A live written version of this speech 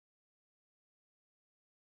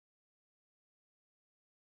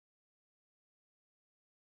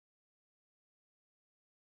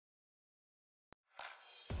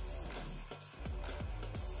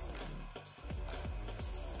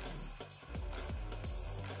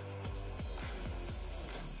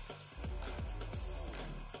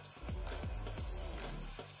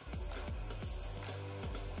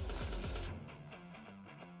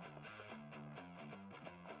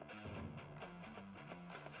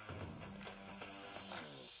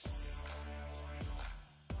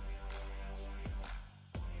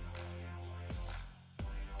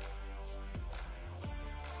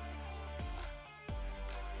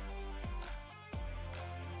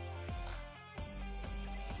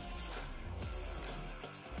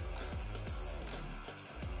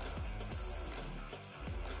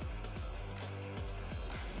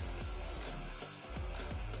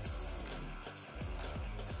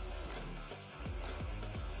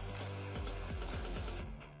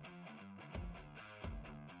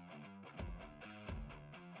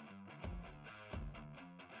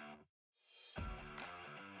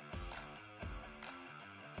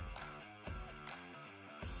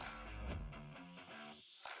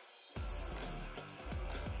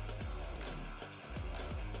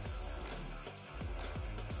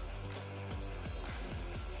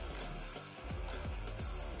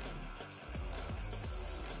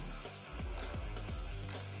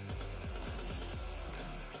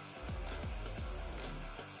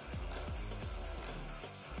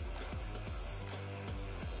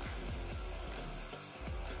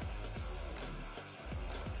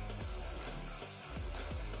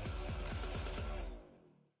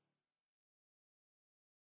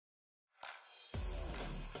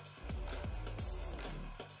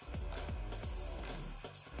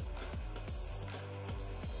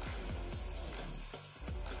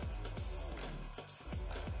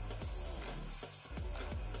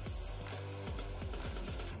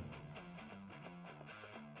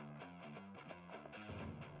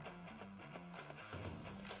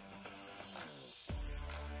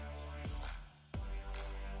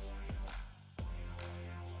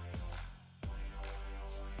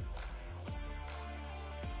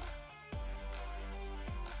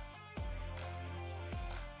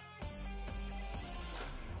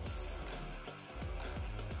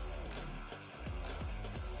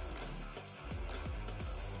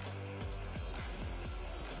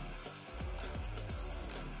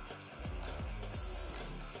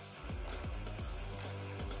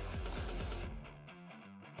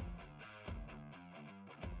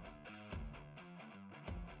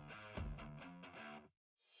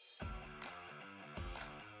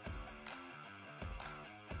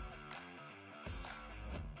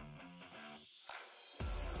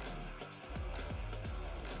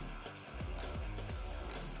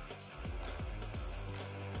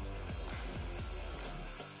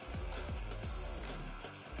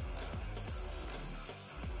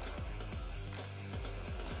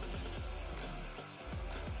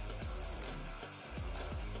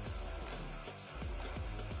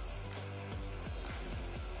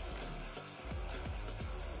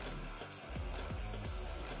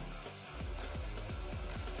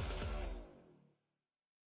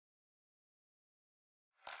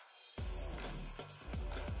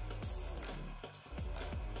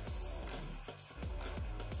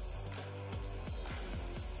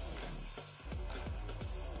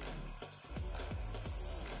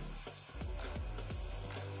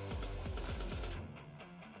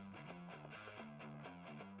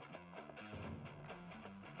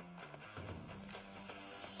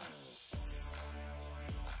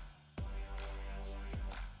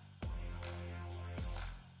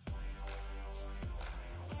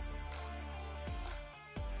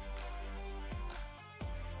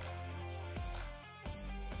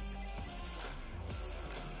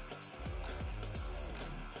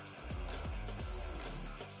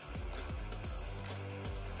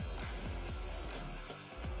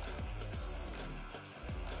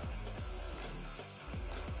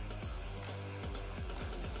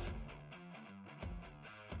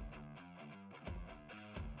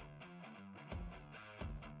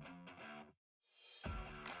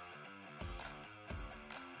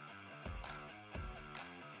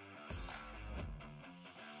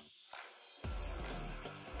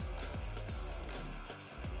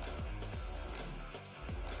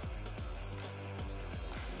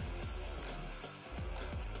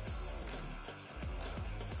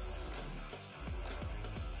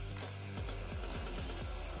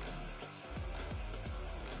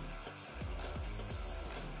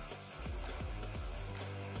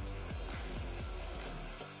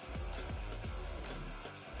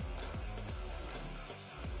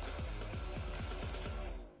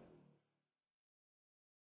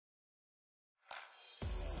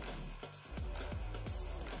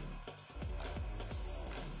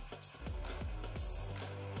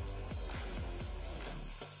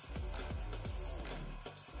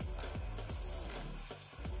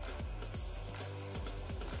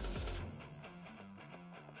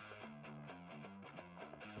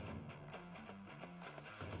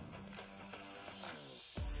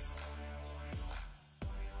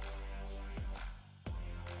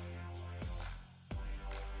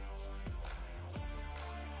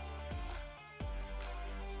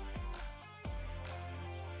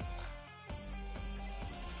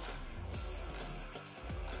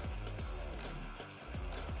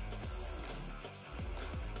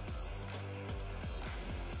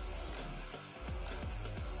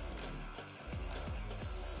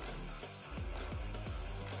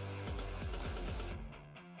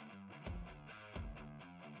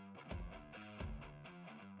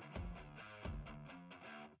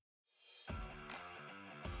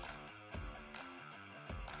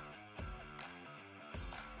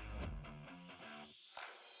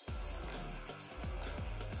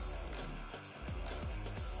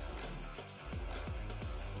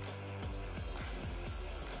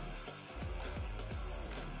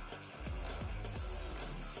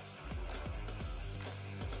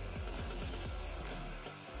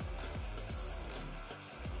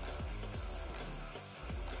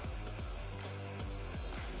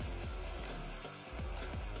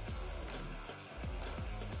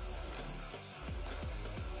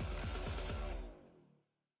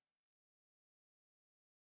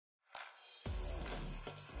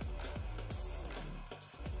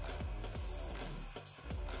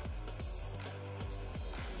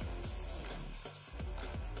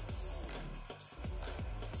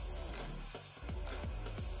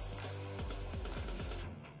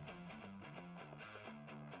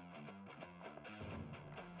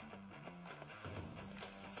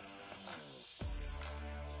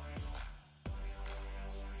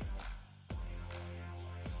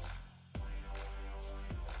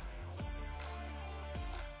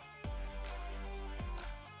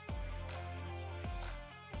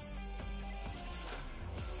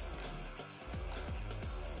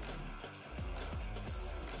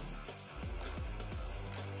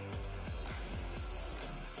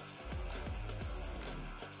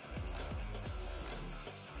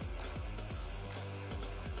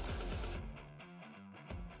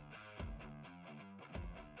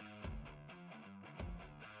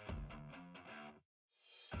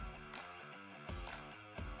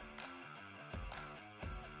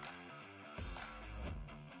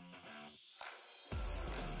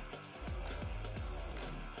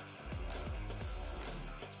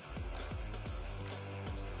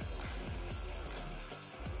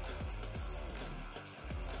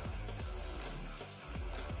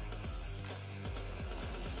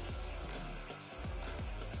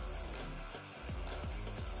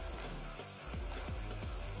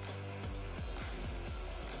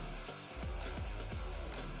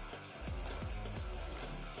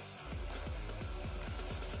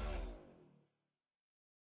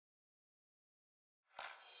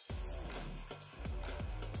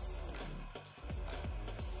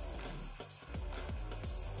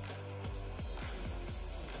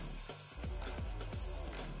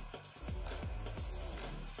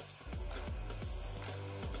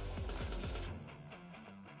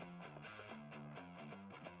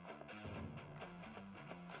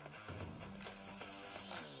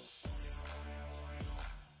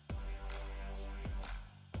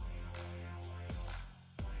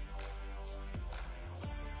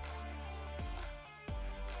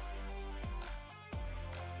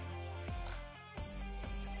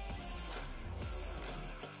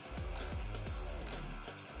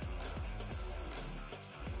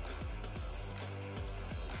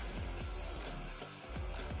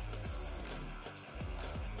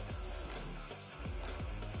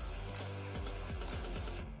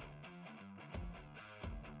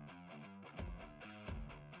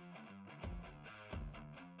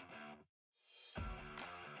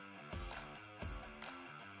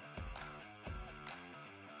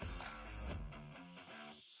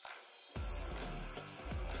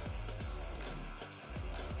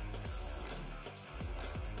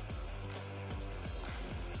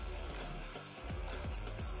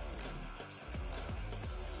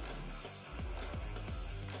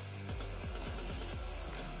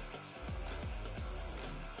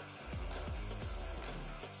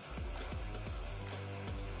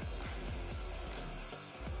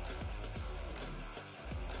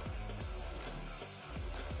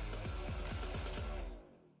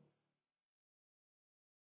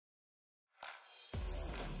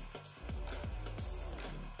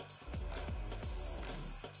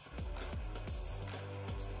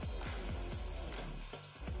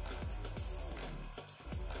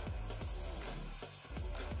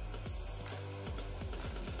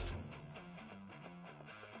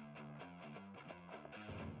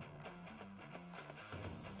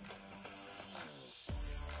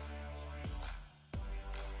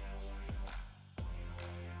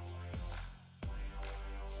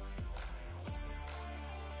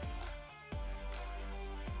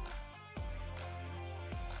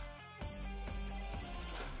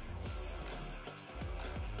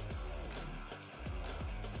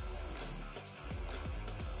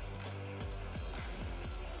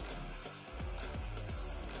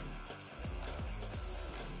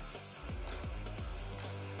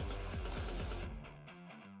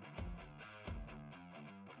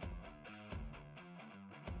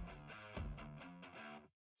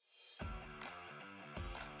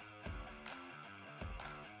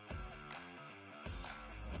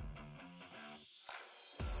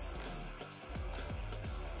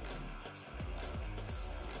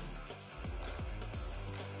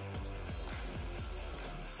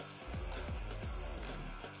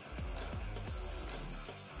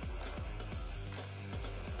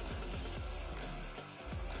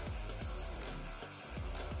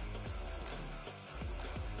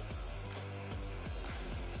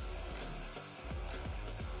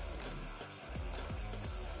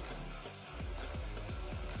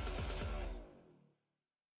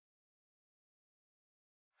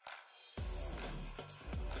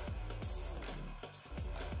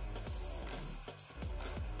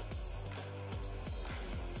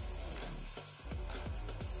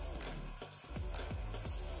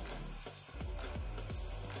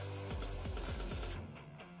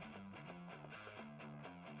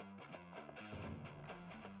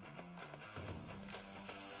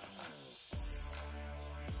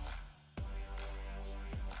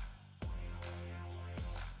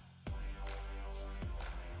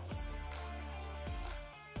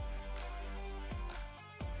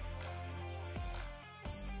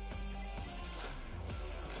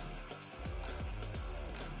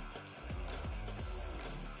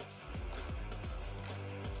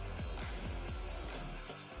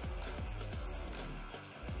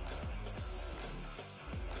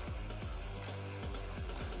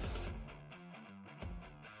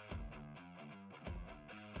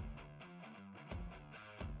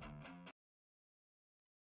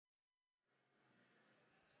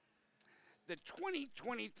the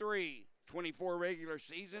 2023-24 regular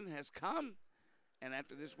season has come, and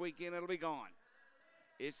after this weekend, it'll be gone.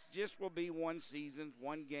 It just will be one season,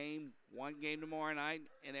 one game tomorrow night,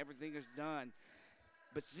 and everything is done.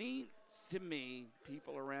 But see, to me,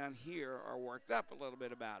 people around here are worked up a little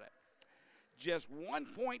bit about it. Just 1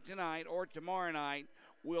 point tonight or tomorrow night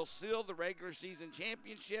will seal the regular season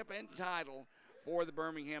championship and title for the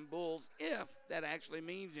Birmingham Bulls, if that actually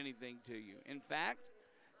means anything to you. In fact,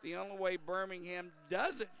 the only way Birmingham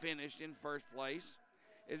doesn't finish in first place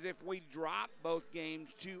is if we drop both games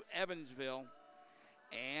to Evansville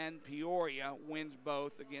and Peoria wins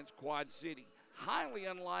both against Quad City. Highly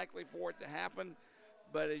unlikely for it to happen,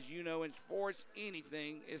 but as you know in sports,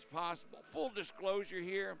 anything is possible. Full disclosure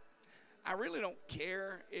here, I really don't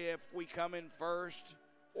care if we come in first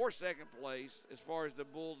or second place as far as the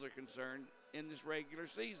Bulls are concerned in this regular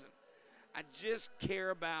season. I just care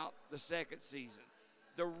about the second season,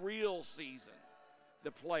 the real season,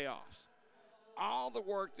 the playoffs. All the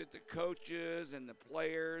work that the coaches and the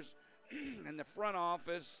players and the front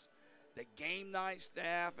office, the game night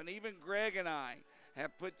staff, and even Greg and I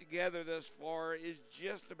have put together thus far is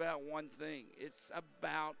just about one thing. It's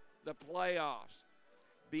about the playoffs,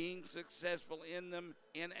 being successful in them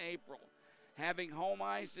in April. Having home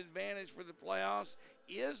ice advantage for the playoffs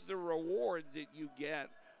is the reward that you get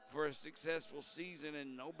for a successful season,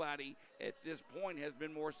 and nobody at this point has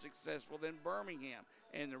been more successful than Birmingham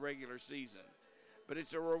in the regular season. But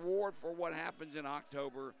it's a reward for what happens in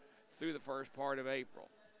October through the first part of April.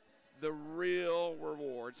 The real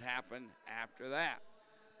rewards happen after that.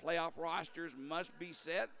 Playoff rosters must be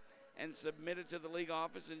set and submitted to the league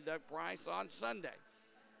office and Doug Price on Sunday.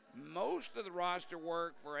 Most of the roster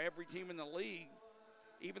work for every team in the league,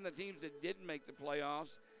 even the teams that didn't make the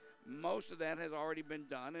playoffs, most of that has already been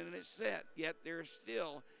done and it's set. Yet there are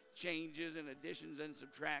still changes and additions and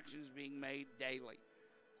subtractions being made daily.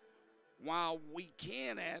 While we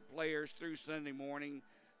can add players through Sunday morning,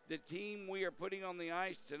 the team we are putting on the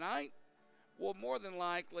ice tonight will more than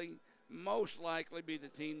likely, most likely be the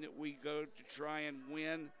team that we go to try and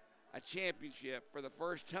win a championship for the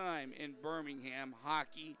first time in Birmingham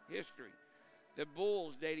hockey history. The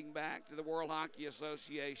Bulls, dating back to the World Hockey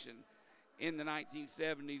Association in the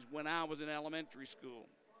 1970s when I was in elementary school.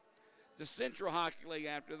 The Central Hockey League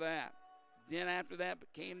after that. Then after that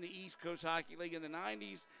became the East Coast Hockey League in the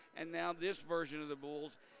 90s, and now this version of the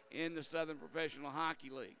Bulls in the Southern Professional Hockey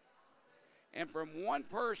League. And from one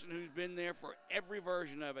person who's been there for every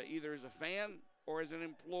version of it, either as a fan or as an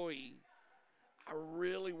employee, I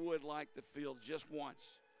really would like to feel just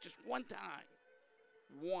once, just one time,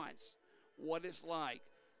 once, what it's like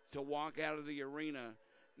to walk out of the arena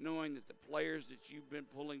knowing that the players that you've been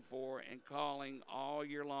pulling for and calling all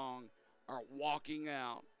year long are walking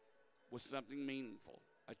out with something meaningful,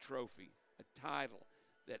 a trophy, a title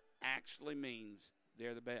that actually means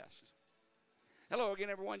they're the best. Hello again,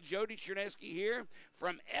 everyone. Jody Chernesky here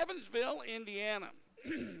from Evansville, Indiana.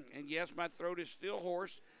 And yes, my throat is still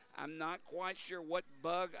hoarse. I'm not quite sure what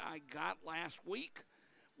bug I got last week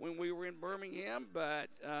when we were in Birmingham, but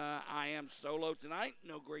I am solo tonight.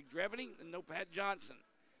 No Greg Dreveny and no Pat Johnson.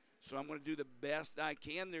 So I'm going to do the best I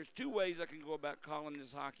can. There's two ways I can go about calling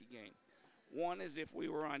this hockey game. One is if we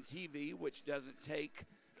were on TV, which doesn't take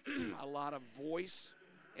a lot of voice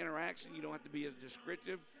interaction. You don't have to be as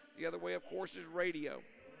descriptive. The other way, of course, is radio.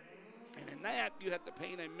 And in that, you have to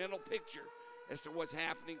paint a mental picture as to what's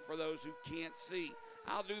happening for those who can't see.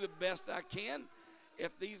 I'll do the best I can.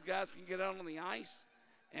 If these guys can get out on the ice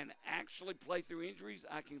and actually play through injuries,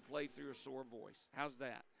 I can play through a sore voice. How's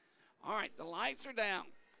that? All right, the lights are down.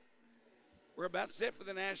 We're about set for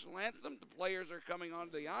the national anthem. The players are coming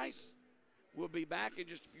onto the ice. We'll be back in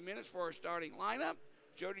just a few minutes for our starting lineup.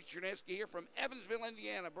 Jody Chernesky here from Evansville,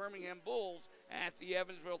 Indiana, Birmingham Bulls at the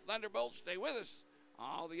Evansville Thunderbolts. Stay with us.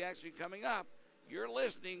 All the action coming up. You're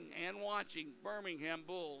listening and watching Birmingham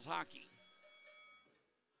Bulls hockey.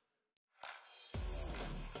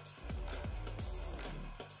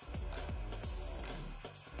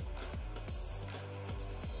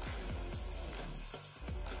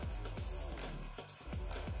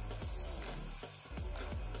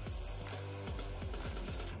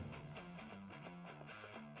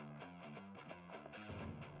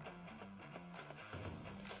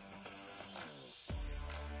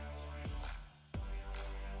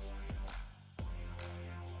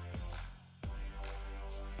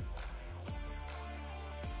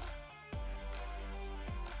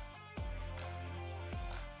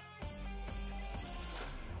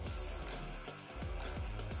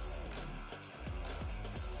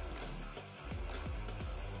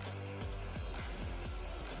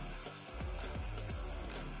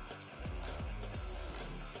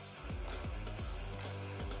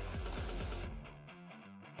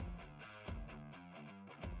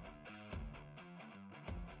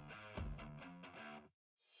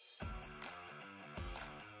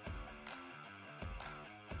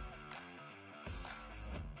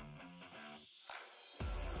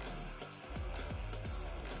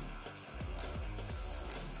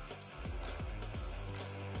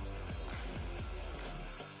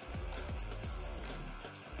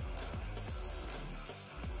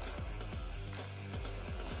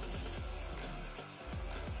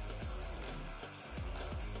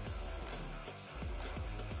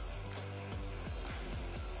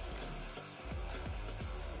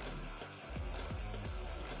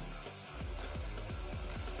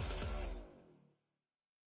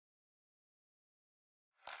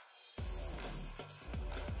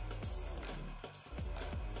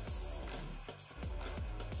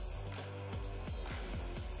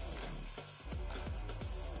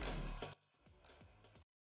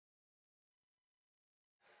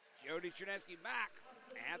 Cody Chernesky back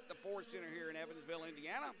at the Ford Center here in Evansville,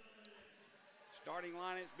 Indiana. Starting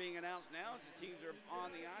lineups being announced now as the teams are on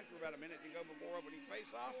the ice. We're about a minute to go before opening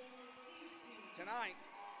faceoff. Tonight,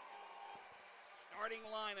 starting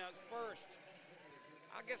lineups first.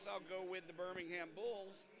 I guess I'll go with the Birmingham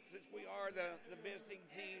Bulls since we are the visiting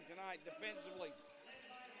team tonight defensively.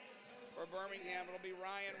 For Birmingham, it'll be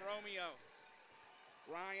Ryan Romeo.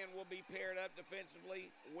 Ryan will be paired up defensively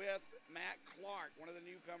with Matt Clark, one of the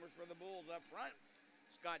newcomers for the Bulls up front.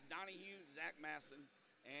 Scott Donahue, Zach Masson,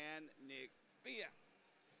 and Nick Fia.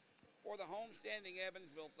 For the homestanding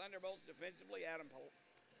Evansville Thunderbolts defensively,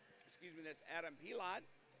 that's Adam Pilot.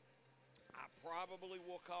 I probably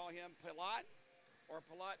will call him Pilot or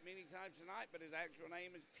Pilot many times tonight, but his actual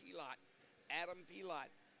name is Pilot. Adam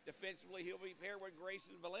Pilot. Defensively, he'll be paired with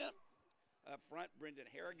Grayson Valent. Up front, Brendan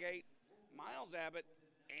Harrogate, Miles Abbott,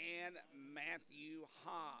 and Matthew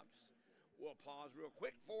Hobbs. We'll pause real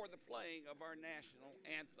quick for the playing of our national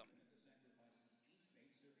anthem.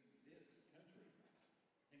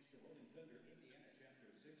 Thanks to Rolling Thunder, Indiana, Chapter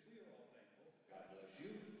 6, we are all thankful. God bless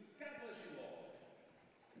you. God bless you all.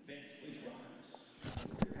 Fans, please rise.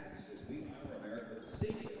 Your hats as we honor America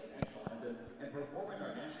singing our national anthem and performing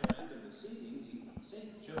our national anthem this evening, the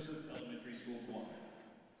St. Joseph Elementary School Choir.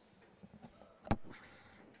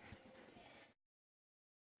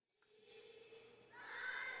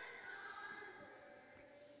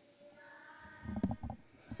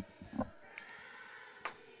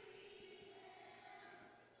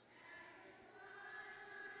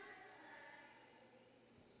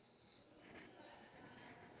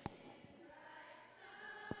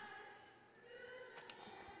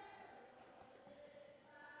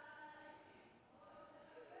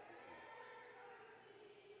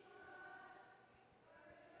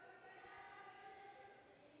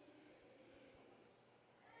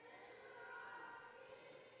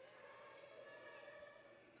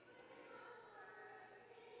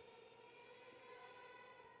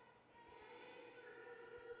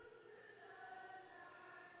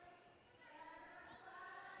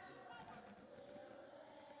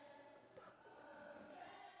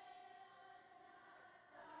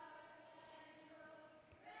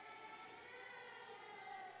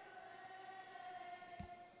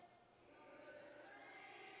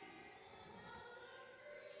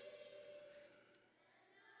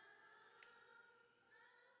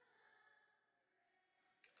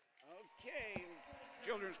 Okay,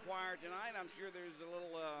 children's choir tonight. I'm sure there's a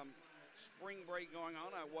little spring break going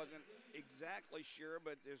on. I wasn't exactly sure,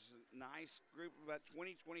 but there's a nice group of about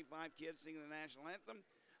 20, 25 kids singing the national anthem.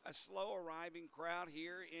 A slow arriving crowd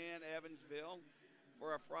here in Evansville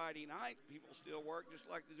for a Friday night. People still work just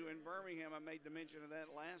like they do in Birmingham. I made the mention of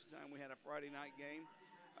that last time we had a Friday night game.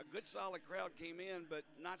 A good solid crowd came in, but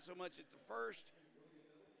not so much at the first.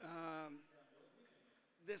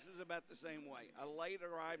 This is about the same way, a late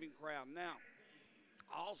arriving crowd. Now,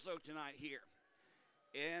 also tonight here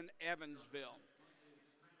in Evansville,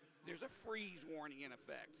 there's a freeze warning in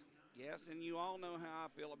effect. Yes, and you all know how I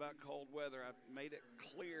feel about cold weather. I made it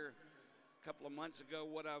clear a couple of months ago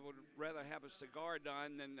what I would rather have a cigar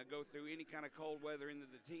done than to go through any kind of cold weather into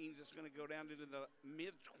the teens. It's going to go down into the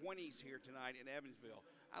mid-20s here tonight in Evansville.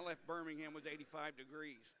 I left Birmingham with 85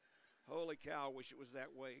 degrees. Holy cow, I wish it was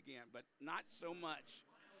that way again, but not so much.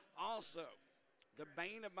 Also, the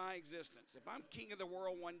bane of my existence. If I'm king of the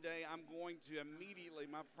world one day, I'm going to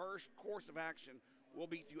immediately, my first course of action will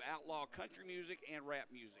be to outlaw country music and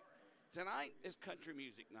rap music. Tonight is country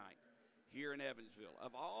music night here in Evansville.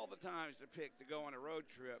 Of all the times to pick to go on a road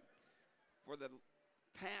trip, for the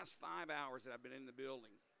past 5 hours that I've been in the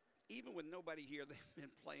building, even with nobody here, they've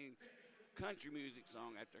been playing country music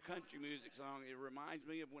song after country music song. It reminds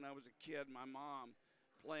me of when I was a kid, my mom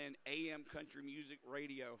playing AM country music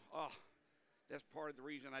radio. Oh, that's part of the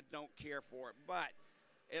reason I don't care for it. But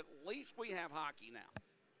at least we have hockey now.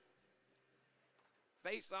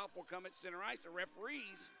 Face-off will come at center ice. The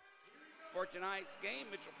referees for tonight's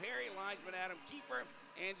game, Mitchell Perry, linesman Adam Kiefer,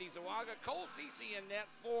 Andy Zawaga, Cole Cece in net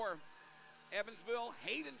for Evansville,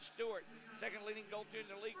 Hayden Stewart, second leading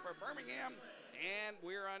goaltender in the league for Birmingham, and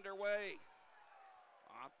we're underway.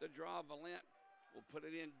 Off the draw, Valent will put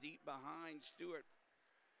it in deep behind Stewart.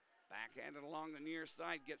 Backhanded along the near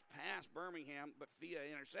side, gets past Birmingham, but Fia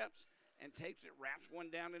intercepts and takes it, wraps one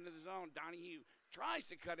down into the zone. Donahue tries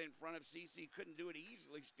to cut in front of CC, couldn't do it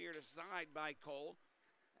easily, steered aside by Cole.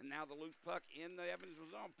 And now the loose puck in the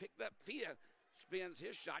Evansville zone, picked up. Fia spins,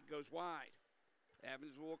 his shot goes wide.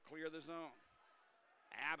 Evansville will clear the zone.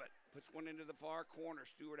 Abbott puts one into the far corner.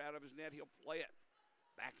 Stewart out of his net, he'll play it.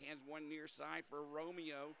 Backhands one near side for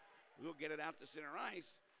Romeo, who'll get it out to center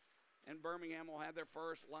ice. and Birmingham will have their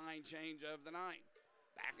first line change of the night.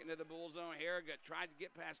 Back into the Bull zone. Harrigan tried to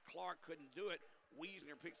get past Clark, couldn't do it.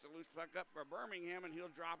 Wiesner picks the loose puck up for Birmingham, and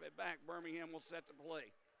he'll drop it back. Birmingham will set the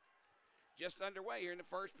play. Just underway here in the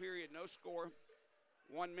first period. No score.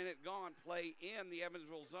 1 minute gone. Play in the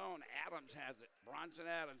Evansville zone. Adams has it.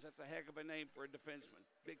 Bronson Adams. That's a heck of a name for a defenseman.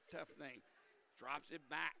 Big, tough name. Drops it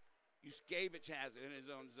back. Yuskevich has it in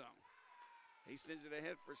his own zone. He sends it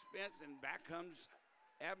ahead for Spence, and back comes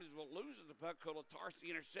Evansville. Loses the puck.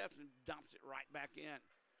 Kolatarski intercepts and dumps it right back in.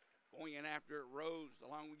 Going in after it, Rose,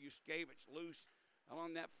 along with Yuskevich. Loose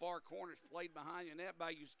along that far corner. It's played behind the net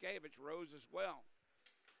by Yuskevich. Rose as well.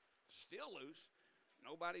 Still loose.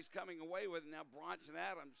 Nobody's coming away with it. Now Bronson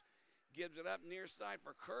Adams gives it up near side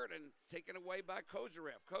for Curtin, taken away by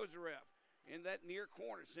Kozarev. Kozarev in that near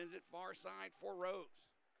corner, sends it far side for Rose.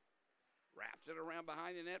 Wraps it around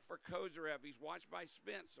behind the net for Kozarev. He's watched by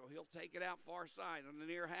Spence, so he'll take it out far side on the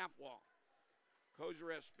near half wall.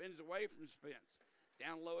 Kozarev spins away from Spence.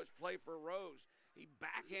 Down low, it's play for Rose. He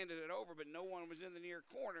backhanded it over, but no one was in the near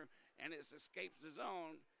corner, and it escapes the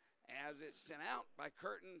zone as it's sent out by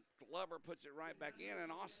Curtin. Glover puts it right back in,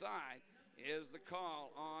 and offside is the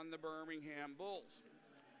call on the Birmingham Bulls.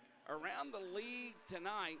 Around the league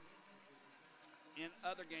tonight, in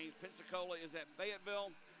other games, Pensacola is at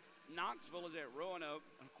Fayetteville. Knoxville is at Roanoke.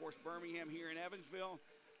 Of course, Birmingham here in Evansville.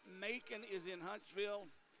 Macon is in Huntsville.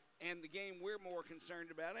 And the game we're more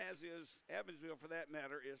concerned about, as is Evansville for that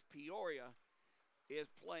matter, is Peoria is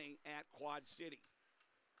playing at Quad City.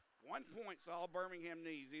 1 point's all Birmingham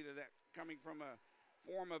needs, either that coming from a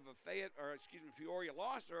form of a Peoria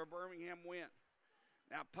loss or a Birmingham win.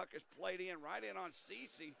 Now puck is played in, right in on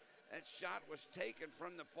Cece. That shot was taken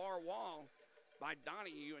from the far wall by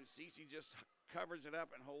Donahue, and Cece just covers it up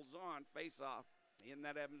and holds on. Face off in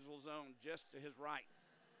that Evansville zone just to his right.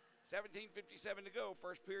 17:57 to go,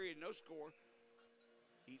 first period, no score.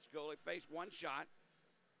 Each goalie faced one shot.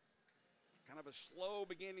 Kind of a slow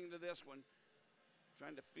beginning to this one.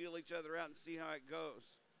 Trying to feel each other out and see how it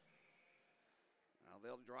goes. Now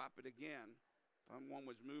they'll drop it again. Someone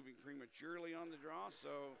was moving prematurely on the draw,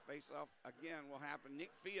 so face-off again will happen.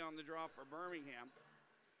 Nick Fee on the draw for Birmingham.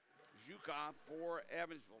 Zhukov for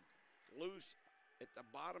Evansville. Loose at the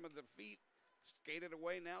bottom of the feet. Skated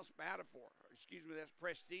away now, Spatafor. That's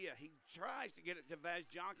Prestia. He tries to get it to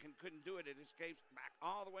Vazjonkin, couldn't do it. It escapes back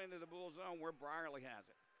all the way into the Bull zone where Brierly has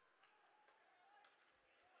it.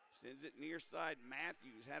 Sends it near side.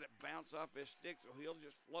 Matthews had it bounce off his stick, so he'll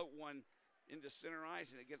just float one into center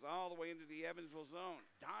ice, and it gets all the way into the Evansville zone.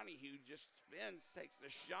 Donahue just spins, takes the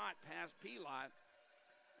shot past Pilot,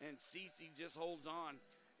 and Cece just holds on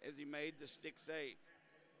as he made the stick save.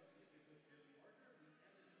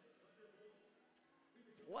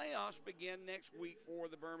 Playoffs begin next week for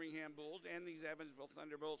the Birmingham Bulls and these Evansville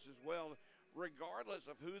Thunderbolts as well. Regardless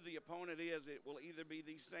of who the opponent is, it will either be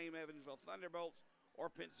these same Evansville Thunderbolts or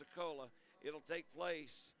Pensacola. It'll take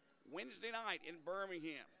place Wednesday night in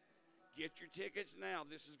Birmingham. Get your tickets now.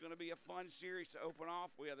 This is going to be a fun series to open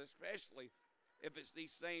off with, especially if it's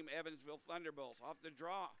these same Evansville Thunderbolts. Off the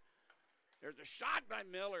draw, there's a shot by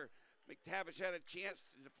Miller. McTavish had a chance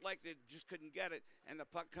to deflect it, just couldn't get it, and the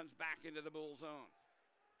puck comes back into the Bull zone.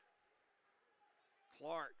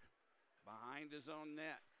 Clark behind his own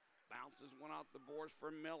net. Bounces one off the boards for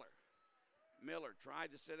Miller. Miller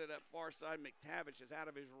tried to set it up far side. McTavish is out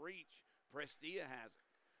of his reach. Prestia has it.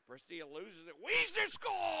 Prestia loses it. Wiesner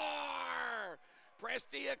score!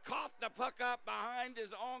 Prestia caught the puck up behind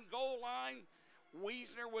his own goal line.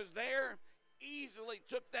 Wiesner was there. Easily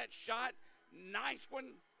took that shot. Nice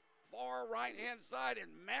one. Far right-hand side.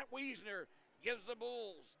 And Matt Wiesner gives the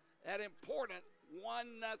Bulls that important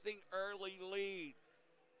 1-0 early lead.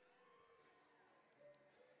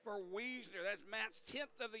 For Wiesner, that's Matt's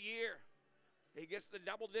 10th of the year. He gets the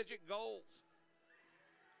double-digit goals.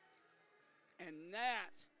 And that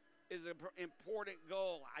is an important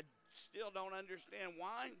goal. I still don't understand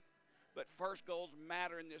why, but first goals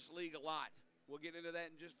matter in this league a lot. We'll get into that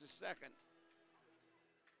in just a second.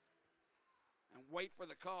 And wait for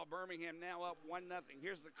the call. Birmingham now up 1-0.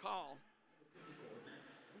 Here's the call.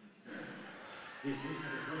 This is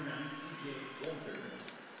number 29, CJ Walter.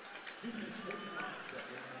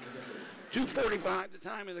 2:45 the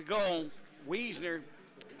time of the goal. Wiesner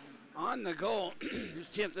on the goal. His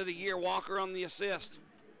 10th of the year. Walker on the assist.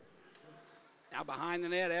 Now behind the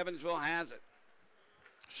net, Evansville has it.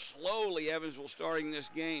 Slowly, Evansville starting this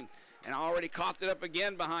game. And already coughed it up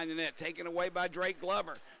again behind the net. Taken away by Drake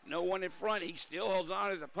Glover. No one in front. He still holds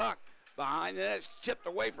on to the puck. Behind the net, it's chipped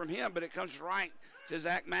away from him, but it comes right to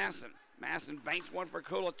Zach Masson. Masson banks one for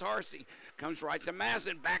Kulatarsi. Comes right to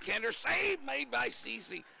Masson. Backhander save made by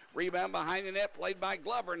Cece. Rebound behind the net played by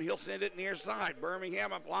Glover, and he'll send it near side.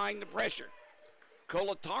 Birmingham applying the pressure.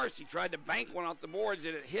 Kulatarsi tried to bank one off the boards,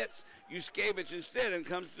 and it hits Yuskevich instead and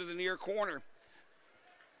comes to the near corner.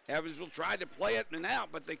 Evansville tried to play it and out,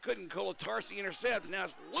 but they couldn't. Kulatarsi intercepts. Now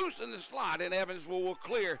it's loose in the slot, and Evansville will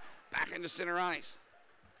clear back into center ice.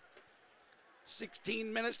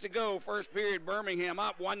 16 minutes to go, first period. Birmingham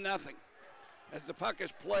up 1-0. As the puck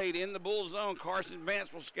is played in the Bull zone, Carson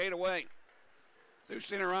Vance will skate away. Through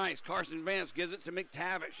center ice, Carson Vance gives it to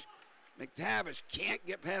McTavish. McTavish can't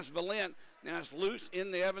get past Valent. Now it's loose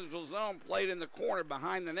in the Evansville zone, played in the corner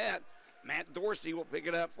behind the net. Matt Dorsey will pick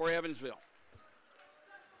it up for Evansville.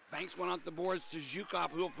 Banks one off the boards to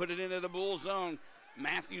Zhukov, who will put it into the Bull zone.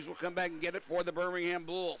 Matthews will come back and get it for the Birmingham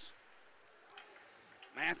Bulls.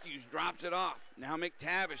 Matthews drops it off. Now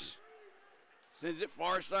McTavish sends it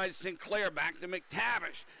far side. Sinclair back to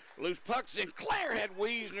McTavish. Loose puck. Sinclair had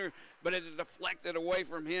Wiesner, but it is deflected away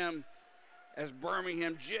from him as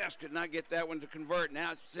Birmingham just could not get that one to convert.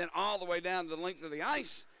 Now it's sent all the way down to the length of the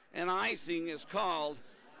ice, and icing is called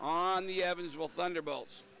on the Evansville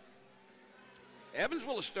Thunderbolts.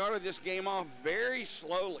 Evansville has started this game off very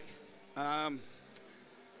slowly. I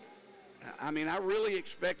really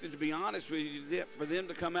expected, to be honest with you, for them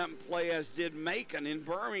to come out and play as did Macon in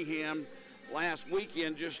Birmingham last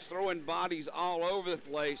weekend, just throwing bodies all over the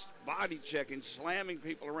place, body checking, slamming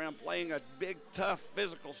people around, playing a big, tough,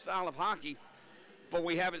 physical style of hockey. But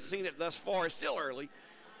we haven't seen it thus far. It's still early.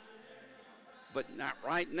 But not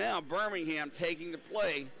right now. Birmingham taking the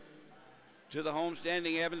play to the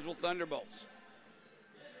homestanding Evansville Thunderbolts.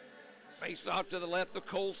 Face off to the left of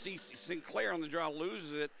Cole Cece. Sinclair on the draw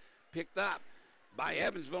loses it. Picked up by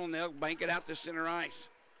Evansville, and they'll bank it out to center ice.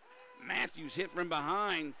 Matthews hit from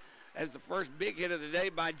behind as the first big hit of the day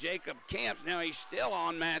by Jacob Camps. Now he's still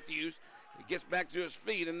on Matthews. He gets back to his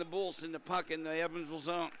feet, and the Bulls send the puck in the Evansville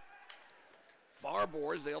zone. Far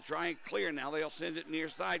boards, they'll try and clear now. They'll send it near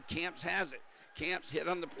side. Camps has it. Camps hit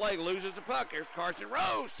on the play, loses the puck. There's Carson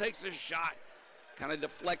Rose, takes the shot. Kind of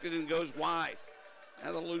deflected and goes wide.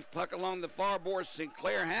 Now the loose puck along the far boards.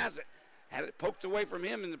 Sinclair has it. Had it poked away from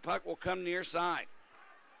him, and the puck will come near side.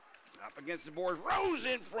 Up against the boards. Rose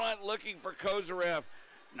in front looking for Kozarev.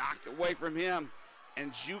 Knocked away from him,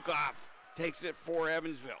 and Zhukov takes it for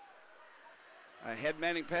Evansville. A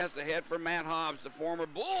head-manning pass ahead for Matt Hobbs. The former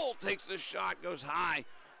Bull takes the shot, goes high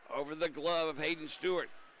over the glove of Hayden Stewart.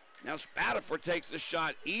 Now Spatafor takes the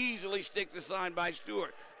shot, easily stick the sign by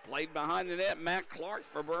Stewart. Played behind the net, Matt Clark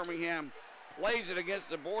for Birmingham. Plays it against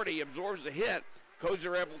the board, he absorbs the hit.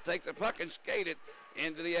 Kozarev will take the puck and skate it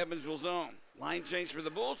into the Evansville zone. Line change for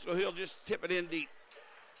the Bulls, so he'll just tip it in deep.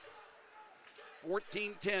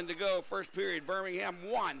 14-10 to go, first period. Birmingham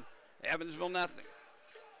 1, Evansville nothing.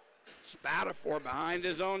 Spatafor behind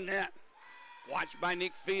his own net. Watched by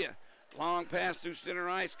Nick Fia. Long pass through center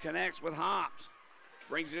ice, connects with Hobbs.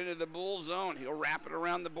 Brings it into the Bull zone. He'll wrap it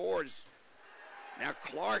around the boards. Now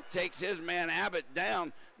Clark takes his man Abbott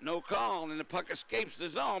down. No call, and the puck escapes the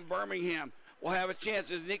zone. Birmingham will have a chance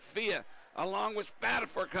as Nick Fia, along with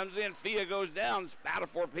Spatafor, comes in. Fia goes down.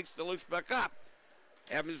 Spatafor picks the loose puck up.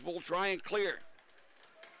 Evansville try and clear.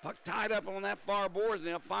 Puck tied up on that far boards, and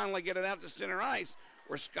they'll finally get it out to center ice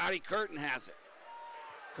where Scotty Curtin has it.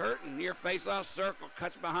 Curtin near face-off circle,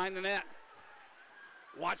 cuts behind the net.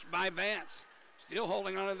 Watched by Vance. Still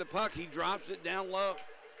holding onto the puck. He drops it down low.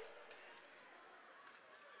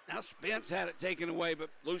 Now Spence had it taken away, but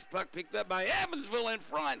loose puck picked up by Evansville in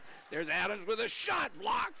front. There's Adams with a shot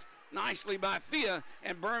blocked nicely by Fia,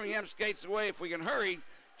 and Birmingham skates away. If we can hurry,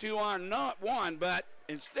 2-on-1, but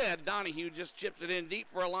instead Donahue just chips it in deep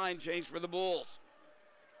for a line change for the Bulls.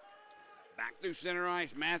 Back through center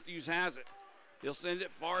ice, Matthews has it. He'll send it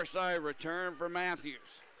far side, return for Matthews.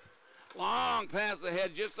 Long pass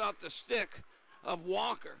ahead just off the stick of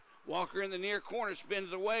Walker. Walker in the near corner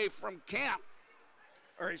spins away from Camp.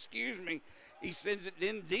 He sends it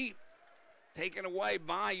in deep. Taken away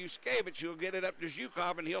by Yuskevich, who'll get it up to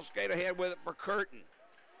Zhukov, and he'll skate ahead with it for Curtin.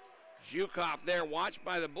 Zhukov there, watched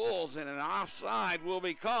by the Bulls, and an offside will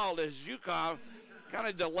be called as Zhukov kind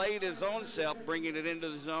of delayed his own self, bringing it into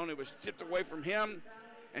the zone. It was tipped away from him,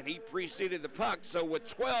 and he preceded the puck. So with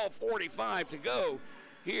 12:45 to go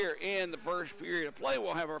here in the first period of play,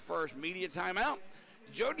 we'll have our first media timeout.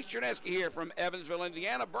 Jody Cherneski here from Evansville,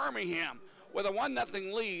 Indiana. Birmingham with a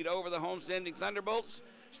 1-0 lead over the homestanding Thunderbolts.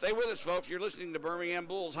 Stay with us, folks. You're listening to Birmingham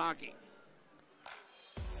Bulls hockey.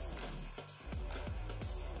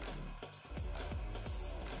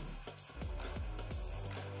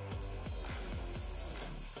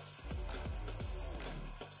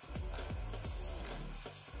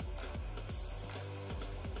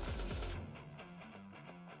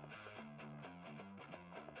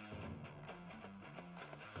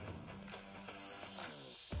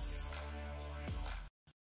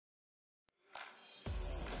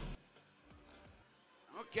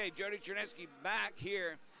 Okay, Jody Chernesky back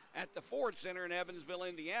here at the Ford Center in Evansville,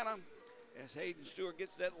 Indiana. As Hayden Stewart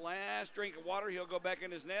gets that last drink of water, he'll go back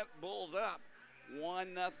in his net. Bulls up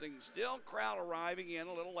 1-0. Still crowd arriving in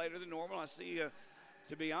a little later than normal. I see,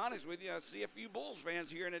 to be honest with you, I see a few Bulls fans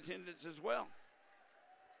here in attendance as well.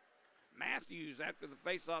 Matthews, after the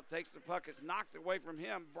faceoff, takes the puck. It's knocked away from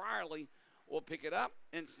him. Brierly will pick it up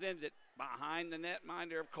and send it behind the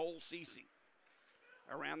netminder of Cole Cece.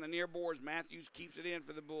 Around the near boards, Matthews keeps it in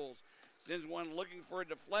for the Bulls. Sends one looking for a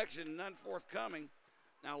deflection, none forthcoming.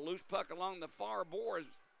 Now loose puck along the far boards.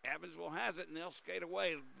 Evansville has it, and they'll skate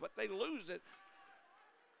away, but they lose it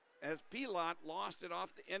as Pilot lost it off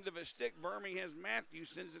the end of his stick. Birmingham's Matthews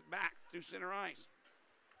sends it back through center ice.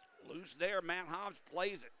 Loose there, Matt Hobbs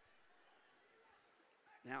plays it.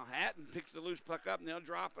 Now Hatton picks the loose puck up, and they'll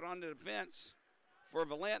drop it onto the fence for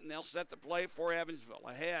Valent, and they'll set the play for Evansville.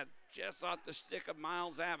 Ahead, just off the stick of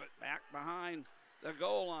Miles Abbott, back behind the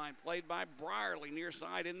goal line, played by Brierly, near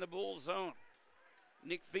side in the Bull zone.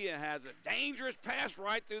 Nick Fia has a dangerous pass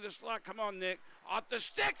right through the slot. Come on, Nick. Off the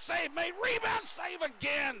stick, save made, rebound, save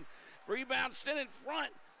again. Rebound sent in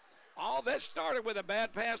front. All that started with a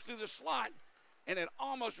bad pass through the slot, and it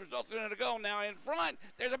almost resulted in a goal. Now in front,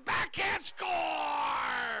 there's a backhand score!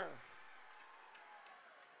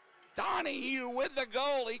 Donahue with the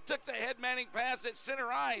goal. He took the head-manning pass at center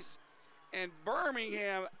ice, and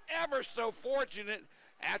Birmingham, ever so fortunate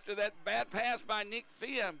after that bad pass by Nick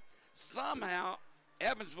Fia, somehow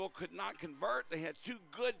Evansville could not convert. They had two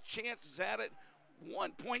good chances at it,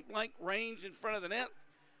 one point-blank range in front of the net,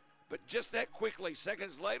 but just that quickly,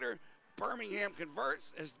 seconds later, Birmingham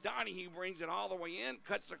converts as Donahue brings it all the way in,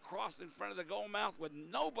 cuts across in front of the goal mouth with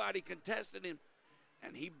nobody contesting him,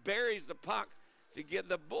 and he buries the puck to give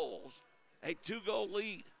the Bulls a 2-goal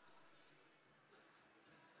lead.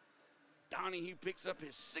 Donahue picks up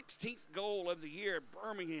his 16th goal of the year at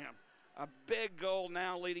Birmingham. A big goal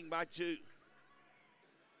now, leading by 2.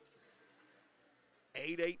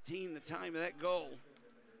 8:18 the time of that goal.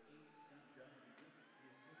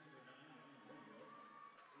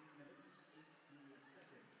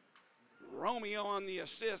 Romeo on the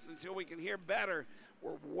assist until we can hear better.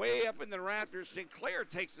 We're way up in the rafters. Sinclair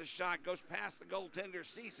takes the shot, goes past the goaltender,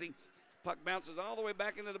 Cece. Puck bounces all the way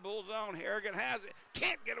back into the Bull zone. Harrigan has it.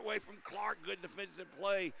 Can't get away from Clark. Good defensive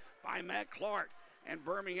play by Matt Clark. And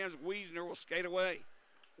Birmingham's Wiesner will skate away.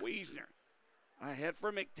 Wiesner ahead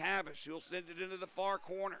for McTavish. He'll send it into the far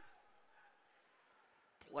corner.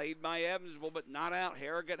 Played by Evansville, but not out.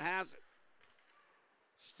 Harrigan has it.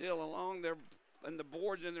 Still along there in the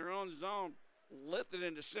boards in their own zone. Lifted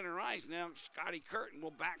into center ice. Now Scotty Curtin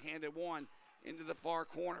will backhand it one into the far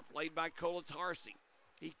corner. Played by Colatarsi.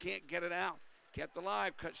 He can't get it out. Kept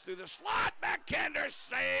alive. Cuts through the slot. Backhander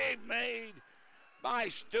save made by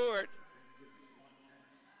Stewart.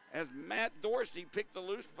 As Matt Dorsey picked the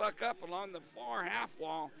loose puck up along the far half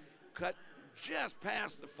wall. Cut just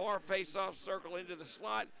past the far face-off circle into the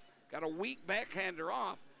slot. Got a weak backhander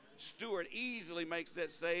off. Stewart easily makes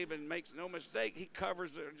that save and makes no mistake. He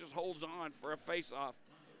covers it and just holds on for a face-off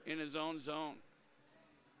in his own zone.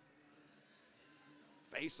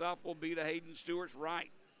 Face-off will be to Hayden Stewart's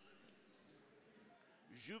right.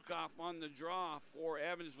 Zhukov on the draw for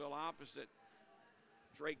Evansville opposite.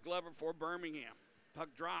 Drake Glover for Birmingham. Puck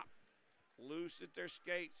drop. Loose at their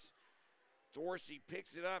skates. Dorsey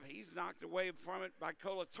picks it up. He's knocked away from it by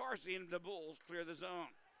Colatarsi, and the Bulls clear the zone.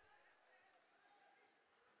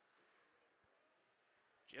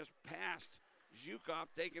 Just past Zhukov,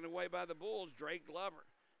 taken away by the Bulls. Drake Glover.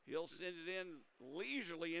 He'll send it in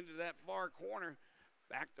leisurely into that far corner.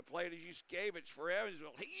 Back to play to Yuskevich for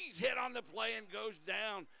Evansville. He's hit on the play and goes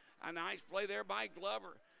down. A nice play there by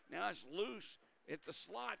Glover. Now it's loose at the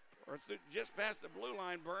slot, or just past the blue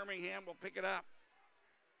line. Birmingham will pick it up.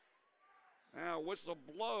 Now whistle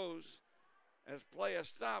blows as play a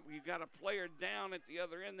stop. You've got a player down at the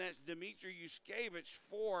other end. That's Dmitry Yuskevich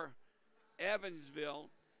for Evansville.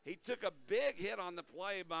 He took a big hit on the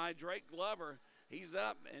play by Drake Glover. He's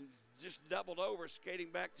up and just doubled over,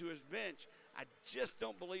 skating back to his bench. I just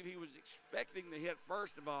don't believe he was expecting the hit,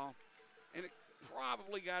 first of all, and it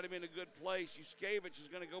probably got him in a good place. Yuskevich is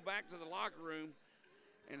going to go back to the locker room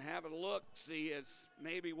and have a look, see as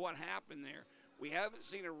maybe what happened there. We haven't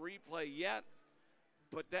seen a replay yet,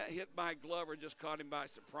 but that hit by Glover just caught him by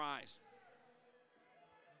surprise.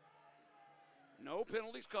 No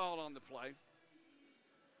penalties called on the play.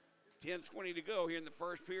 10:20 to go here in the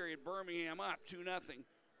first period. Birmingham up 2-0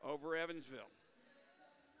 over Evansville.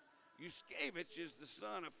 Yuskevich is the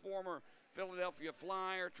son of former Philadelphia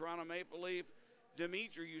Flyer, Toronto Maple Leaf,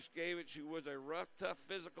 Dmitry Yuskevich, who was a rough, tough,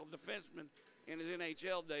 physical defenseman in his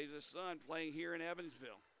NHL days, his son playing here in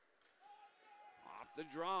Evansville. Off the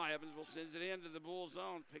draw, Evansville sends it into the Bull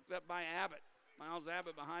zone, picked up by Abbott. Miles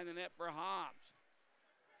Abbott behind the net for Hobbs.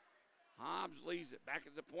 Hobbs leaves it. Back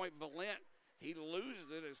at the point, Valent. He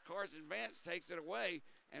loses it as Carson Vance takes it away,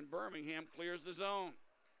 and Birmingham clears the zone.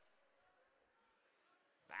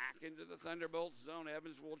 Back into the Thunderbolts zone.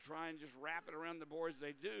 Evansville will try and just wrap it around the boards.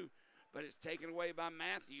 They do, but it's taken away by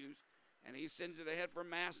Matthews, and he sends it ahead for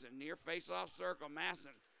Masson. Near face-off circle,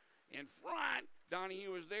 Masson in front.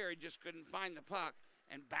 Donahue was there. He just couldn't find the puck,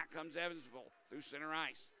 and back comes Evansville through center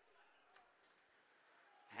ice.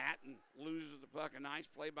 Hatton loses the puck. A nice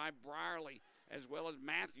play by Brierly as well as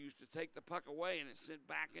Matthews to take the puck away, and it's sent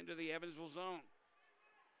back into the Evansville zone.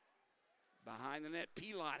 Behind the net,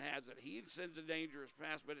 Pilot has it. He sends a dangerous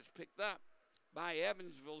pass, but it's picked up by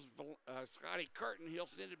Evansville's Scotty Curtin. He'll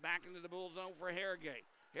send it back into the Bull zone for Harrogate.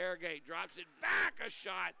 Harrogate drops it back. A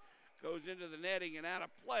shot goes into the netting and out of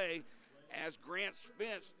play as Grant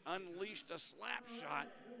Spence unleashed a slap shot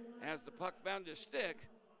as the puck found his stick,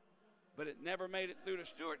 but it never made it through to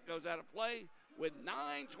Stewart. Goes out of play with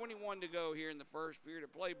 9:21 to go here in the first period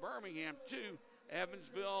of play. Birmingham 2,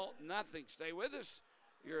 Evansville nothing. Stay with us.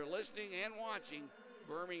 You're listening and watching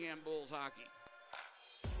Birmingham Bulls hockey.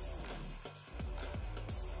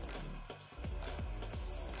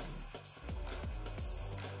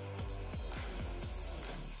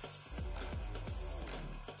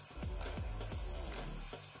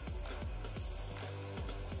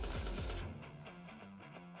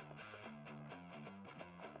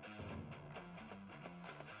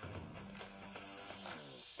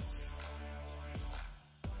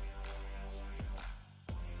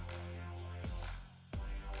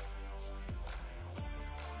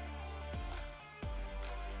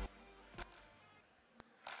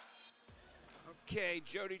 Okay,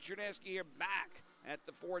 Jody Chernesky here back at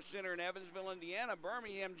the Ford Center in Evansville, Indiana.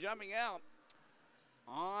 Birmingham jumping out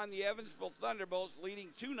on the Evansville Thunderbolts, leading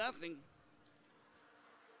 2-0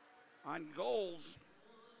 on goals.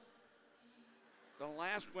 The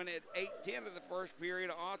last one at 8:10 of the first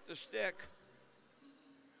period off the stick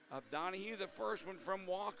of Donahue. The first one from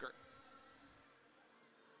Walker.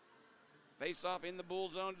 Face off in the Bull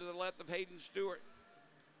zone to the left of Hayden Stewart.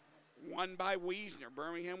 Won by Wiesner.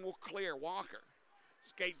 Birmingham will clear. Walker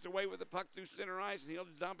skates away with the puck through center ice, and he'll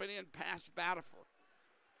dump it in past Spatafor.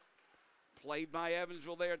 Played by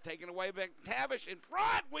Evansville there, taken away by Tavish in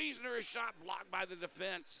front. Wiesner is shot blocked by the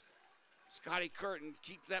defense. Scotty Curtin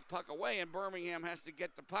keeps that puck away, and Birmingham has to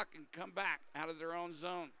get the puck and come back out of their own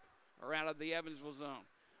zone, or out of the Evansville zone.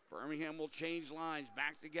 Birmingham will change lines,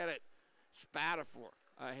 back to get it. Spatafor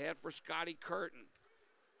ahead for Scotty Curtin.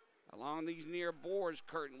 Along these near boards,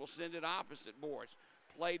 Curtin will send it opposite boards.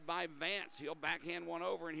 Played by Vance. He'll backhand one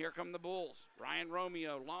over, and here come the Bulls. Ryan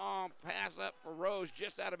Romeo, long pass up for Rose,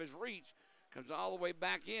 just out of his reach. Comes all the way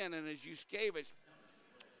back in, and as Yuskevich,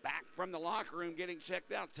 back from the locker room getting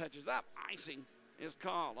checked out, touches up. Icing is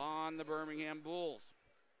called on the Birmingham Bulls.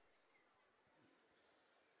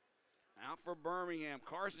 Out for Birmingham,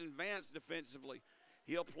 Carson Vance defensively.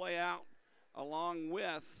 He'll play out along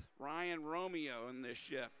with Ryan Romeo in this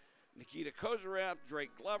shift. Nikita Kozarev,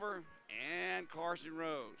 Drake Glover, and Carson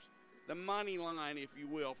Rose. The money line, if you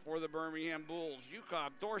will, for the Birmingham Bulls.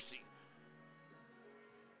 Zhukov, Dorsey.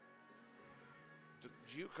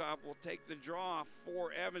 Zhukov will take the draw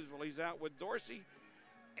for Evansville. He's out with Dorsey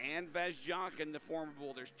and Vezjankin, the former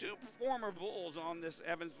Bull. There's two former Bulls on this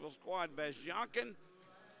Evansville squad. Vezjankin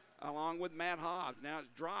along with Matt Hobbs. Now it's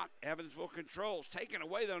dropped. Evansville controls. Taken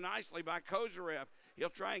away, though, nicely by Kozarev. He'll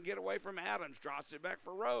try and get away from Adams. Drops it back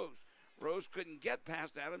for Rose. Rose couldn't get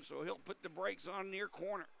past Adams, so he'll put the brakes on near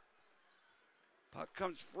corner. Puck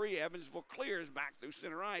comes free. Evansville clears back through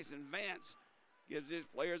center ice, and Vance gives his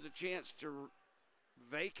players a chance to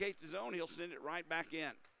vacate the zone. He'll send it right back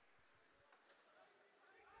in.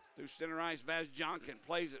 Through center ice, Vezjankin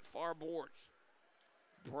plays it far boards.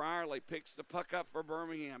 Brierly picks the puck up for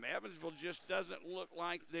Birmingham. Evansville just doesn't look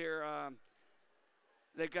like they've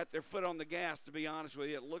got their foot on the gas, to be honest with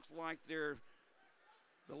you. It looks like they're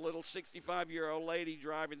the little 65-year-old lady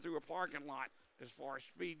driving through a parking lot as far as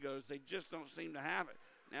speed goes. They just don't seem to have it.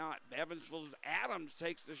 Now, Evansville's Adams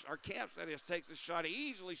takes this, or Camps, that is, takes the shot.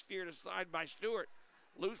 Easily steered aside by Stewart.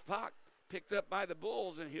 Loose puck picked up by the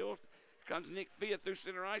Bulls, and here comes Nick Fia through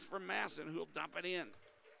center ice for Masson, who'll dump it in.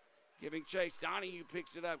 Giving chase. Donahue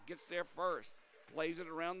picks it up, gets there first. Plays it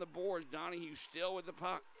around the boards. Donahue still with the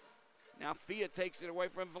puck. Now Fia takes it away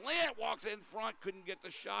from Valent. Walks in front, couldn't get the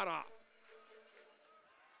shot off.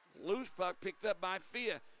 Loose puck picked up by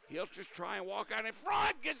Fia. He'll just try and walk out in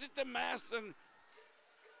front. Gets it to Masson.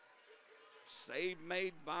 Save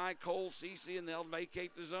made by Cole Cece, and they'll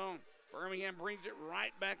vacate the zone. Birmingham brings it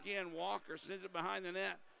right back in. Walker sends it behind the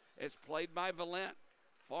net. It's played by Valent.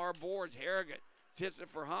 Far boards, Harrogate tips it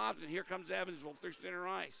for Hobbs, and here comes Evansville through center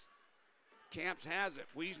ice. Camps has it.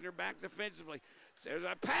 Wiesner back defensively. There's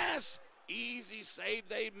a pass. Easy save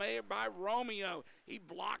they made by Romeo. He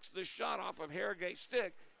blocks the shot off of Harrogate's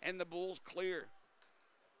stick, and the Bulls clear.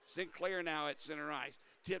 Sinclair now at center ice.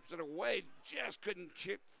 Tips it away. Just couldn't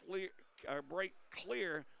break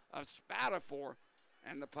clear of Spatafor,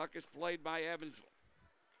 and the puck is played by Evansville.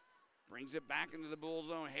 Brings it back into the Bull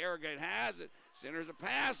zone. Harrogate has it. Centers a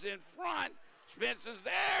pass in front. Spence is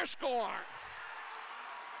there. Score.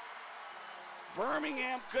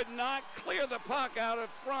 Birmingham could not clear the puck out in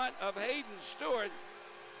front of Hayden Stewart.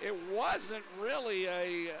 It wasn't really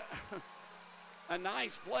a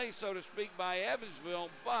nice play, so to speak, by Evansville,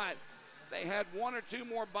 but they had one or two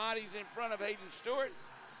more bodies in front of Hayden Stewart.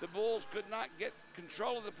 The Bulls could not get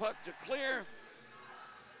control of the puck to clear,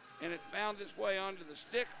 and it found its way onto the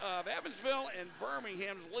stick of Evansville, and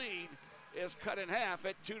Birmingham's lead is cut in half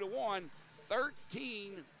at 2-1,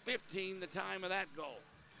 13-15 the time of that goal.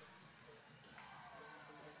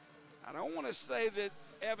 I don't want to say that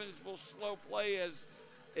Evansville's slow play has,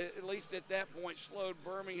 at least at that point, slowed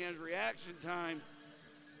Birmingham's reaction time,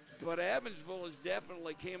 but Evansville has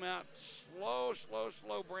definitely came out slow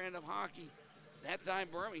brand of hockey. That time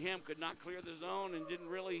Birmingham could not clear the zone and didn't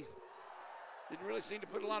really seem to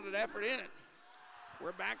put a lot of effort in it.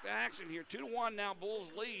 We're back to action here. 2-1 now,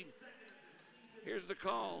 Bulls lead. Here's the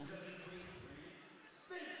call.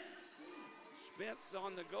 Spence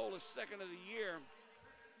on the goal, his second of the year.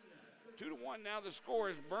 2-1 now, the score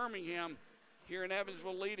is Birmingham here in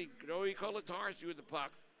Evansville leading. Joey Kolatarski with the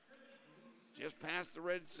puck. Just past the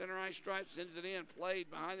red center ice stripe, sends it in.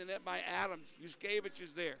 Played behind the net by Adams. Yuskevich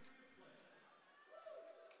is there.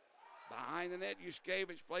 Behind the net,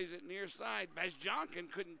 Yuskevich plays it near side.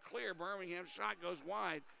 Bezjonkin couldn't clear. Birmingham's shot goes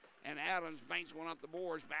wide, and Adams banks one off the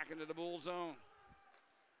boards back into the Bull zone.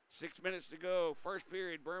 6 minutes to go. First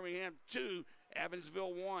period, Birmingham 2,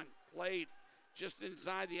 Evansville 1. Played just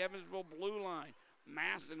inside the Evansville blue line.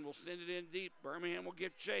 Masson will send it in deep. Birmingham will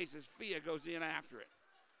give chase as Fia goes in after it.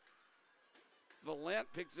 Valent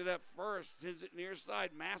picks it up first, sends it near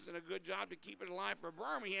side. Masson, a good job to keep it alive for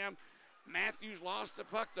Birmingham. Matthews lost the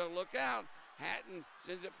puck, though. Look out. Hatton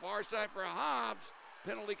sends it far side for Hobbs.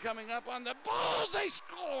 Penalty coming up on the Bulls. They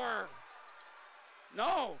score.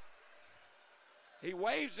 No. He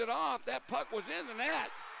waves it off. That puck was in the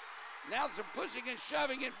net. Now some pushing and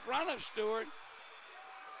shoving in front of Stewart.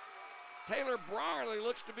 Taylor Brierly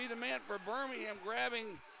looks to be the man for Birmingham, grabbing,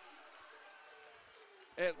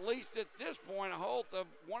 at least at this point, a hold of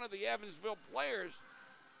one of the Evansville players.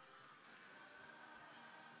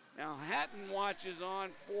 Now Hatton watches on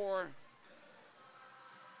for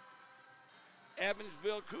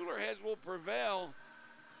Evansville. Cooler heads will prevail,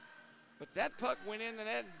 but that puck went in the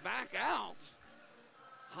net and back out.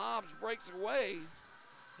 Hobbs breaks away.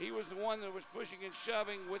 He was the one that was pushing and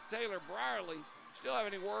shoving with Taylor Brierly. Still have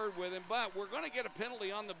any word with him, but we're going to get a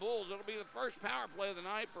penalty on the Bulls. It'll be the first power play of the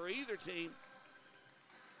night for either team.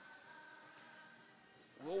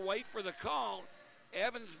 We'll wait for the call.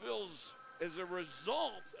 Evansville's, as a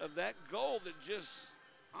result of that goal that just,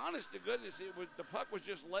 honest to goodness, the puck was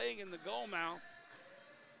just laying in the goal mouth.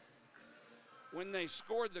 When they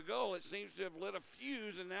scored the goal, it seems to have lit a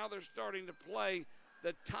fuse, and now they're starting to play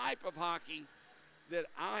the type of hockey that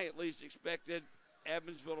I at least expected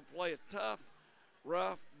Evansville to play. A tough,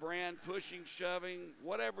 rough brand, pushing, shoving,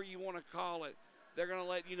 whatever you want to call it. They're going to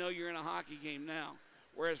let you know you're in a hockey game now.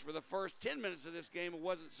 Whereas for the first 10 minutes of this game, it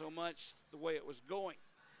wasn't so much the way it was going.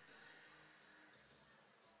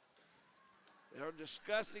 They're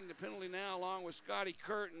discussing the penalty now along with Scotty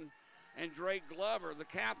Curtin and Drake Glover, the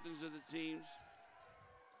captains of the teams.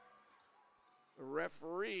 The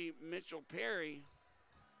referee, Mitchell Perry,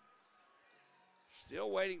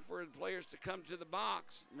 still waiting for the players to come to the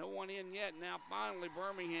box. No one in yet. Now finally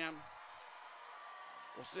Birmingham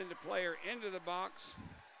will send a player into the box,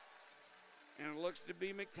 and it looks to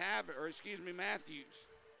be Matthews.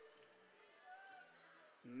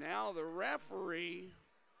 Now the referee,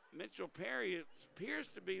 Mitchell Perry, it appears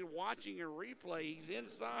to be watching a replay. He's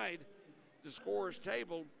inside the scorer's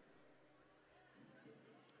table,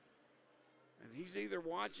 and he's either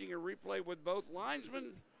watching a replay with both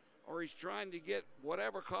linesmen or he's trying to get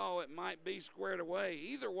whatever call it might be squared away.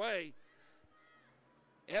 Either way,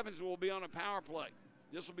 Evansville will be on a power play.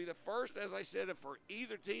 This will be the first, as I said, for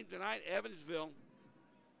either team tonight. Evansville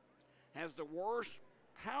has the worst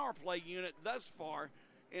power play unit thus far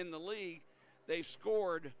in the league. They've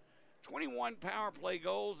scored 21 power play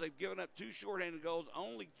goals. They've given up 2 shorthanded goals.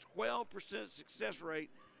 Only 12% success rate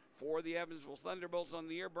for the Evansville Thunderbolts on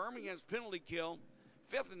the year. Birmingham's penalty kill,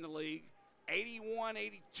 5th in the league,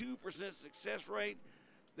 82% success rate.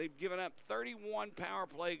 They've given up 31 power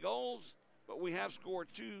play goals, but we have scored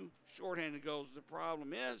 2 shorthanded goals. The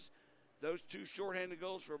problem is those 2 shorthanded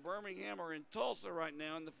goals for Birmingham are in Tulsa right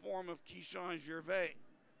now in the form of Keyshawn Gervais.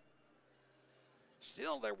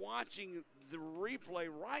 Still, they're watching the replay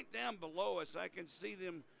right down below us. I can see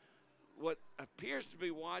them what appears to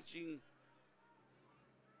be watching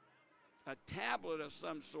a tablet of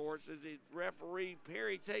some sorts as the referee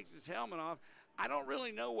Perry takes his helmet off. I don't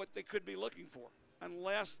really know what they could be looking for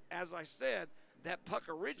unless, as I said, that puck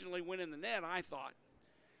originally went in the net, I thought.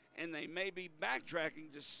 And they may be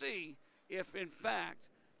backtracking to see if, in fact,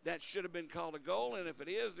 that should have been called a goal, and if it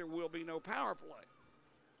is, there will be no power play.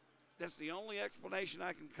 That's the only explanation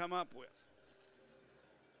I can come up with.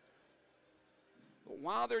 But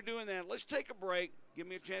while they're doing that, let's take a break. Give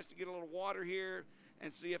me a chance to get a little water here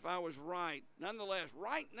and see if I was right. Nonetheless,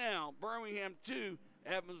 right now, Birmingham 2,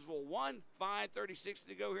 Evansville 1, 5:36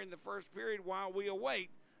 to go here in the first period while we await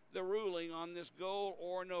the ruling on this goal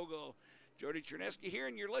or no goal. Jody Cherneski here,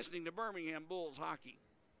 and you're listening to Birmingham Bulls Hockey.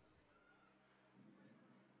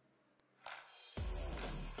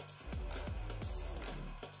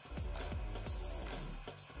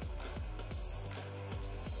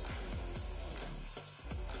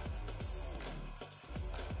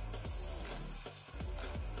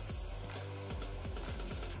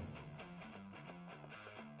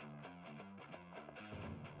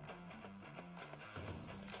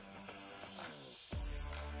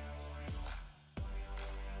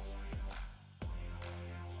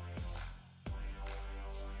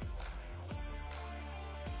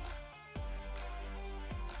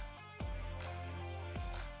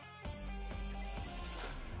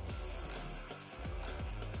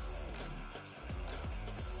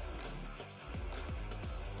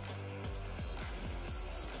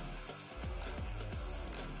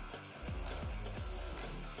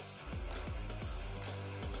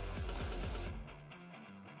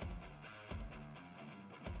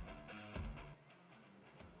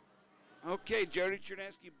 Okay, Jody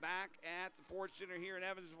Cherneski back at the Ford Center here in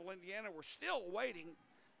Evansville, Indiana. We're still waiting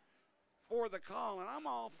for the call, and I'm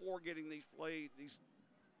all for getting these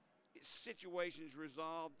situations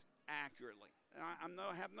resolved accurately.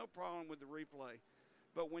 I have no problem with the replay,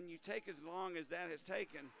 but when you take as long as that has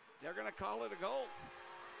taken, they're going to call it a goal.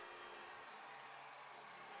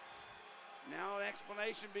 Now an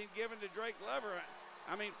explanation being given to Drake Lever.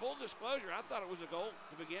 I mean, full disclosure, I thought it was a goal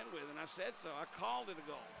to begin with, and I said so. I called it a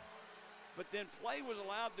goal. But then play was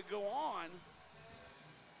allowed to go on,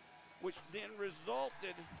 which then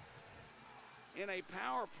resulted in a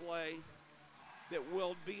power play that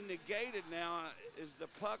will be negated now as the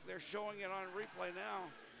puck, they're showing it on replay now,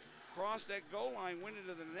 crossed that goal line, went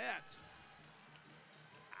into the net.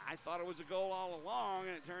 I thought it was a goal all along,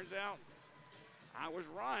 and it turns out I was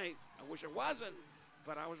right. I wish I wasn't,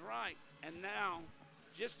 but I was right. And now,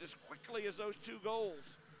 just as quickly as those 2 goals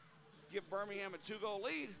give Birmingham a 2-goal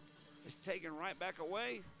lead, it's taken right back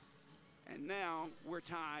away, and now we're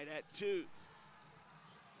tied at 2.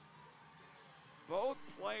 Both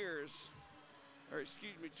players, or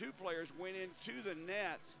excuse me, 2 players went into the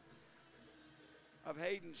net of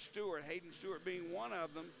Hayden Stewart being one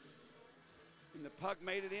of them, and the puck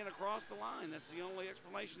made it in across the line. That's the only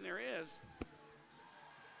explanation there is.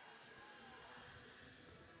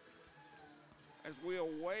 As we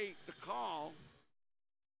await the call,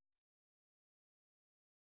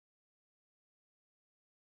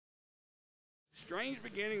 strange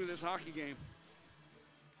beginning of this hockey game.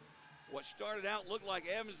 What started out looked like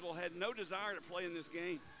Evansville had no desire to play in this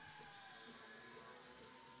game.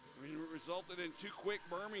 I mean, it resulted in 2 quick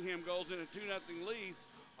Birmingham goals and a 2-0 lead.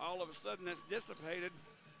 All of a sudden, that's dissipated,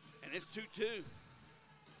 and it's 2-2.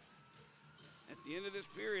 At the end of this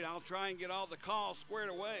period, I'll try and get all the calls squared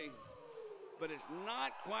away, but it's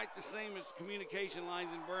not quite the same as communication lines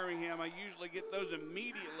in Birmingham. I usually get those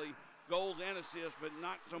immediately, goals and assists, but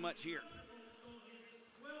not so much here.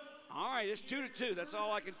 All right, it's 2-2. That's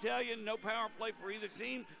all I can tell you. No power play for either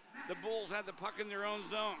team. The Bulls had the puck in their own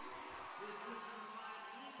zone.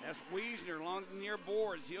 That's Wiesner along the near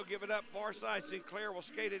boards. He'll give it up far side. Sinclair will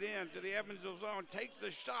skate it in to the Evansville zone. Takes the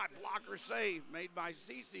shot. Blocker save made by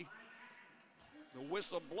Cece. The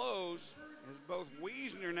whistle blows as both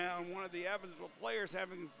Wiesner now and one of the Evansville players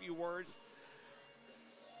having a few words.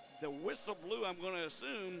 The whistle blew, I'm going to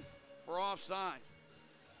assume, for offside.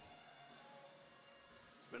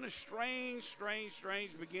 It's been a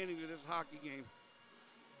strange beginning to this hockey game.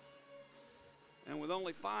 And with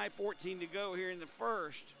only 5:14 to go here in the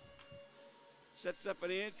first, sets up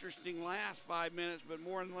an interesting last 5 minutes, but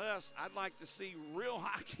more than less, I'd like to see real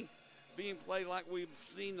hockey being played like we've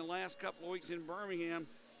seen the last couple of weeks in Birmingham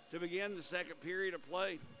to begin the second period of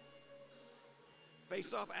play.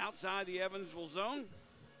 Face-off outside the Evansville zone.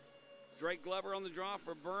 Drake Glover on the draw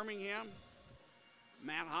for Birmingham.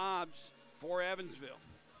 Matt Hobbs for Evansville.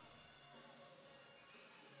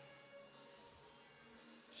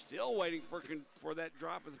 Still waiting for that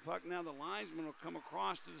drop of the puck. Now the linesman will come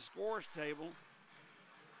across to the scorer's table.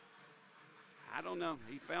 I don't know.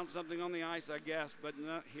 He found something on the ice, I guess. But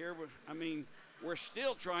here, we're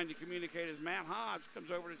still trying to communicate as Matt Hobbs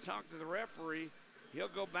comes over to talk to the referee. He'll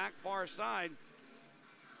go back far side.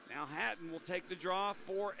 Now Hatton will take the draw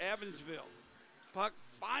for Evansville. Puck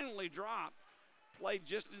finally dropped. Played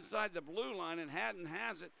just inside the blue line, and Hatton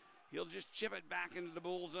has it. He'll just chip it back into the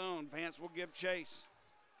Bull zone. Vance will give chase.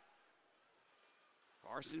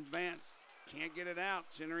 Carson Vance can't get it out.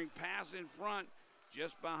 Centering pass in front,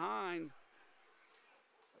 just behind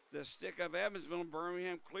the stick of Evansville.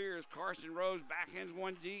 Birmingham clears. Carson Rose backhands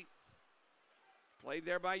one deep. Played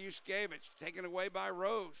there by Yuskevich. Taken away by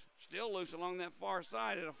Rose. Still loose along that far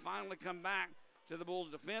side. It'll finally come back to the Bulls'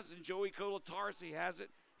 defense, and Joey Kolatarsi has it.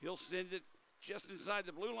 He'll send it just inside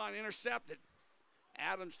the blue line, intercepted.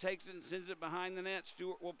 Adams takes it and sends it behind the net.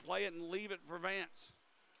 Stewart will play it and leave it for Vance.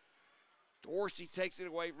 Dorsey takes it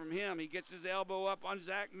away from him. He gets his elbow up on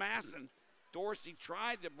Zach Masson. Dorsey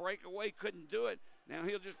tried to break away, couldn't do it. Now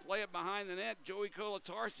he'll just play it behind the net. Joey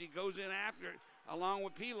Kolatarsi goes in after it along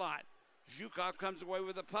with Pilot. Zhukov comes away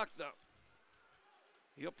with the puck, though.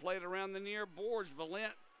 He'll play it around the near boards.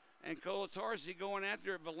 Valent and Kolatarsi going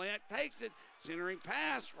after it. Valent takes it. Centering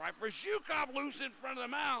pass right for Zhukov, loose in front of the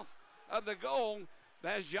mouth of the goal.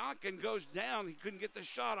 Vazjankin goes down. He couldn't get the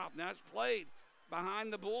shot off. Now it's played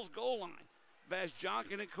behind the Bulls' goal line.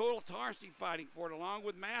 Vazjankin and Kolatarsi fighting for it along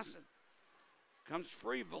with Masson. Comes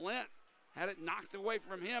free. Valent had it knocked away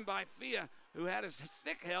from him by Fia, who had his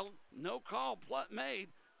stick held. No call made.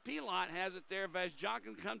 Pilot has it there.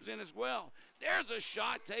 Vazjankin comes in as well. There's a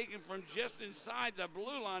shot taken from just inside the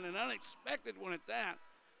blue line, an unexpected one at that.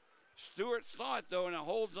 Stewart saw it, though, and it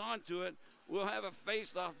holds on to it. We'll have a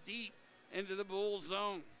face-off deep into the Bulls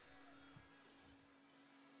zone.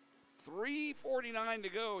 3:49 to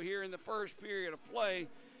go here in the first period of play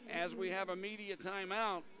as we have a media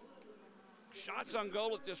timeout. Shots on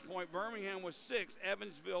goal at this point. Birmingham was 6,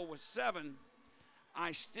 Evansville was 7.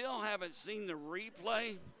 I still haven't seen the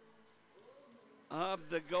replay of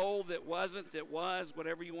the goal that wasn't, that was,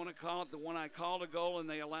 whatever you want to call it, the one I called a goal and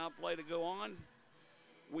they allowed play to go on.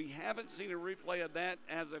 We haven't seen a replay of that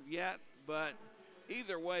as of yet, but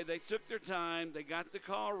either way, they took their time. They got the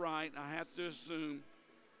call right, I have to assume,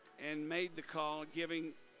 and made the call,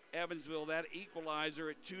 giving Evansville that equalizer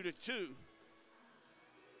at 2-2.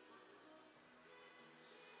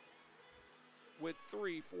 With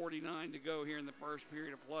 3:49 to go here in the first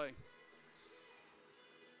period of play.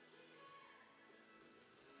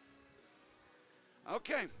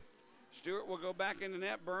 Okay, Stewart will go back in the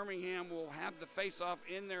net. Birmingham will have the face-off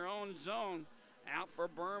in their own zone. Out for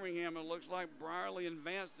Birmingham, it looks like Brierly and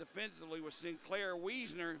Vance defensively with Sinclair,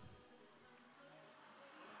 Wiesner,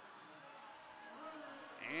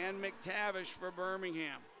 and McTavish for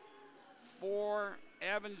Birmingham. For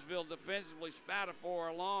Evansville defensively, Spatafor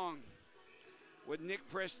along with Nick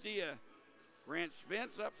Prestia. Grant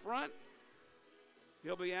Spence up front.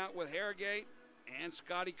 He'll be out with Harrogate and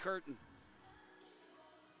Scotty Curtin.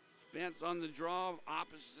 Spence on the draw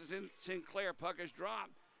opposite Sinclair. Puck is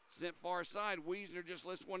dropped. Sent far side. Wiesner just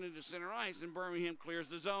lifts one into center ice, and Birmingham clears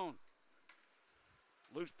the zone.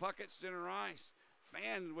 Loose puck at center ice.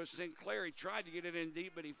 Fanned with Sinclair. He tried to get it in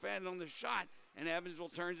deep, but he fanned on the shot, and Evansville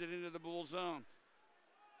turns it into the Bull zone.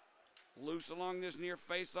 Loose along this near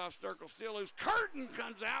face-off circle. Still loose. Curtin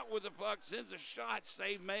comes out with the puck. Sends a shot.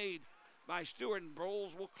 Save made by Stewart, and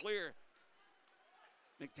Bulls will clear.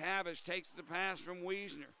 McTavish takes the pass from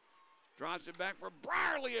Wiesner. Drops it back for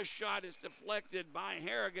Brierly. A shot is deflected by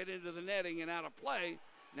Harrogate into the netting and out of play.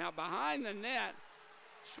 Now behind the net,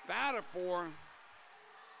 Spatafor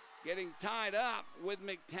getting tied up with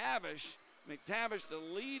McTavish. McTavish, the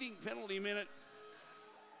leading penalty minute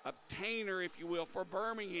obtainer, if you will, for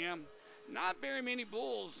Birmingham. Not very many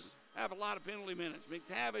Bulls have a lot of penalty minutes.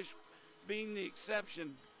 McTavish being the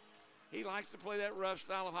exception. He likes to play that rough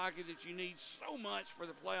style of hockey that you need so much for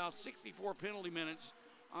the playoffs. 64 penalty minutes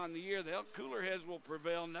on the year. The cooler heads will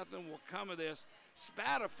prevail. Nothing will come of this.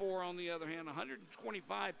 Spatafor, on the other hand,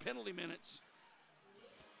 125 penalty minutes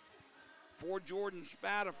for Jordan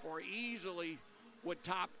Spatafor. Easily would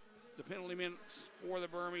top the penalty minutes for the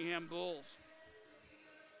Birmingham Bulls.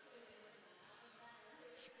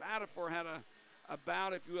 Spatafor had a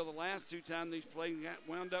bout, if you will, the last two times these played, and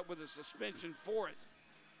wound up with a suspension for it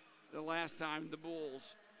the last time the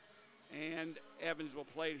Bulls and Evansville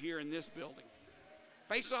played here in this building.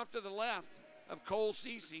 Face off to the left of Cole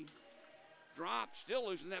Cece. Dropped, still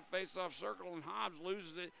losing that face-off circle, and Hobbs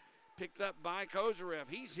loses it, picked up by Kozarev.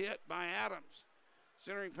 He's hit by Adams.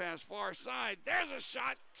 Centering pass far side. There's a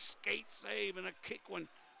shot, skate save, and a kick one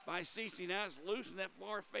by Cece. Now it's loose in that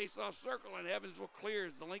far face-off circle, and Evansville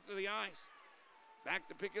clears the length of the ice. Back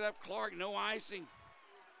to pick it up, Clark, no icing.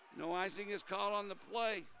 No icing is called on the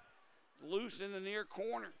play. Loose in the near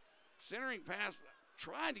corner. Centering pass,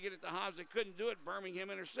 tried to get it to Hobbs. They couldn't do it.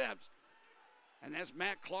 Birmingham intercepts. And that's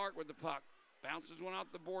Matt Clark with the puck. Bounces one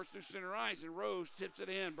off the boards through center ice, and Rose tips it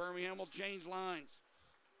in. Birmingham will change lines.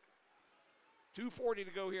 2:40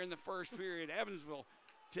 to go here in the first period. Evansville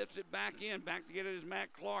tips it back in. Back to get it is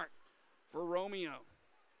Matt Clark for Romeo.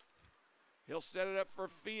 He'll set it up for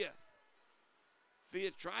Fia.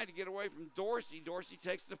 Fia tried to get away from Dorsey. Dorsey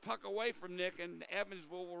takes the puck away from Nick, and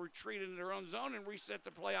Evansville will retreat into their own zone and reset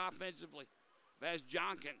the play offensively. That's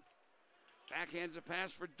Jonkin. Backhands the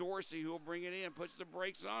pass for Dorsey, who will bring it in, puts the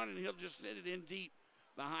brakes on, and he'll just send it in deep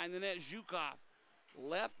behind the net. Zhukov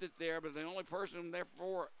left it there, but the only person there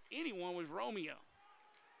for anyone was Romeo.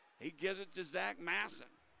 He gives it to Zach Masson.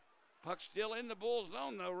 Puck still in the Bulls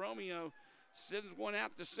zone, though. Romeo sends one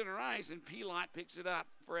out to center ice, and Pilot picks it up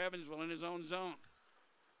for Evansville in his own zone.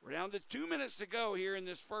 We're down to 2 minutes to go here in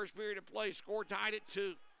this first period of play. Score tied at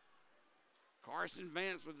 2. Carson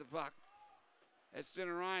Vance with the puck. At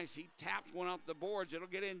center ice, he taps one off the boards. It'll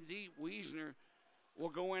get in deep. Wiesner will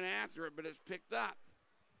go in after it, but it's picked up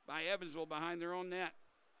by Evansville behind their own net.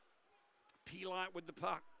 Pilot with the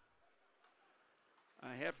puck.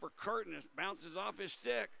 Ahead for Curtin. It bounces off his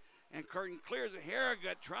stick, and Curtin clears it.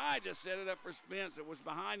 Harrigut tried to set it up for Spence. It was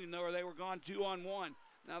behind him, though, or they were gone 2-on-1.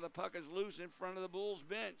 Now the puck is loose in front of the Bulls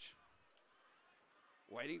bench.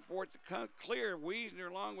 Waiting for it to come clear.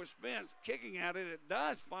 Wiesner along with Spence kicking at it. It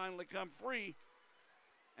does finally come free.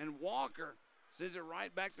 And Walker sends it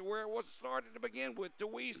right back to where it was started to begin with, to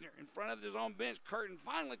Wiesner. In front of his own bench, Curtin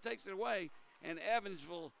finally takes it away, and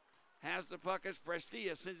Evansville has the puck as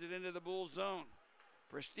Prestia sends it into the Bulls zone.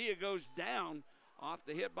 Prestia goes down off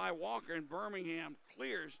the hit by Walker, and Birmingham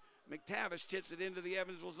clears. McTavish tips it into the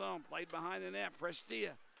Evansville zone, played behind the net.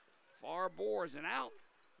 Prestia, far boards and out.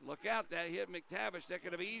 Look out, that hit McTavish. That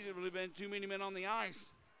could have easily been too many men on the ice.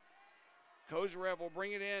 Kozarev will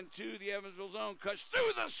bring it in to the Evansville zone. Cuts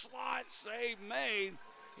through the slot. Save made.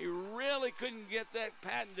 He really couldn't get that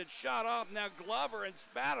patented shot off. Now Glover and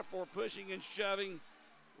Spatafor pushing and shoving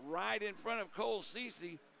right in front of Cole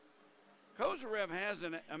Cece. Kozarev has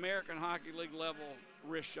an American Hockey League level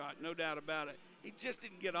wrist shot, no doubt about it. He just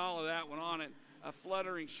didn't get all of that one on it. A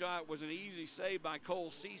fluttering shot was an easy save by Cole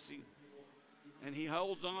Cece, and he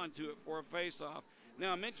holds on to it for a faceoff.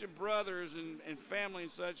 Now, I mentioned brothers and family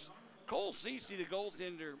and such. Cole Cece, the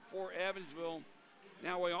goaltender for Evansville.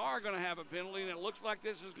 Now, we are going to have a penalty, and it looks like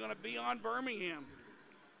this is going to be on Birmingham.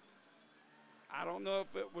 I don't know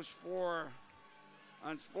if it was for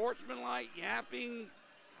unsportsmanlike, yapping.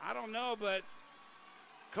 I don't know, but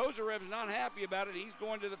Kozarev's not happy about it. He's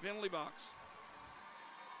going to the penalty box.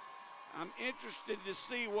 I'm interested to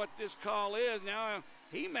see what this call is. Now,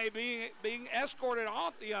 he may be being escorted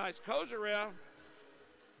off the ice. Kozarev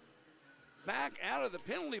back out of the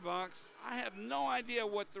penalty box. I have no idea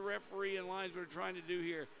what the referee and lines were trying to do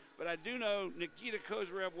here, but I do know Nikita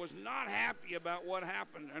Kozarev was not happy about what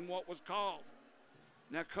happened and what was called.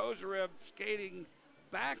 Now, Kozarev skating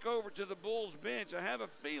back over to the Bulls bench. I have a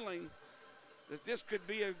feeling that this could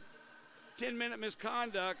be a 10-minute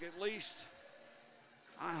misconduct at least.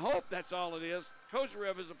 I hope that's all it is.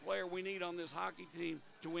 Kozarev is a player we need on this hockey team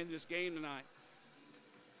to win this game tonight.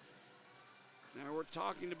 Now we're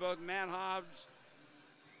talking to both Matt Hobbs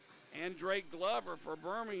and Drake Glover for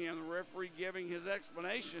Birmingham, the referee giving his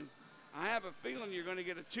explanation. I have a feeling you're going to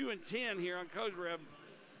get a 2 and 10 here on Kozarev.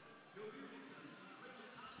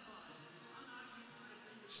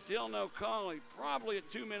 Still no calling. Probably a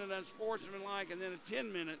 2-minute unsportsmanlike and then a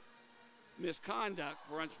 10-minute misconduct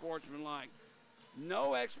for unsportsmanlike.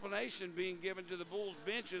 No explanation being given to the Bulls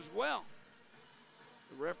bench as well.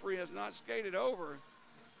 The referee has not skated over.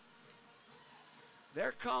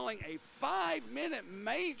 They're calling a 5-minute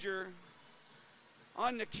major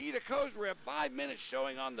on Nikita Kozarev. 5 minutes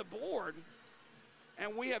showing on the board.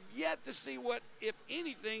 And we have yet to see what, if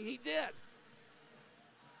anything, he did.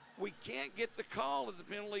 We can't get the call as the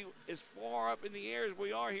penalty is far up in the air as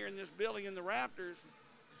we are here in this building in the rafters.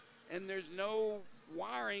 And there's no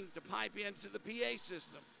wiring to pipe into the PA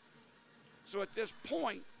system. So at this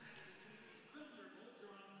point,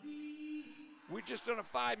 We're just on a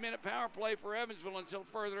 5-minute power play for Evansville until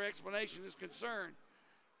further explanation is concerned.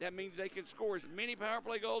 That means they can score as many power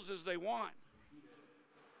play goals as they want.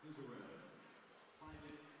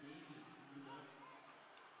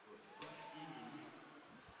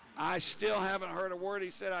 I still haven't heard a word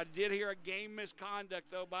he said. I did hear a game misconduct,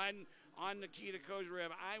 though, on Nikita Kozarev.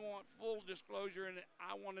 I want full disclosure, and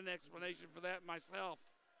I want an explanation for that myself.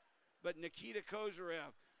 But Nikita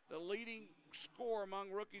Kozarev, the leading scorer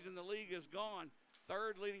among rookies in the league, is gone.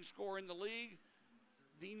 Third leading scorer in the league.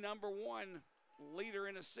 The number one leader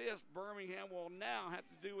in assists. Birmingham will now have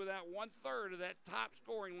to do without 1/3 of that top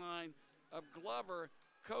scoring line of Glover,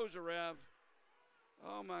 Kozarev.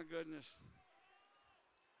 Oh, my goodness.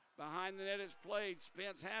 Behind the net is played.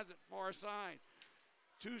 Spence has it far side.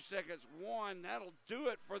 2 seconds, 1. That'll do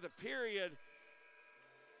it for the period.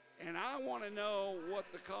 And I want to know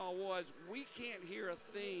what the call was. We can't hear a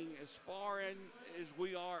thing as far in as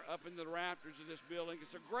we are up in the rafters of this building.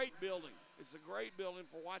 It's a great building. It's a great building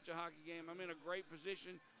for watch a hockey game. I'm in a great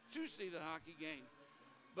position to see the hockey game.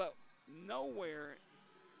 But nowhere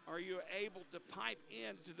are you able to pipe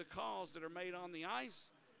into the calls that are made on the ice.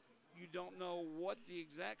 You don't know what the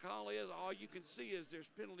exact call is. All you can see is there's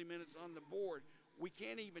penalty minutes on the board. We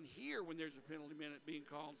can't even hear when there's a penalty minute being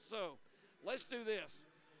called. So let's do this.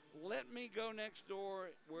 Let me go next door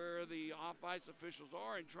where the off-ice officials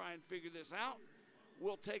are and try and figure this out.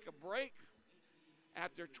 We'll take a break.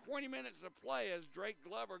 After 20 minutes of play, as Drake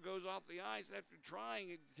Glover goes off the ice after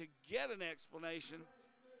trying to get an explanation,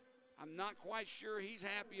 I'm not quite sure he's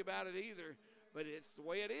happy about it either, but it's the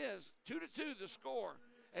way it is. 2-2 the score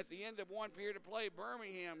at the end of one period of play.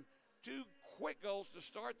 Birmingham, 2 quick goals to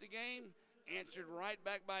start the game, answered right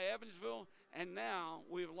back by Evansville, and now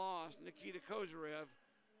we've lost Nikita Kozarev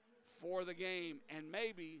for the game, and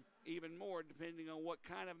maybe even more depending on what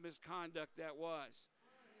kind of misconduct that was.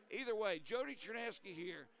 Either way, Jody Chernesky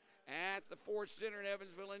here at the Ford Center in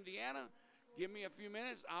Evansville, Indiana. Give me a few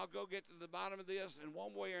minutes. I'll go get to the bottom of this, and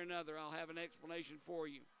one way or another, I'll have an explanation for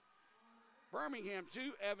you. Birmingham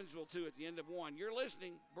 2, Evansville 2 at the end of 1. You're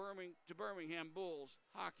listening to Birmingham Bulls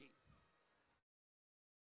Hockey.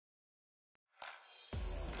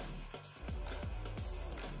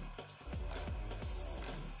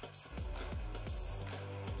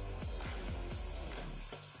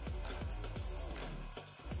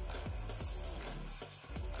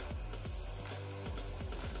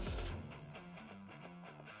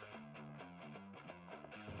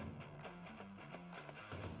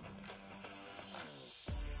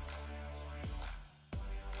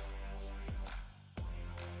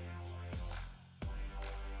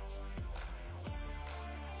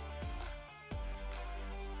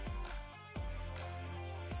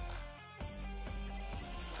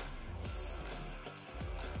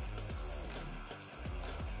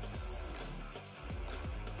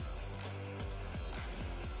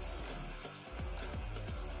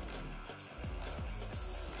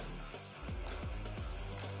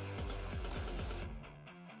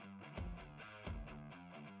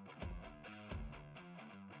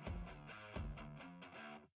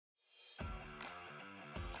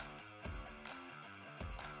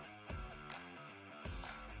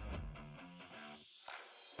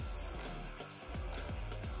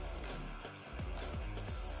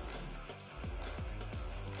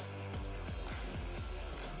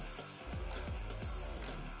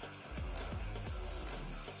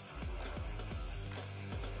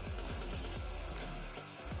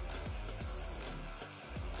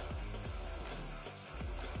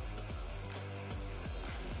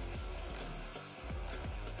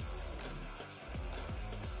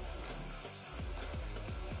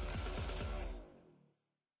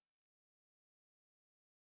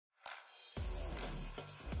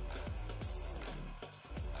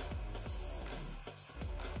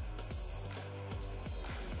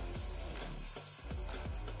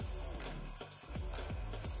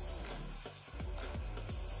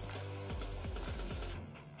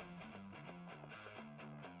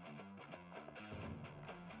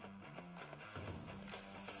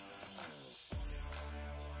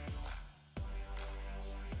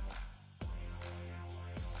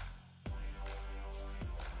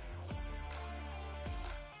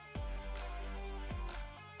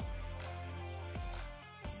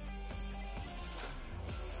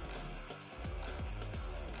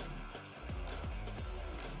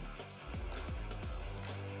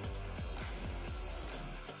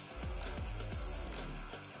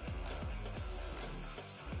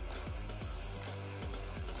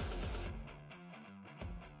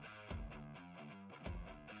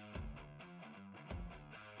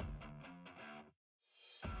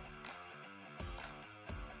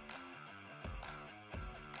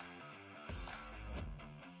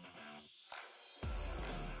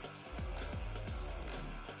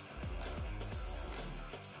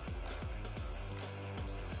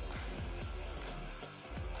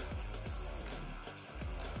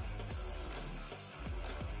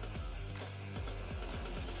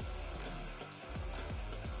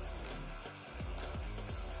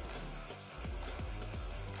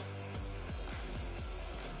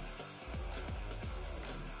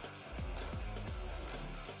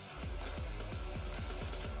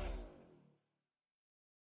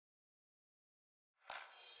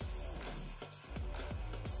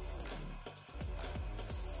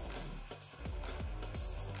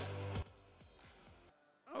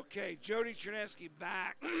 Okay, Jody Chernesky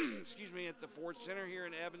back, excuse me, at the Ford Center here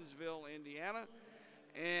in Evansville, Indiana.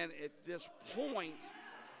 And at this point,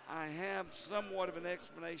 I have somewhat of an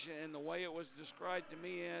explanation, and the way it was described to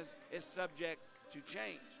me is it's subject to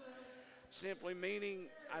change. Simply meaning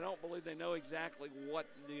I don't believe they know exactly what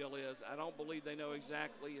the deal is. I don't believe they know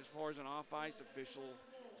exactly, as far as an off-ice official,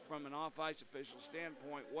 from an off-ice official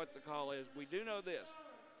standpoint, what the call is. We do know this.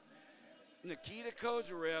 Nikita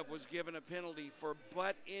Kozarev was given a penalty for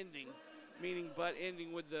butt ending, meaning butt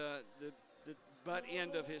ending with the butt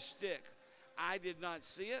end of his stick. I did not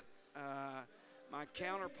see it. My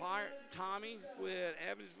counterpart, Tommy, with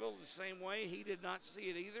Evansville, the same way. He did not see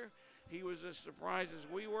it either. He was as surprised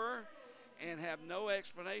as we were and have no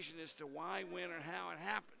explanation as to why, when, or how it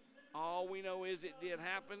happened. All we know is it did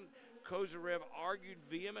happen. Kozarev argued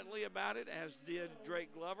vehemently about it, as did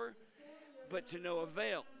Drake Glover, but to no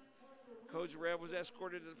avail. Kozarev was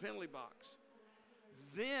escorted to the penalty box.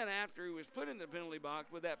 Then, after he was put in the penalty box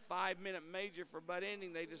with that 5-minute major for butt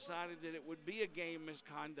ending, they decided that it would be a game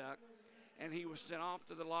misconduct, and he was sent off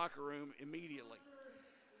to the locker room immediately.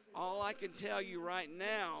 All I can tell you right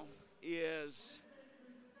now is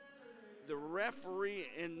the referee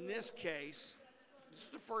in this case, this is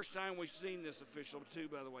the first time we've seen this official too,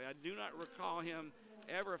 by the way. I do not recall him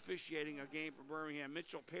ever officiating a game for Birmingham.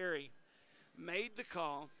 Mitchell Perry made the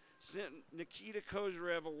call, sent Nikita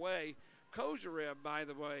Kozarev away. Kozarev, by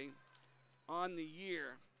the way, on the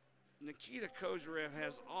year, Nikita Kozarev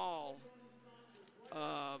has all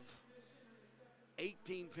of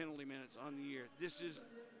 18 penalty minutes on the year. This is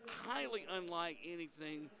highly unlike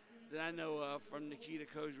anything that I know of from Nikita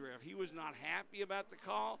Kozarev. He was not happy about the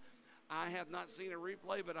call. I have not seen a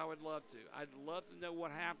replay, but I would love to. I'd love to know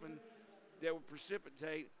what happened that would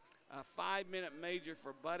precipitate a 5-minute major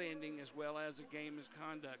for butt ending as well as a game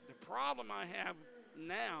misconduct. The problem I have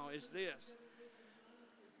now is this.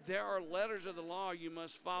 There are letters of the law you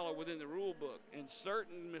must follow within the rule book, and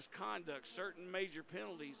certain misconduct, certain major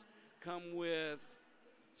penalties come with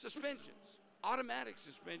suspensions, automatic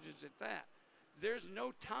suspensions at that. There's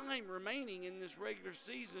no time remaining in this regular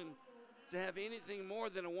season to have anything more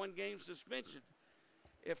than a 1-game suspension.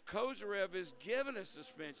 If Kozarev is given a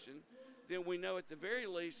suspension, then we know at the very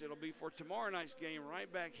least it'll be for tomorrow night's game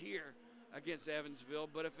right back here against Evansville.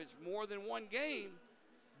 But if it's more than 1 game,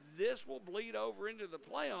 this will bleed over into the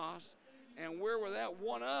playoffs, and we're without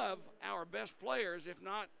one of our best players, if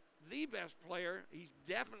not the best player. He's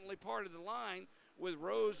definitely part of the line with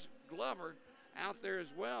Rose Glover out there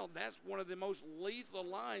as well. That's one of the most lethal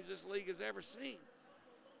lines this league has ever seen.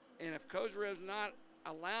 And if Kozarev's not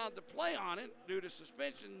allowed to play on it due to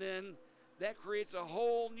suspension, then that creates a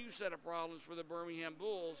whole new set of problems for the Birmingham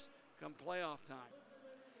Bulls come playoff time.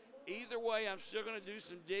 Either way, I'm still going to do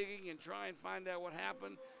some digging and try and find out what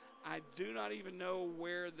happened. I do not even know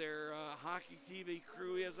where their hockey TV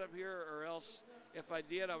crew is up here, or else if I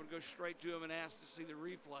did, I would go straight to them and ask to see the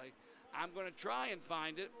replay. I'm going to try and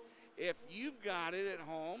find it. If you've got it at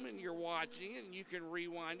home and you're watching it and you can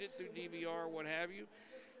rewind it through DVR or what have you,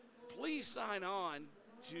 please sign on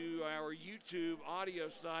to our YouTube audio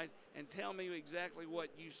site and tell me exactly what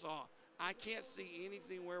you saw. I can't see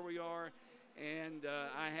anything where we are, and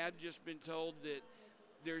I had just been told that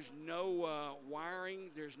there's no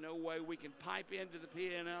wiring, there's no way we can pipe into the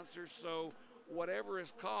PA announcer, so whatever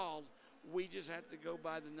is called, we just have to go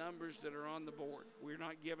by the numbers that are on the board. We're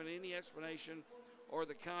not given any explanation or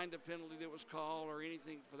the kind of penalty that was called or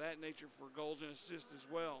anything for that nature for goals and assists as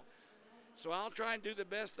well. So I'll try and do the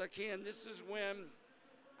best I can. This is when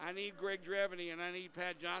I need Greg Dreveny and I need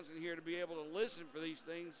Pat Johnson here to be able to listen for these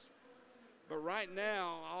things. But right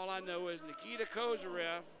now, all I know is Nikita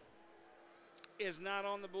Kozarev is not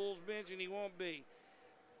on the Bulls bench, and he won't be.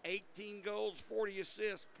 18 goals, 40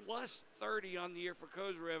 assists, plus 30 on the year for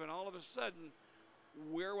Kozarev, and all of a sudden,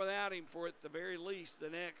 we're without him for, at the very least, the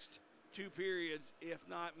next 2 periods, if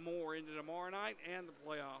not more, into tomorrow night and the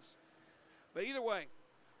playoffs. But either way,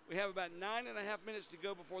 we have about 9.5 minutes to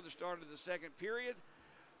go before the start of the second period.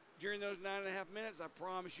 During those 9.5 minutes, I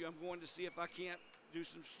promise you I'm going to see if I can't do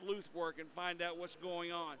some sleuth work and find out what's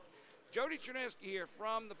going on. Jody Chernesky here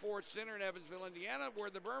from the Ford Center in Evansville, Indiana, where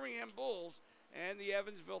the Birmingham Bulls and the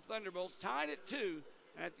Evansville Thunderbolts tied at 2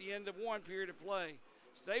 at the end of 1 period of play.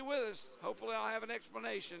 Stay with us. Hopefully I'll have an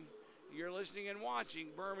explanation. You're listening and watching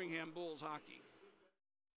Birmingham Bulls hockey.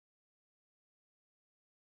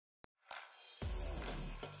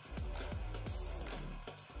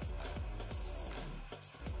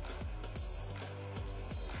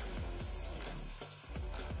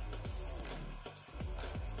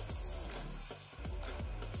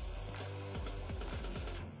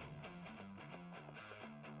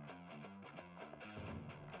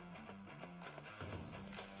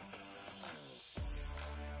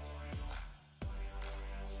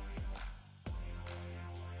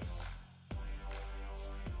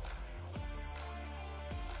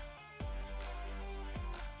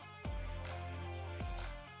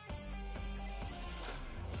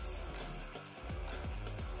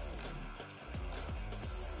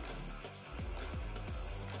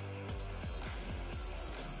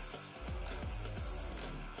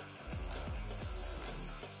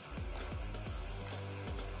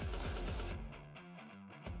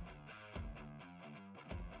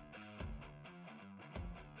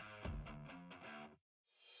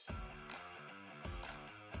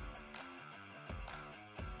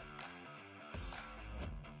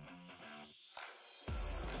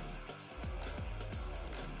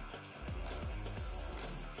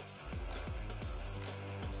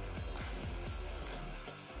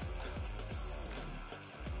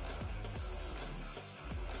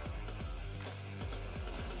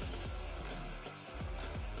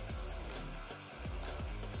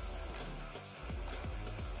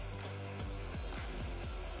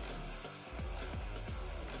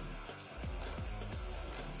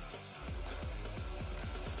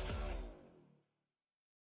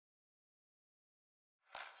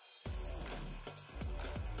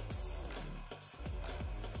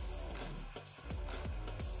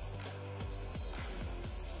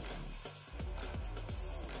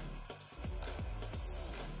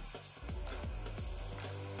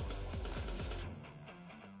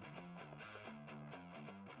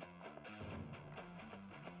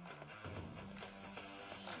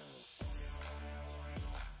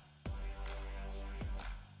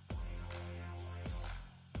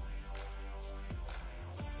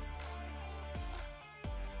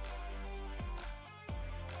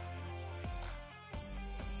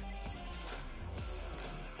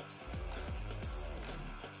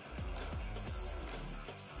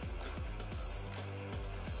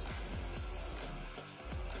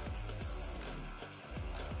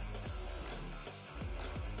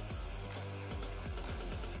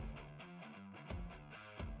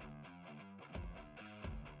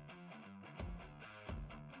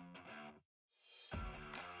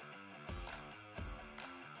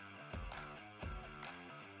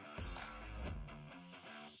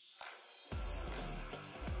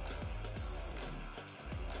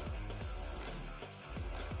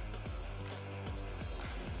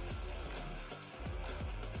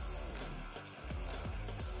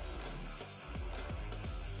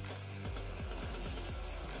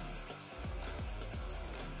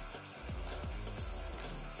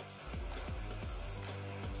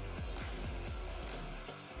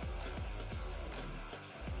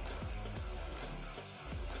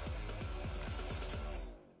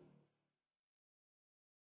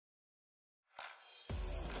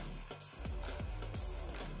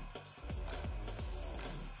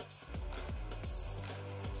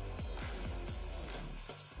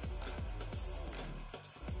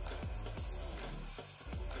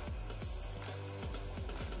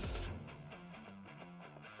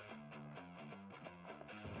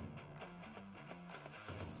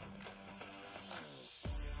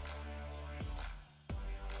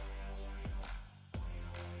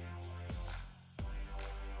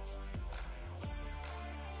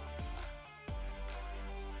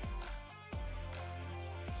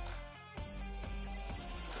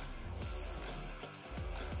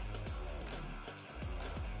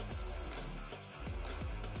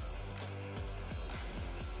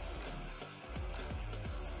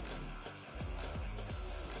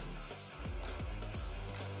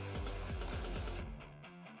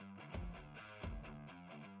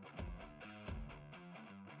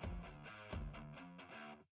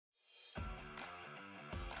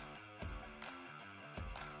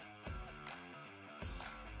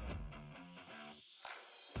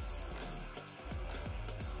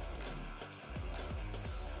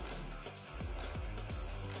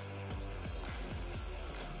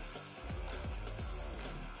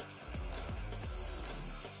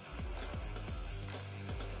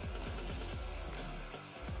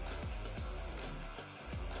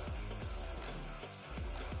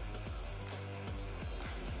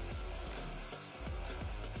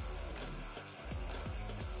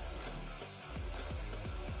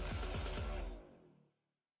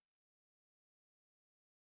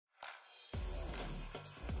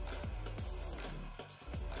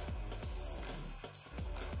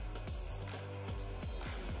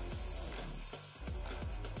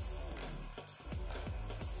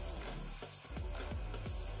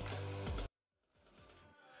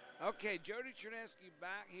 Okay, Jody Chernesky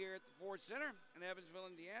back here at the Ford Center in Evansville,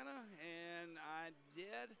 Indiana, and I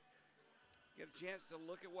did get a chance to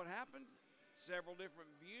look at what happened. Several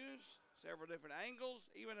different views, several different angles,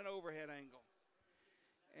 even an overhead angle.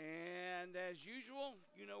 And as usual,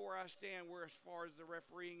 you know where I stand where as far as the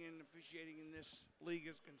refereeing and officiating in this league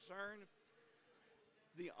is concerned.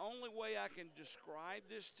 The only way I can describe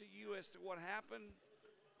this to you as to what happened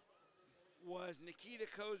was Nikita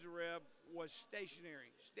Kozyrev was stationary,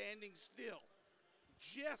 standing still,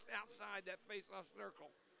 just outside that face-off circle.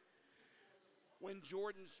 When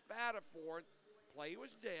Jordan Spatafor, play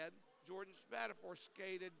was dead, Jordan Spatafor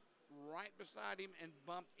skated right beside him and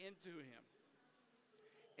bumped into him.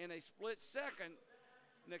 In a split second,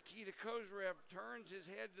 Nikita Kozyrev turns his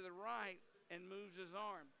head to the right and moves his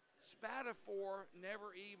arm. Spatafor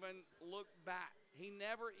never even looked back. He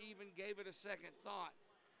never even gave it a second thought.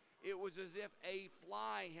 It was as if a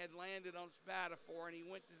fly had landed on Spatafor and he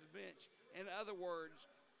went to the bench. In other words,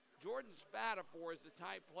 Jordan Spatafor is the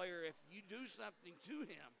type player, if you do something to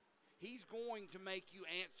him, he's going to make you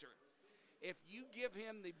answer. If you give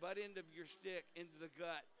him the butt end of your stick into the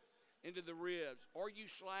gut, into the ribs, or you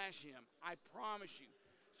slash him, I promise you,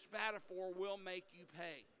 Spatafor will make you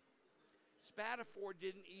pay. Spatafor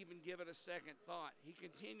didn't even give it a second thought. He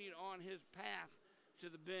continued on his path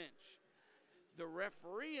to the bench. The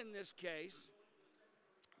referee in this case,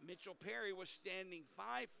 Mitchell Perry, was standing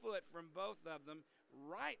 5 foot from both of them,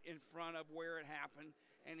 right in front of where it happened,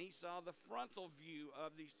 and he saw the frontal view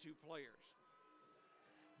of these two players.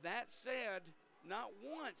 That said, not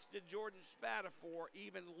once did Jordan Spatafor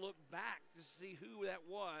even look back to see who that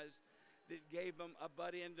was that gave him a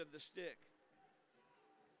butt end of the stick.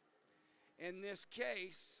 In this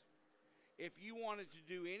case, if you wanted to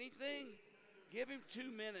do anything, give him 2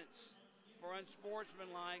 minutes for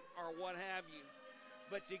unsportsmanlike or what have you.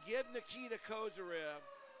 But to give Nikita Kozyrev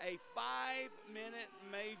a 5-minute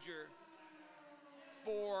major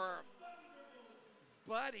for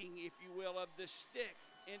butting, if you will, of the stick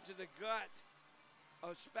into the gut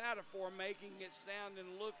of Spatafor, making it sound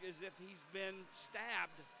and look as if he's been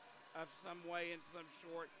stabbed of some way in some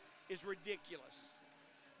sort, is ridiculous.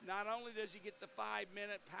 Not only does he get the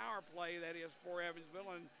 5-minute power play, that is for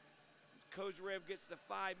Evansville, and Kozyrev gets the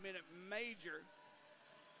 5-minute major,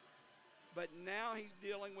 but now he's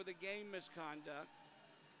dealing with a game misconduct,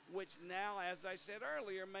 which now, as I said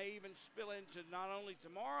earlier, may even spill into not only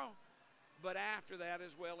tomorrow, but after that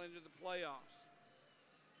as well into the playoffs.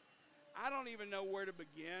 I don't even know where to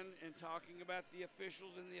begin in talking about the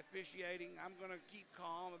officials and the officiating. I'm going to keep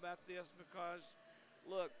calm about this because,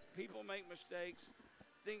 look, people make mistakes.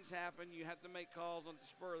 Things happen. You have to make calls on the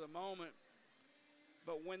spur of the moment.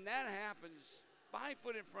 But when that happens, 5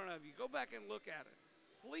 foot in front of you, go back and look at it.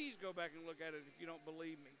 Please go back and look at it if you don't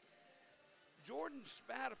believe me. Jordan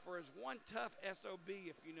Spatafor is one tough SOB,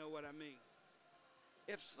 if you know what I mean.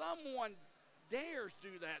 If someone dares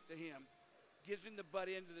do that to him, gives him the butt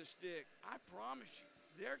end of the stick, I promise you,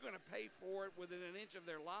 they're going to pay for it within an inch of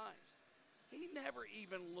their lives. He never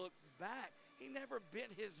even looked back. He never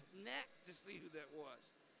bent his neck to see who that was.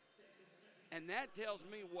 And that tells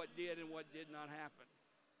me what did and what did not happen.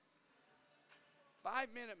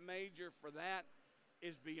 5-minute major for that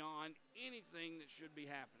is beyond anything that should be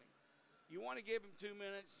happening. You want to give him 2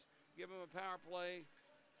 minutes, give him a power play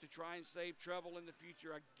to try and save trouble in the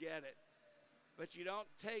future, I get it. But you don't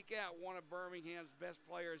take out one of Birmingham's best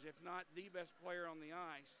players, if not the best player on the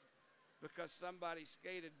ice, because somebody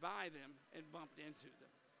skated by them and bumped into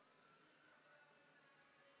them.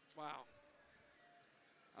 Wow.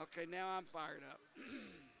 Okay, now I'm fired up.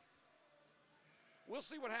 We'll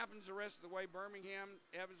see what happens the rest of the way. Birmingham,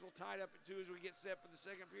 Evansville tied up at 2 as we get set for the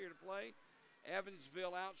second period of play.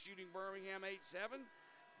 Evansville out shooting Birmingham 8-7.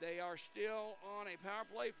 They are still on a power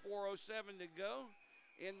play, 4:07 to go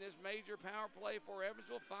in this major power play for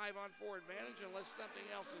Evansville, 5-on-4 advantage unless something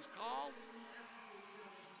else is called.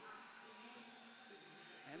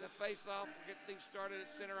 And the face-off will get things started at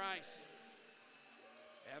center ice.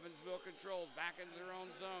 Evansville controls back into their own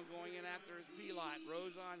zone, going in after his P-lot.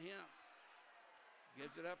 Rose on him.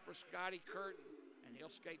 Gives it up for Scotty Curtin, and he'll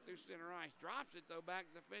skate through center ice. Drops it, though, back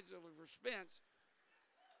defensively for Spence.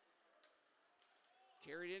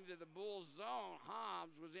 Carried into the Bulls' zone.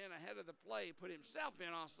 Hobbs was in ahead of the play, put himself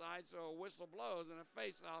in offside, so a whistle blows, and a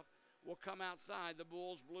face-off will come outside the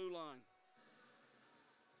Bulls' blue line.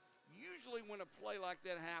 Usually when a play like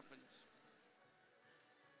that happens,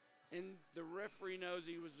 and the referee knows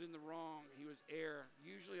he was in the wrong, he was error,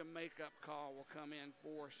 usually a makeup call will come in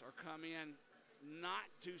force or come in not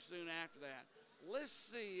too soon after that. Let's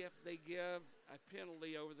see if they give a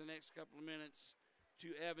penalty over the next couple of minutes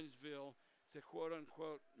to Evansville to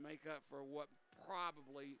quote-unquote make up for what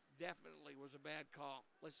probably, definitely was a bad call.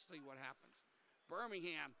 Let's see what happens.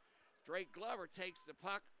 Birmingham, Drake Glover takes the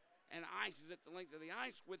puck and ices at the length of the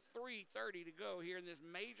ice with 3:30 to go here in this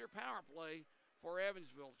major power play for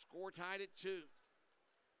Evansville. Score tied at 2.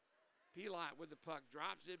 Pilot with the puck,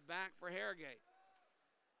 drops it back for Harrogate.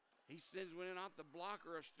 He sends one in off the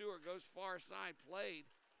blocker of Stewart, goes far side, played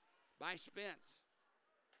by Spence.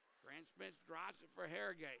 Grant Spence drops it for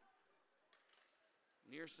Harrogate.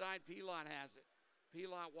 Near side, Pilot has it.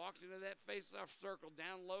 Pilot walks into that face-off circle,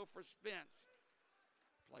 down low for Spence.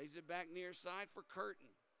 Plays it back near side for Curtin.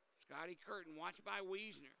 Scotty Curtin, watched by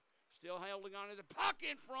Wiesner. Still holding on to the puck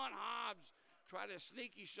in front. Hobbs tried a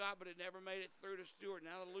sneaky shot, but it never made it through to Stewart.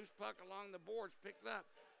 Now the loose puck along the boards picked up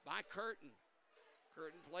by Curtin.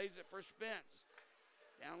 Curtin plays it for Spence.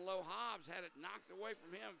 Down low, Hobbs had it knocked away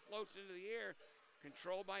from him, floats into the air.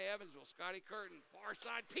 Controlled by Evansville. Scotty Curtin, far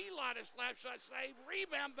side. Pilot, a slap shot save.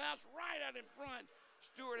 Rebound bounce right out in front.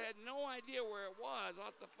 Stewart had no idea where it was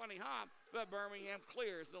off the funny hop, but Birmingham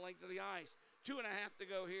clears the length of the ice. 2.5 to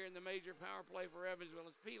go here in the major power play for Evansville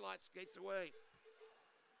as Pilot skates away.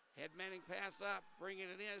 Head manning pass up, bringing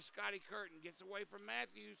it in. Scotty Curtin gets away from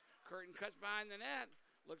Matthews. Curtin cuts behind the net,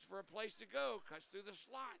 looks for a place to go, cuts through the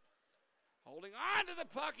slot. Holding on to the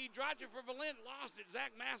puck, he dropped it for Valent, lost it.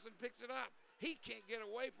 Zach Masson picks it up. He can't get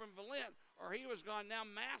away from Valent, or he was gone. Now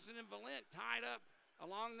Masson and Valent tied up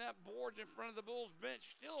along that boards in front of the Bulls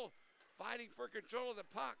bench, still fighting for control of the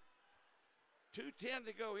puck. 2:10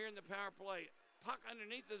 to go here in the power play. Puck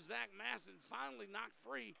underneath of Zach Masson, finally knocked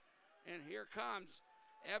free, and here comes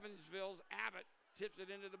Evansville's Abbott, tips it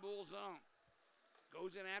into the Bull zone.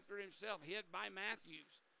 Goes in after it himself, hit by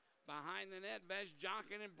Matthews. Behind the net,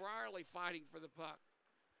 Vezjonkin and Brierly fighting for the puck.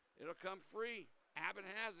 It'll come free. Abbott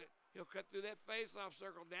has it. He'll cut through that face-off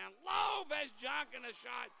circle down low. Vezjonkin, a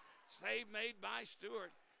shot. Save made by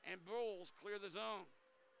Stewart. And Bulls clear the zone.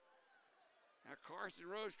 Now Carson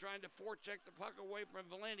Rose trying to forecheck the puck away from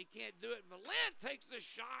Valent. He can't do it. Valent takes the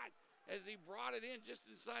shot as he brought it in just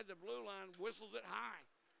inside the blue line, whistles it high.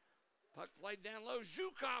 Puck played down low.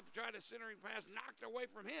 Zhukov tried a centering pass, knocked away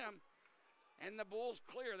from him. And the Bulls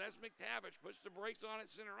clear. That's McTavish. Puts the brakes on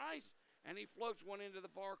at center ice, and he floats one into the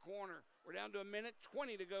far corner. We're down to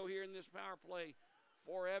 1:20 to go here in this power play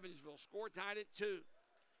for Evansville. Score tied at 2.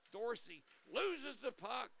 Dorsey loses the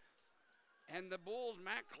puck, and the Bulls'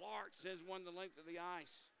 Matt Clark sends one the length of the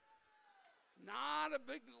ice. Not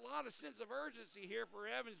a lot of sense of urgency here for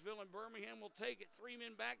Evansville, and Birmingham will take it. 3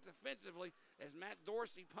 men back defensively as Matt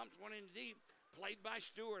Dorsey pumps one in deep. Played by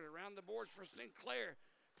Stewart around the boards for Sinclair.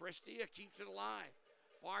 Prestia keeps it alive.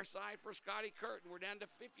 Far side for Scotty Curtin. We're down to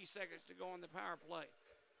 50 seconds to go on the power play.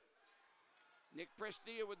 Nick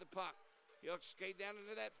Prestia with the puck. He'll skate down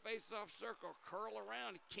into that face-off circle, curl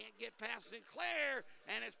around. Can't get past Sinclair,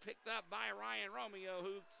 and it's picked up by Ryan Romeo,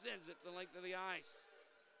 who sends it the length of the ice.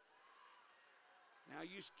 Now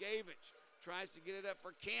Yuskevich tries to get it up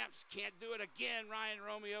for Camps. Can't do it again. Ryan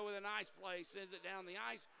Romeo with a nice play, sends it down the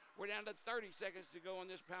ice. We're down to 30 seconds to go on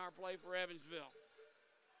this power play for Evansville.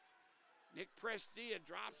 Nick Prestia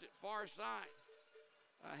drops it far side.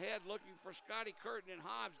 Ahead looking for Scotty Curtin, and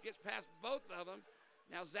Hobbs gets past both of them.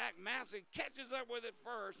 Now Zach Masson catches up with it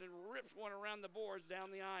first and rips one around the boards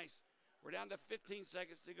down the ice. We're down to 15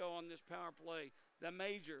 seconds to go on this power play, the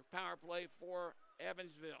major power play for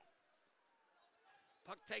Evansville.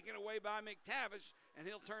 Puck taken away by McTavish, and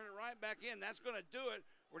he'll turn it right back in. That's going to do it.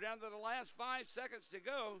 We're down to the last 5 seconds to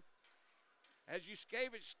go. As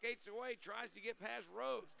Yuskevich skates away, tries to get past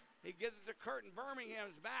Rose. He gives it to Curtin.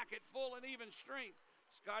 Birmingham's back at full and even strength.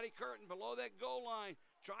 Scotty Curtin below that goal line.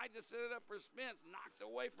 Tried to set it up for Spence. Knocked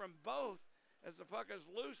away from both as the puck is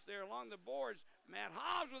loose there along the boards. Matt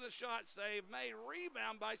Hobbs with a shot save. Made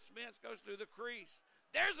rebound by Spence. Goes through the crease.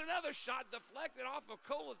 There's another shot deflected off of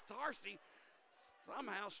Kolatarsi.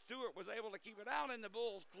 Somehow Stewart was able to keep it out, and the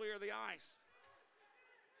Bulls clear the ice.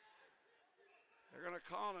 They're going to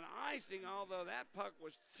call an icing, although that puck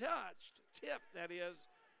was tipped, that is,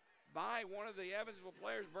 by one of the Evansville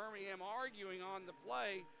players. Birmingham arguing on the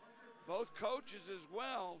play. Both coaches as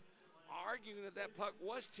well arguing that puck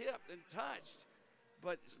was tipped and touched,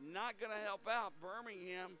 but it's not going to help out.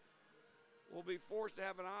 Birmingham will be forced to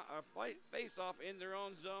have a face-off in their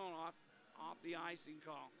own zone off the icing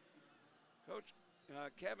call. Coach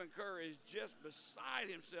Kevin Kerr is just beside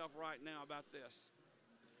himself right now about this.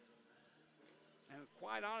 And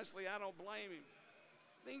quite honestly, I don't blame him.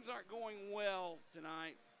 Things aren't going well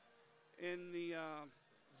tonight in the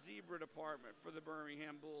zebra department for the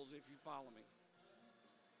Birmingham Bulls, if you follow me.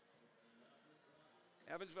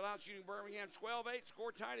 Evansville out shooting Birmingham 12-8,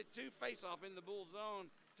 score tied at 2, face-off in the Bull zone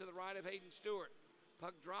to the right of Hayden Stewart.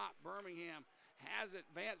 Puck drop. Birmingham has it.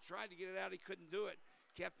 Vance tried to get it out. He couldn't do it.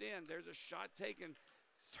 Kept in. There's a shot taken.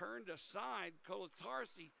 Turned aside.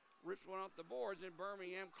 Kolatarsi rips one off the boards, and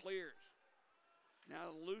Birmingham clears. Now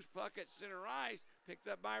the loose puck at center ice. Picked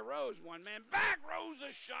up by Rose. One man back. Rose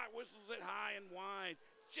a shot. Whistles it high and wide.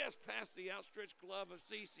 Just past the outstretched glove of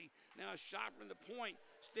Cece. Now a shot from the point.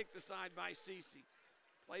 Sticked aside by Cece.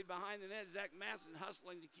 Played behind the net. Zach Masson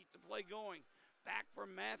hustling to keep the play going. Back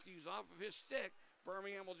from Matthews off of his stick.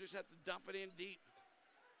 Birmingham will just have to dump it in deep.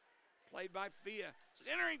 Played by Fia.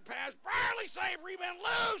 Centering pass. Barely saved. Rebound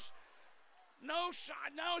loose. No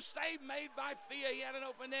shot. No save made by Fia. He had an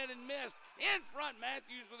open net and missed. In front,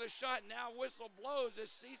 Matthews with a shot. Now whistle blows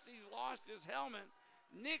as Cece's lost his helmet.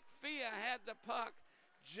 Nick Fia had the puck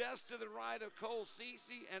just to the right of Cole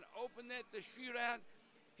Cece and opened net to shoot out.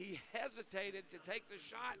 He hesitated to take the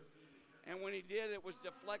shot, and when he did, it was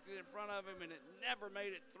deflected in front of him, and it never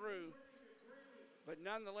made it through. But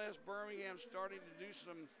nonetheless, Birmingham starting to do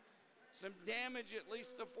some damage, at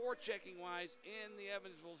least the forechecking wise, in the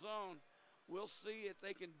Evansville zone. We'll see if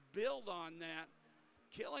they can build on that.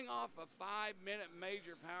 Killing off a 5-minute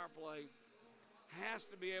major power play has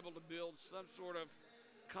to be able to build some sort of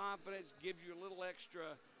confidence, give you a little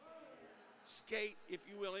extra skate, if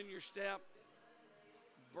you will, in your step.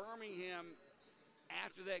 Birmingham,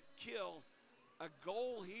 after that kill, a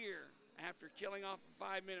goal here after killing off a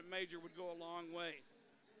 5-minute major would go a long way.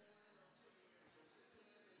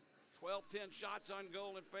 12-10 shots on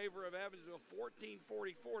goal in favor of Evansville,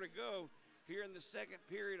 14:44 to go here in the second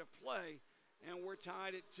period of play, and we're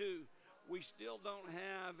tied at 2. We still don't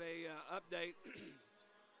have a update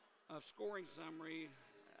of scoring summary.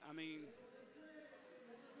 I mean,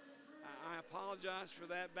 I apologize for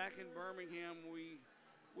that. Back in Birmingham,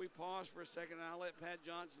 we paused for a second, and I'll let Pat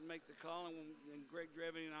Johnson make the call, and Greg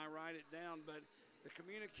Drevin and I write it down. But the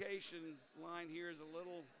communication line here is a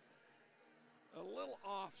little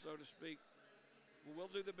off, so to speak. We'll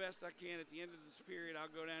do the best I can. At the end of this period, I'll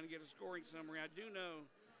go down and get a scoring summary. I do know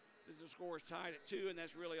that the score is tied at 2, and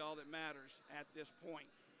that's really all that matters at this point.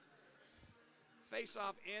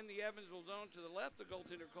 Face-off in the Evansville zone to the left, the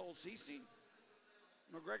goaltender Cole Cece.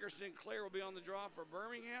 McGregor Sinclair will be on the draw for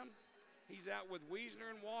Birmingham. He's out with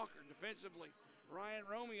Wiesner and Walker defensively. Ryan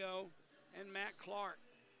Romeo and Matt Clark.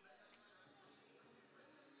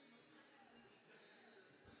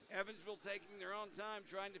 Evansville taking their own time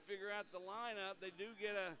trying to figure out the lineup. They do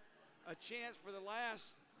get a chance for the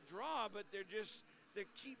last draw, but they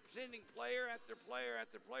keep sending player after player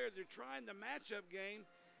after player. They're trying the matchup game.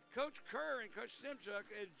 Coach Kerr and Coach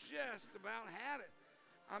Simchuk had just about had it.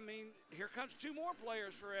 I mean, here comes 2 more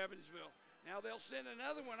players for Evansville. Now they'll send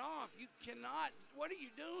another one off. You cannot, what are you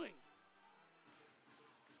doing?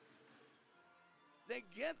 They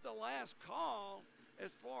get the last call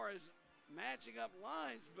as far as matching up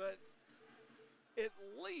lines, but at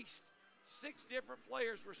least 6 different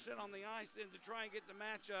players were sent on the ice then to try and get the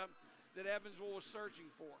matchup that Evansville was searching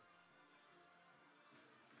for.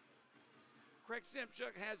 Craig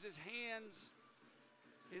Simchuk has his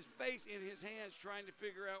face in his hands trying to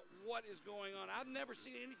figure out what is going on. I've never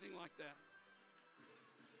seen anything like that.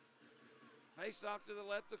 Face off to the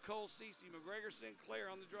left of Cole Cece. McGregor Sinclair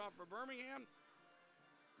on the draw for Birmingham.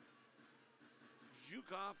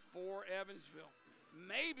 Zhukov for Evansville.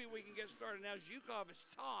 Maybe we can get started now. Zhukov is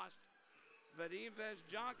tossed. Vadim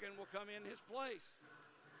Vezjonkin will come in his place.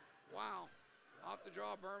 Wow. Off the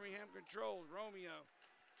draw, Birmingham controls. Romeo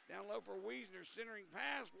down low for Wiesner. Centering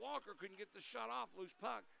pass. Walker couldn't get the shot off. Loose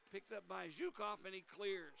puck. Picked up by Zhukov, and he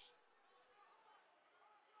clears.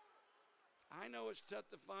 I know it's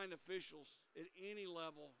tough to find officials at any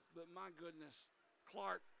level, but my goodness.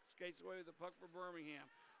 Clark skates away with the puck for Birmingham.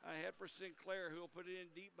 Ahead for Sinclair, who will put it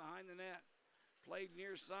in deep behind the net. Played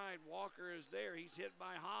near side. Walker is there. He's hit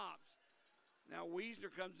by Hobbs. Now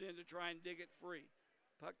Wiesner comes in to try and dig it free.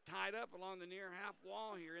 Puck tied up along the near half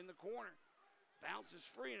wall here in the corner. Bounces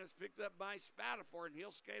free, and it's picked up by Spataford, and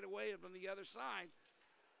he'll skate away from the other side.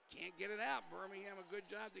 Can't get it out. Birmingham a good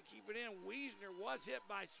job to keep it in. Wiesner was hit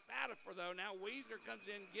by Spataford, though. Now Wiesner comes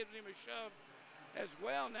in and gives him a shove as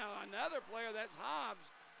well. Now another player, that's Hobbs,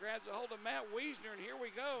 grabs a hold of Matt Wiesner, and here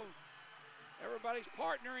we go. Everybody's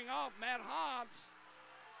partnering off Matt Hobbs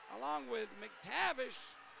along with McTavish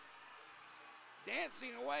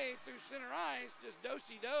dancing away through center ice, just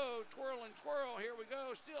do-si-do, twirl and twirl. Here we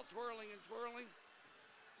go, still twirling and twirling.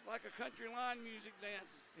 It's like a country line music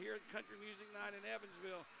dance here at Country Music Night in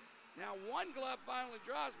Evansville. Now one glove finally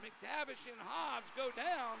drops. McTavish and Hobbs go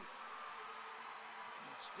down.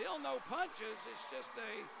 Still no punches. It's just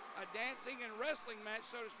a dancing and wrestling match,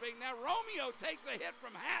 so to speak. Now Romeo takes a hit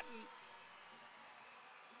from Hatton.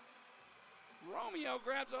 Romeo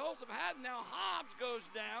grabs a hold of Hatton. Now Hobbs goes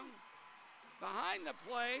down. Behind the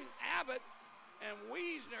play, Abbott and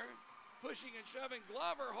Wiesner pushing and shoving.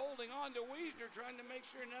 Glover holding on to Wiesner, trying to make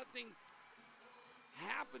sure nothing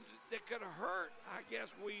happens that could hurt, I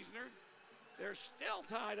guess, Wiesner. They're still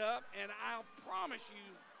tied up, and I'll promise you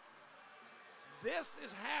this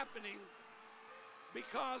is happening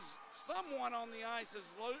because someone on the ice is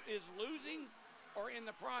losing or in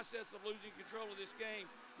the process of losing control of this game.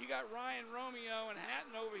 You got Ryan Romeo and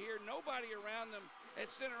Hatton over here, nobody around them at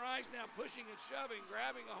center ice now, pushing and shoving,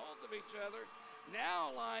 grabbing a hold of each other. Now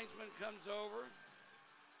a linesman comes over.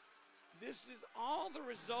 This is all the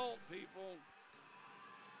result, people,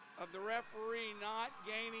 of the referee not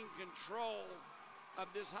gaining control of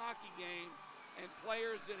this hockey game and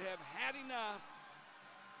players that have had enough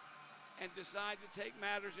and decide to take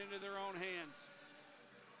matters into their own hands.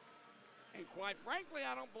 And quite frankly,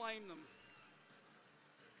 I don't blame them.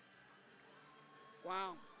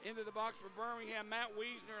 Wow, into the box for Birmingham, Matt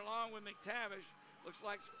Wiesner along with McTavish. Looks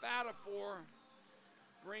like Spatafor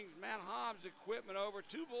brings Matt Hobbs' equipment over.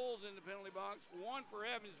 2 Bulls in the penalty box, 1 for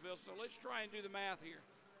Evansville. So let's try and do the math here.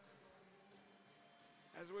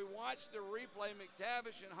 As we watch the replay,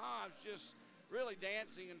 McTavish and Hobbs just really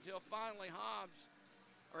dancing until finally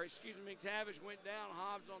McTavish went down,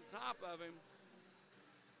 Hobbs on top of him.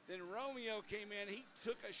 Then Romeo came in. He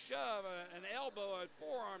took a shove, an elbow, a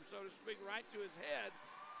forearm, so to speak, right to his head.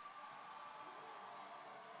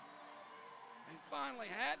 And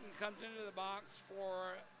finally, Hatton comes into the box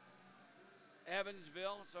for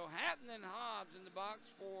Evansville. So Hatton and Hobbs in the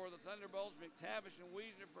box for the Thunderbolts, McTavish and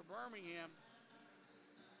Wiesner for Birmingham.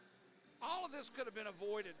 All of this could have been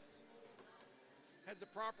avoided had the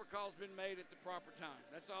proper calls been made at the proper time.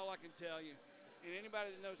 That's all I can tell you. And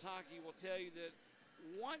anybody that knows hockey will tell you that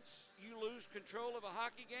once you lose control of a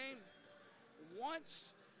hockey game,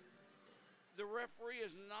 once the referee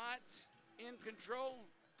is not in control,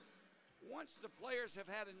 once the players have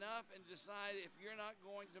had enough and decide if you're not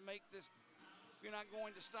going to make this, if you're not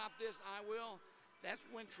going to stop this, I will, that's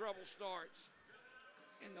when trouble starts.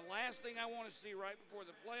 And the last thing I want to see right before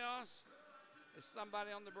the playoffs is somebody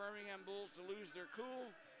on the Birmingham Bulls to lose their cool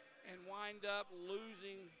and wind up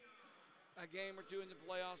losing a game or two in the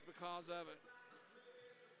playoffs because of it.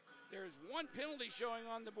 There's 1 penalty showing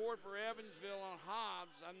on the board for Evansville on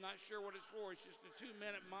Hobbs. I'm not sure what it's for. It's just a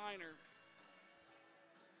 2-minute minor.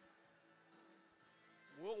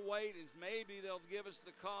 We'll wait and maybe they'll give us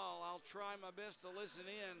the call. I'll try my best to listen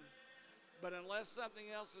in. But unless something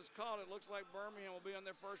else is called, it looks like Birmingham will be on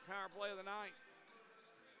their first power play of the night.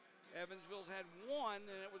 Evansville's had 1,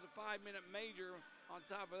 and it was a 5-minute major. On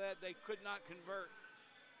top of that, they could not convert.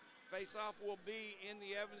 Face-off will be in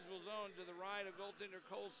the Evansville zone to the right of goaltender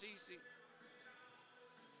Cole Cece.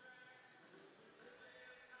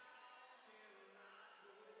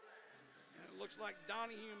 And it looks like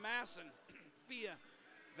Donahue, Masson, Fia,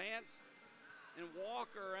 Vance, and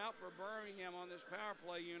Walker are out for Birmingham on this power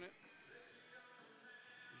play unit.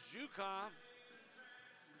 Zhukov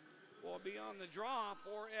will be on the draw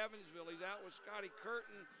for Evansville. He's out with Scotty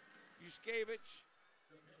Curtin, Yuskevich.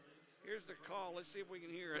 Here's the call. Let's see if we can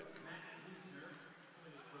hear it.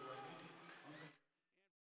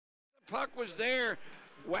 The puck was there.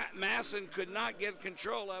 Masson could not get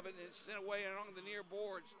control of it, and it's sent away along the near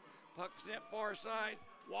boards. Puck sent far side.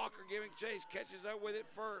 Walker giving chase, catches up with it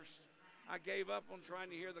first. I gave up on trying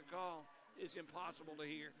to hear the call. It's impossible to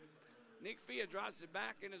hear. Nick Fia drops it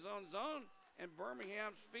back in his own zone, and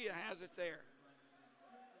Birmingham's Fia has it there.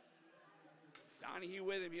 Donahue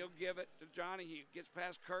with him. He'll give it to Donahue. Gets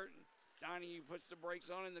past Curtin. Donahue puts the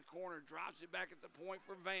brakes on in the corner, drops it back at the point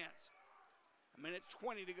for Vance.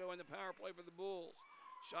 1:20 to go in the power play for the Bulls.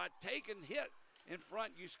 Shot taken, hit in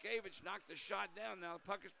front. Yuskevich knocked the shot down. Now the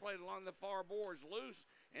puck is played along the far boards, loose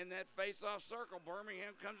in that face-off circle.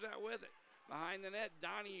 Birmingham comes out with it. Behind the net,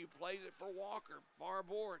 Donahue plays it for Walker, far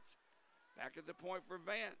boards. Back at the point for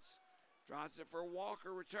Vance. Drops it for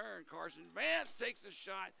Walker, return. Carson Vance takes a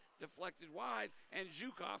shot, deflected wide, and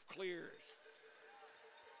Zhukov clears.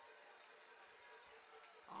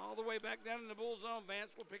 All the way back down in the Bull zone,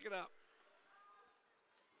 Vance will pick it up.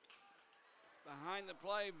 Behind the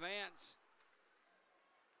play, Vance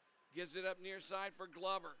gives it up near side for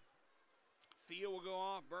Glover. Fia will go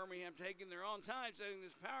off. Birmingham taking their own time setting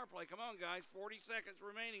this power play. Come on, guys, 40 seconds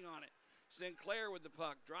remaining on it. Sinclair with the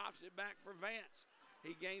puck, drops it back for Vance.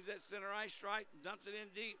 He gains that center ice strike and dumps it in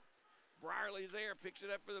deep. Brierly's there, picks it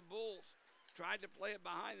up for the Bulls. Tried to play it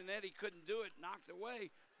behind the net, he couldn't do it, knocked away.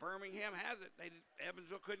 Birmingham has it.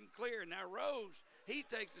 Evansville couldn't clear. Now Rose, he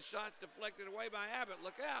takes the shots deflected away by Abbott.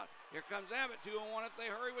 Look out. Here comes Abbott, 2-on-1 if they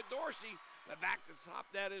hurry with Dorsey. But back to top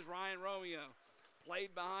that is Ryan Romeo.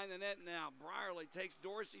 Played behind the net now. Brierly takes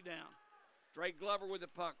Dorsey down. Drake Glover with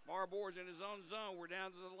the puck. Far boards in his own zone. We're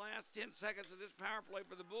down to the last 10 seconds of this power play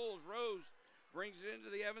for the Bulls. Rose brings it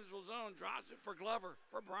into the Evansville zone. Drops it for Glover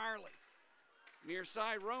for Brierly. Near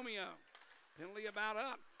side Romeo. Penalty about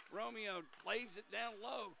up. Romeo plays it down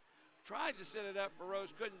low. Tried to set it up for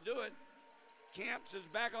Rose. Couldn't do it. Camps is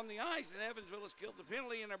back on the ice, and Evansville has killed the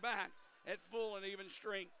penalty and are back at full and even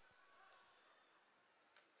strength.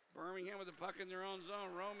 Birmingham with the puck in their own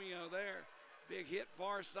zone. Romeo there. Big hit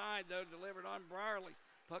far side, though, delivered on Brierly.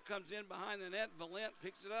 Puck comes in behind the net. Valent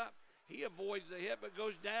picks it up. He avoids the hit, but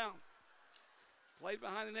goes down. Played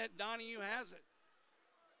behind the net. Donahue has it.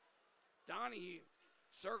 Donahue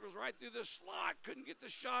circles right through the slot. Couldn't get the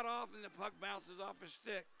shot off, and the puck bounces off his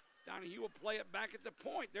stick. Donahue will play it back at the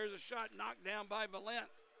point. There's a shot knocked down by Valent.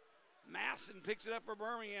 Masson picks it up for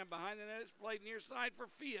Birmingham. Behind the net, it's played near side for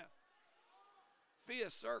Fia.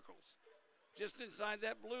 Fia circles just inside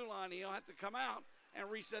that blue line. He'll have to come out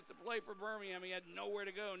and reset the play for Birmingham. He had nowhere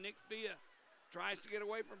to go. Nick Fia tries to get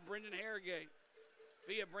away from Brendan Harrogate.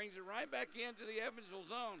 Fia brings it right back into the Evansville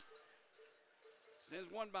zone.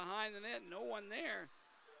 Sends one behind the net. No one there.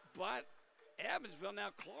 But Evansville, now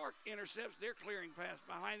Clark intercepts their clearing pass.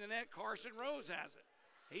 Behind the net, Carson Rose has it.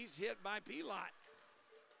 He's hit by Pilot.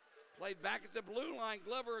 Played back at the blue line.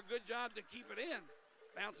 Glover, a good job to keep it in.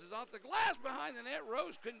 Bounces off the glass behind the net.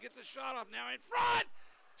 Rose couldn't get the shot off. Now in front.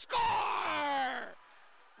 Score!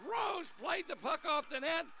 Rose played the puck off the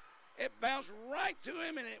net. It bounced right to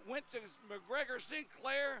him, and it went to McGregor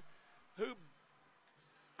Sinclair, who,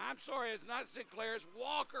 I'm sorry, it's not Sinclair, it's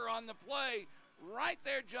Walker on the play. Right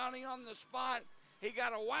there, Johnny, on the spot. He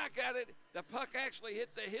got a whack at it. The puck actually hit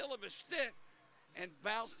the heel of his stick and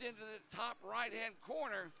bounced into the top right-hand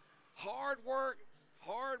corner. Hard work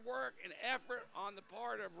and effort on the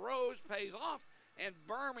part of Rose pays off, and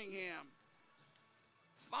Birmingham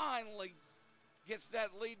finally gets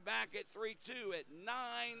that lead back at 3-2 at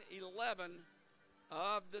 9:11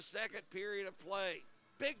 of the second period of play.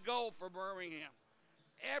 Big goal for Birmingham.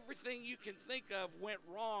 Everything you can think of went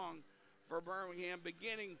wrong for Birmingham,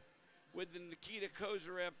 beginning with the Nikita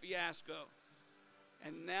Kozarev fiasco.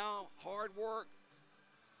 And now hard work,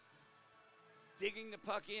 digging the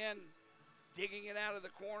puck in, digging it out of the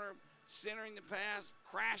corner, centering the pass,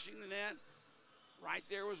 crashing the net. Right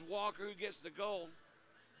there was Walker, who gets the goal.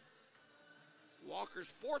 Walker's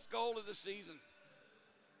fourth goal of the season.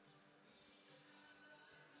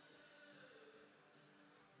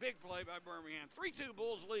 Big play by Birmingham. 3-2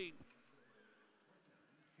 Bulls lead.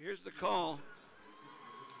 Here's the call.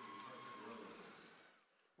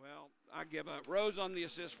 Well, I give up. Rose on the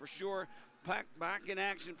assist for sure. Back in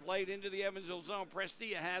action, played into the Evansville zone.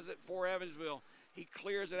 Prestia has it for Evansville. He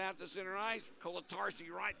clears it out to center ice. Kolatarski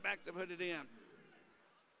right back to put it in.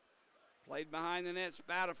 Played behind the net.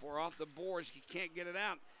 Spatafor off the boards. He can't get it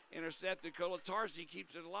out. Intercepted. Kolatarski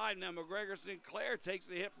keeps it alive. Now McGregor Sinclair takes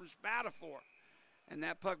the hit from Spatafor. And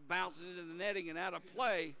that puck bounces into the netting and out of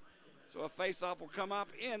play. So a faceoff will come up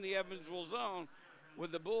in the Evansville zone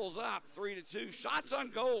with the Bulls up 3-2. Shots on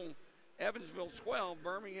goal. Evansville 12,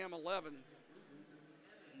 Birmingham 11.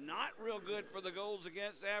 Not real good for the goals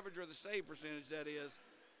against average, or the save percentage, that is.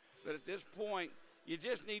 But at this point, you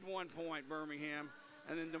just need 1 point, Birmingham.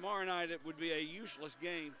 And then tomorrow night it would be a useless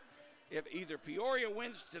game if either Peoria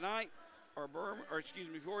wins tonight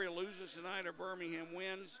Peoria loses tonight or Birmingham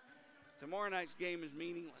wins. Tomorrow night's game is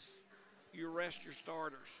meaningless. You rest your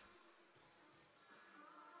starters,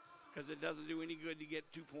 because it doesn't do any good to get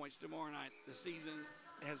 2 points tomorrow night. The season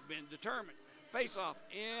has been determined. Face-off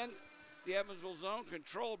in the Evansville zone,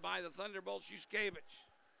 controlled by the Thunderbolts, Yuskevich.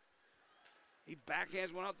 He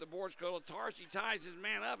backhands one off the boards. Kolatarski ties his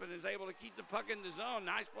man up and is able to keep the puck in the zone.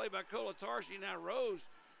 Nice play by Kolatarski. Now Rose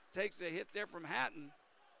takes the hit there from Hatton.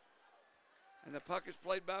 And the puck is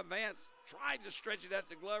played by Vance. Tried to stretch it out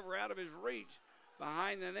to Glover, out of his reach.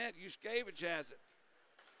 Behind the net, Yuskevich has it.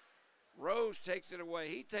 Rose takes it away.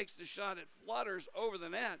 He takes the shot. It flutters over the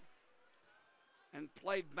net and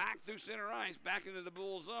played back through center ice, back into the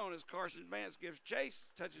Bull zone as Carson Vance gives chase,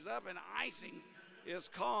 touches up, and icing is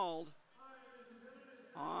called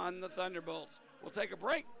on the Thunderbolts. We'll take a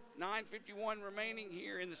break. 9:51 remaining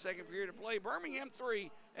here in the second period of play. Birmingham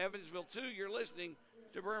 3, Evansville 2. You're listening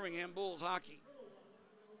to Birmingham Bulls hockey.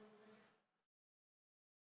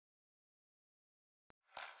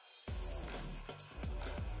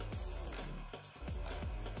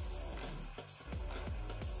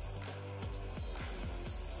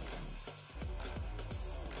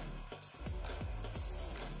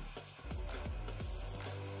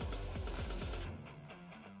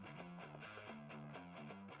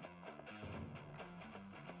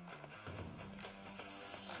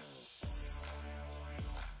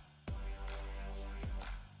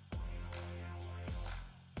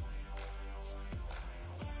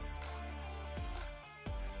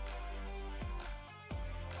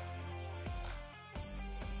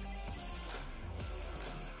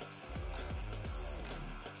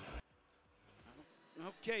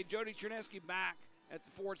 Okay, Jody Chernesky back at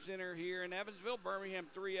the Ford Center here in Evansville. Birmingham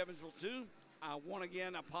 3, Evansville 2. I want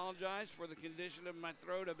again apologize for the condition of my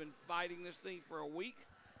throat. I've been fighting this thing for a week.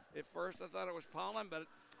 At first I thought it was pollen, but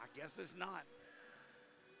I guess it's not.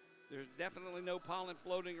 There's definitely no pollen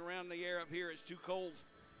floating around the air up here. It's too cold.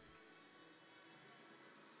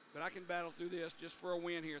 But I can battle through this just for a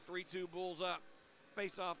win here. 3-2 Bulls up.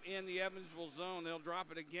 Face off in the Evansville zone. They'll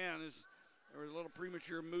drop it again. There was a little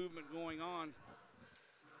premature movement going on.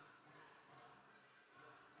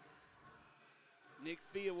 Nick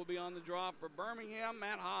Fia will be on the draw for Birmingham.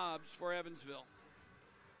 Matt Hobbs for Evansville.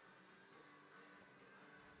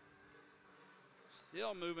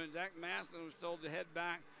 Still moving. Zach Masson was told to head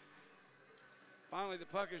back. Finally, the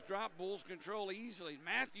puck is dropped. Bulls control easily.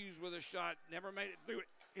 Matthews with a shot. Never made it through.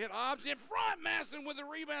 Hit Hobbs in front. Masson with a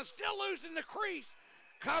rebound. Still loose in the crease.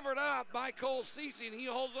 Covered up by Cole Cece, and he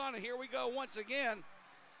holds on. And here we go once again.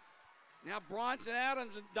 Now Bronson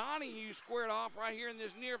Adams and Donahue squared off right here in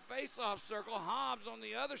this near face-off circle. Hobbs on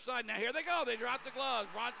the other side. Now here they go. They drop the gloves.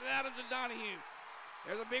 Bronson Adams and Donahue.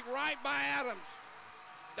 There's a big right by Adams.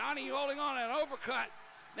 Donahue holding on, an overcut.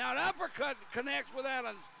 Now an uppercut connects with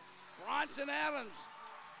Adams. Bronson Adams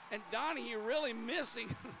and Donahue really missing.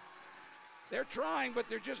 They're trying, but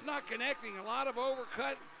they're just not connecting. A lot of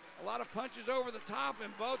overcut, a lot of punches over the top,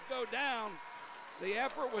 and both go down. The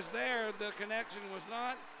effort was there. The connection was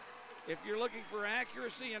not. If you're looking for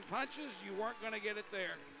accuracy in punches, you weren't going to get it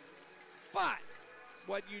there. But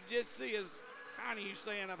what you did see is Donahue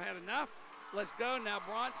saying, I've had enough. Let's go. Now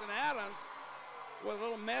Bronson Adams with a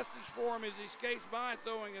little message for him as he skates by,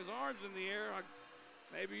 throwing his arms in the air.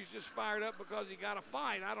 Maybe he's just fired up because he got a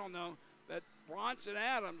fight. I don't know. But Bronson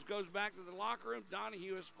Adams goes back to the locker room.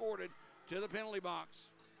 Donahue escorted to the penalty box.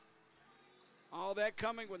 All that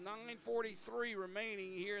coming with 9:43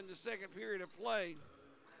 remaining here in the second period of play.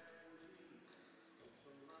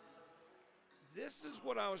 This is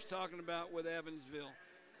what I was talking about with Evansville.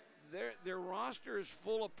 Their roster is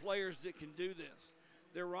full of players that can do this.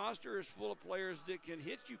 Their roster is full of players that can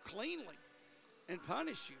hit you cleanly and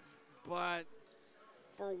punish you. But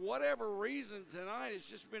for whatever reason tonight, it's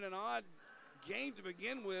just been an odd game to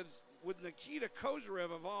begin with Nikita Kozarev,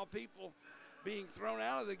 of all people, being thrown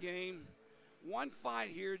out of the game. One fight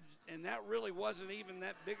here, and that really wasn't even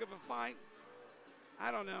that big of a fight. I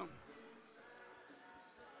don't know.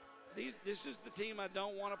 This is the team I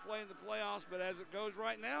don't want to play in the playoffs, but as it goes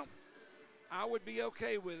right now, I would be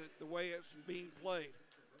okay with it the way it's being played.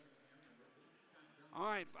 All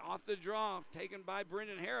right, off the draw, taken by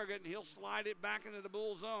Brendan Harrigan, and he'll slide it back into the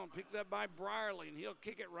Bull zone. Picked up by Brierly, and he'll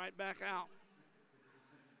kick it right back out.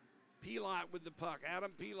 Pilot with the puck.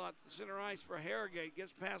 Adam Pilot, the center ice for Harrogate,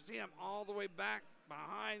 gets past him all the way back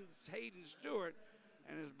behind Hayden Stewart.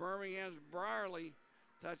 And as Birmingham's Brierly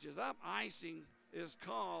touches up, icing is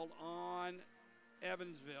called on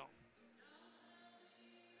Evansville.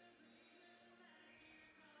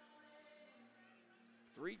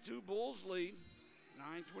 Three 3-2 Bulls lead.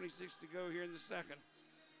 9:26 to go here in the second.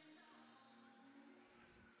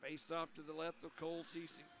 Faced off to the left of Cole Cece.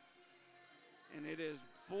 And it is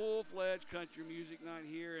full-fledged country music night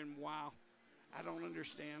here, and wow, I don't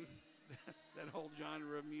understand that whole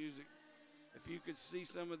genre of music. If you could see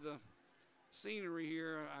some of the scenery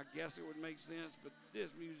here, I guess it would make sense, but this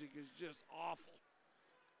music is just awful.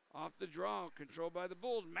 Off the draw, controlled by the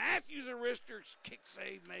Bulls. Matthews, a wrister kick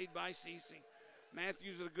save made by Cece.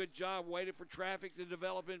 Matthews did a good job, waited for traffic to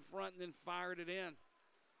develop in front and then fired it in.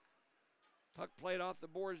 Puck played off the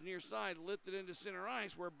boards near side, lifted into center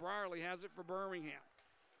ice where Brierly has it for Birmingham.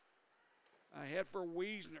 Ahead for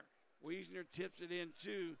Wiesner. Wiesner tips it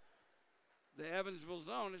into the Evansville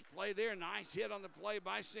zone. It's played there. Nice hit on the play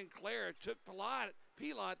by Sinclair. It took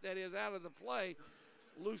Pilot, that is, out of the play.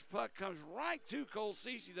 Loose puck comes right to Cole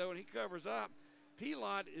Cece, though, and he covers up.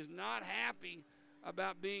 Pilot is not happy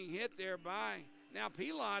about being hit there by. Now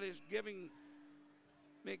Pilot is giving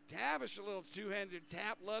McTavish a little two-handed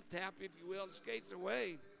tap, love tap, if you will, and skates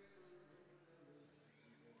away.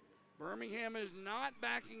 Birmingham is not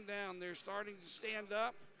backing down. They're starting to stand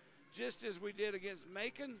up, just as we did against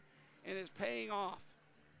Macon, and it's paying off.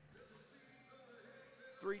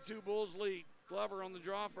 3-2 Bulls lead. Glover on the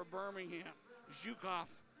draw for Birmingham. Zhukov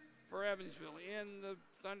for Evansville in the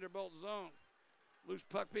Thunderbolt zone. Loose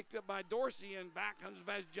puck picked up by Dorsey, and back comes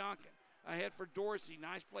Vazjonkin. Ahead for Dorsey.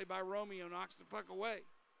 Nice play by Romeo. Knocks the puck away.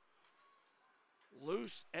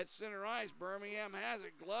 Loose at center ice. Birmingham has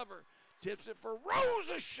it. Glover tips it for Rose.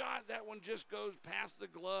 A shot. That one just goes past the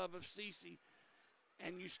glove of Cece.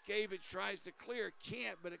 And Yuskevich tries to clear.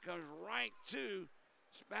 Can't, but it comes right to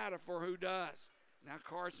Spatafor, who does. Now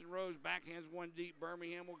Carson Rose backhands one deep.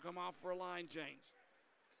 Birmingham will come off for a line change.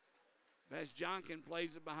 As Jonkin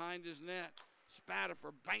plays it behind his net.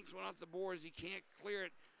 Spatafor banks one off the boards. He can't clear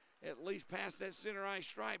it at least past that center ice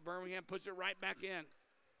stripe. Birmingham puts it right back in.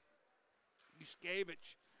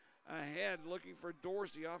 Yuskevich ahead looking for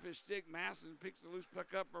Dorsey off his stick. Masson picks the loose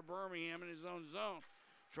puck up for Birmingham in his own zone.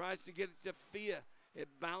 Tries to get it to Fia. It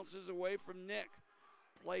bounces away from Nick.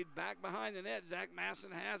 Played back behind the net. Zach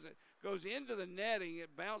Masson has it. Goes into the netting.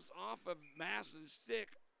 It bounced off of Masson's stick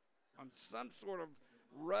on some sort of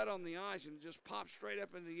rut on the ice and just popped straight up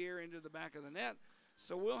in the air into the back of the net.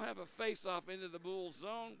 So we'll have a face-off into the Bulls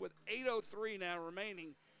zone with 8:03 now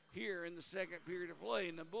remaining here in the second period of play.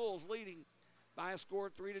 And the Bulls leading by a score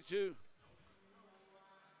of 3-2.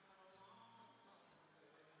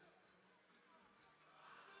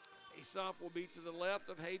 Face-off will be to the left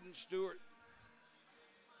of Hayden Stewart.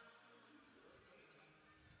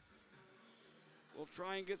 We'll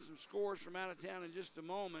try and get some scores from out of town in just a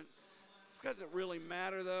moment. It doesn't really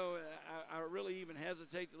matter, though. I really even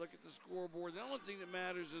hesitate to look at the scoreboard. The only thing that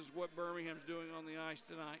matters is what Birmingham's doing on the ice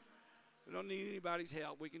tonight. We don't need anybody's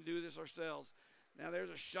help. We can do this ourselves. Now there's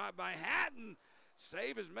a shot by Hatton.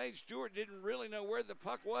 Save is made. Stewart didn't really know where the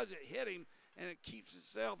puck was. It hit him, and it keeps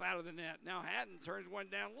itself out of the net. Now Hatton turns one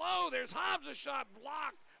down low. There's Hobbs, a shot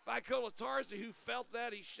blocked by Kolatarsi, who felt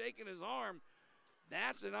that. He's shaking his arm.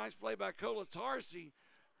 That's a nice play by Kolatarsi,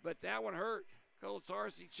 but that one hurt.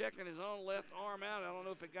 Kolatarsi checking his own left arm out. I don't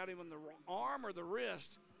know if it got him on the arm or the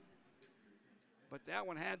wrist, but that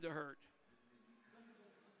one had to hurt.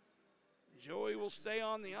 Joey will stay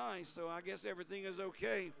on the ice, so I guess everything is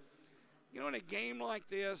okay. You know, in a game like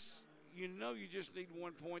this, you know you just need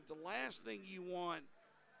 1 point. The last thing you want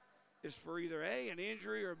is for either A, an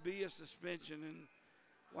injury, or B, a suspension. And,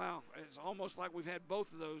 wow, it's almost like we've had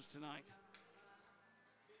both of those tonight.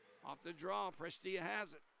 Off the draw, Prestia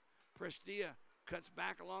has it. Prestia cuts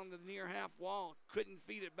back along the near half wall. Couldn't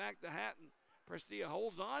feed it back to Hatton. Prestia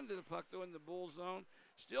holds on to the puck, though, in the Bull zone.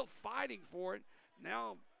 Still fighting for it.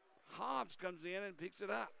 Now Hobbs comes in and picks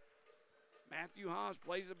it up. Matthew Hobbs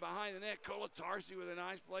plays it behind the net. Kolatarsi with a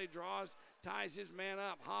nice play, draws, ties his man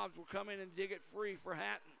up. Hobbs will come in and dig it free for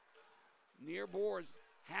Hatton. Near boards,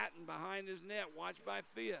 Hatton behind his net, watched by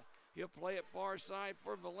Fia. He'll play it far side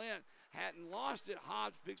for Valent. Hatton lost it.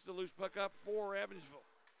 Hobbs picks the loose puck up for Evansville.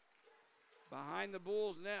 Behind the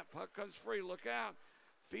Bulls net, puck comes free. Look out.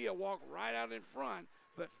 Fia walked right out in front,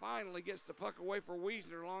 but finally gets the puck away for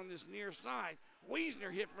Wiesner along this near side.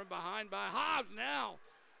 Wiesner hit from behind by Hobbs now.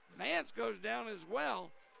 Vance goes down as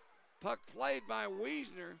well. Puck played by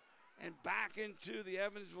Wiesner and back into the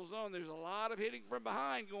Evansville zone. There's a lot of hitting from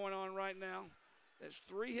behind going on right now. That's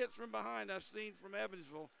 3 hits from behind I've seen from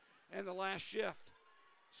Evansville in the last shift.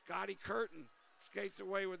 Scotty Curtin skates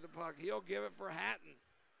away with the puck. He'll give it for Hatton.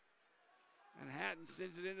 And Hatton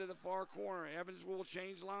sends it into the far corner. Evansville will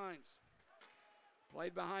change lines.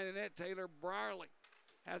 Played behind the net, Taylor Brierly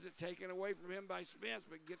has it taken away from him by Spence,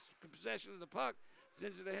 but gets possession of the puck.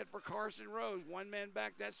 Sends it ahead for Carson Rose. One man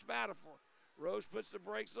back, that's Spatafor. Rose puts the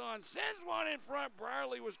brakes on, sends one in front.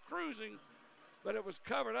 Brierly was cruising, but it was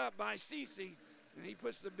covered up by Cece, and he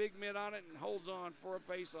puts the big mitt on it and holds on for a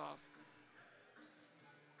face-off.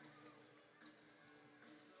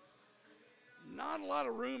 Not a lot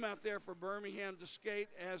of room out there for Birmingham to skate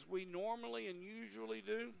as we normally and usually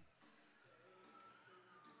do.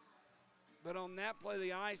 But on that play,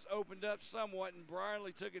 the ice opened up somewhat, and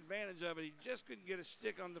Brierly took advantage of it. He just couldn't get a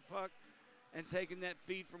stick on the puck and taking that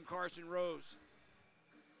feed from Carson Rose.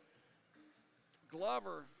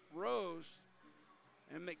 Glover, Rose,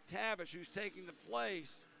 and McTavish, who's taking the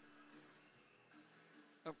place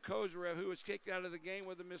of Kozarev, who was kicked out of the game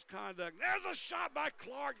with a misconduct. There's a shot by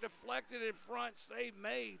Clark, deflected in front, save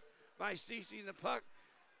made by Cece, and the puck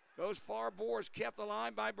goes far boards, kept the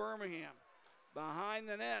line by Birmingham. Behind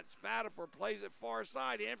the net, Spatafor plays it far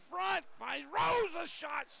side, in front, finds Rose, a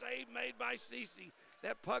shot, save made by Cece.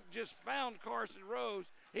 That puck just found Carson Rose.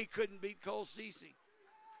 He couldn't beat Cole Cece.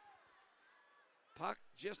 Puck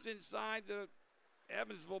just inside the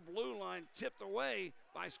Evansville blue line, tipped away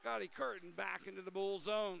by Scotty Curtin back into the Bull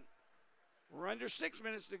zone. We're under 6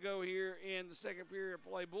 minutes to go here in the second period of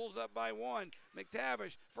play. Bulls up by 1.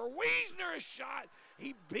 McTavish for Wiesner, a shot.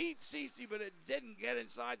 He beat Cece, but it didn't get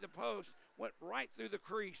inside the post. Went right through the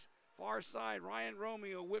crease. Far side, Ryan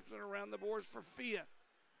Romeo whips it around the boards for Fia.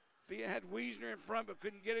 Fia had Wiesner in front, but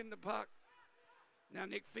couldn't get him the puck. Now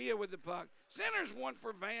Nick Fia with the puck. Centers one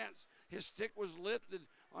for Vance. His stick was lifted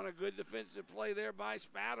on a good defensive play there by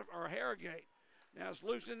Harrogate. Now it's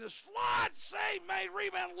loose in the slot. Save made,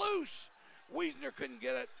 rebound loose. Wiesner couldn't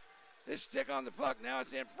get it. His stick on the puck. Now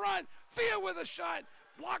it's in front. Fia with a shot.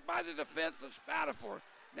 Blocked by the defense of Spatafor.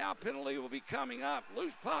 Now penalty will be coming up.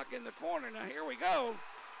 Loose puck in the corner. Now here we go.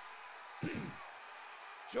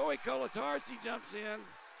 Joey Colatarsi jumps in.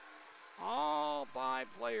 All 5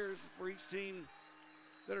 players for each team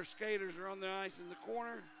that are skaters are on the ice in the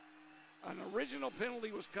corner. An original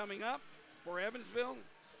penalty was coming up for Evansville.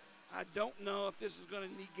 I don't know if this is going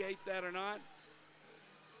to negate that or not.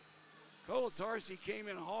 Colatarsi came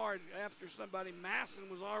in hard after somebody. Masson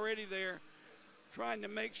was already there trying to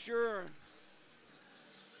make sure.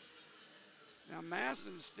 Now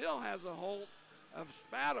Masson still has a hold of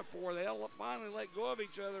Spatafor. They'll finally let go of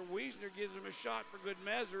each other. Wiesner gives him a shot for good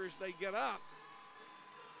measure as they get up.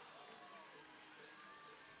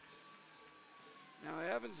 Now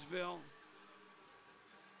Evansville,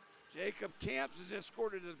 Jacob Camps is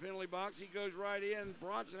escorted to the penalty box. He goes right in.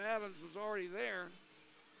 Bronson Adams was already there.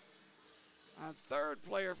 A third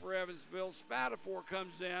player for Evansville, Spatafor,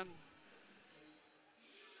 comes in.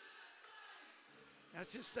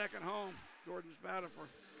 That's his second home, Jordan Spatafor.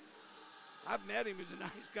 I've met him. He's a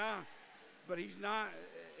nice guy, but he's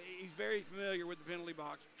very familiar with the penalty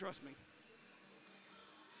box. Trust me.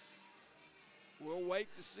 We'll wait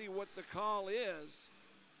to see what the call is.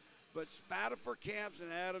 But Spatafor, Camps,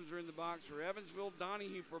 and Adams are in the box for Evansville.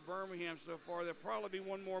 Donahue for Birmingham so far. There'll probably be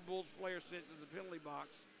one more Bulls player sent to the penalty box.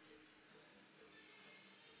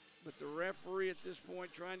 But the referee at this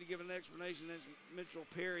point trying to give an explanation. That's Mitchell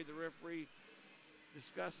Perry, the referee,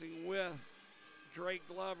 discussing with Drake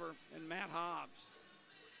Glover and Matt Hobbs.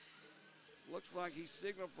 Looks like he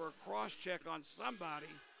signaled for a cross check on somebody.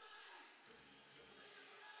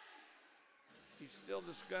 He's still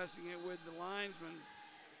discussing it with the linesman.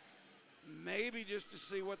 Maybe just to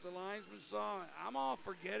see what the linesman saw. I'm all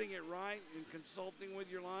for getting it right and consulting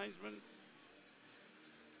with your linesman.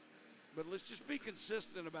 But let's just be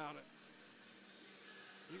consistent about it.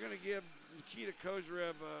 You're going to give Nikita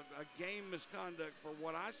Kozyrev a game misconduct for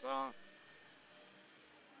what I saw.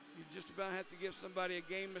 You just about have to give somebody a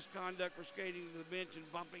game misconduct for skating to the bench and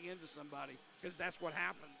bumping into somebody, because that's what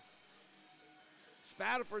happened.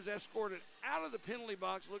 Spatafor's escorted out of the penalty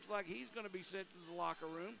box. Looks like he's going to be sent to the locker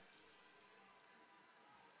room.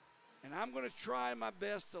 And I'm going to try my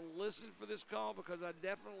best to listen for this call because I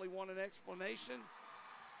definitely want an explanation.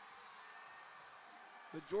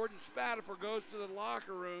 But Jordan Spatafor goes to the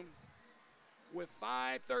locker room with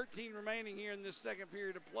 5:13 remaining here in this second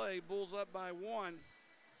period of play. Bulls up by 1.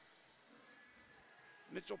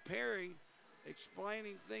 Mitchell Perry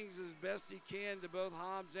explaining things as best he can to both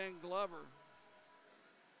Hobbs and Glover,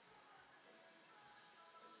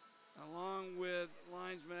 along with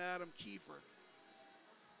linesman Adam Kiefer.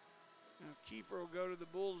 Now Kiefer will go to the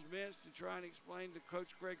Bulls bench to try and explain to Coach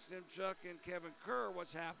Craig Simchuk and Kevin Kerr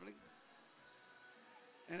what's happening.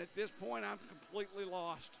 And at this point, I'm completely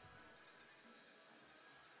lost.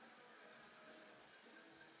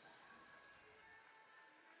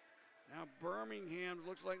 Now Birmingham,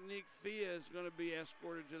 looks like Nick Fia is going to be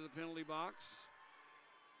escorted to the penalty box.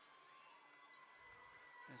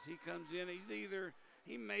 As he comes in,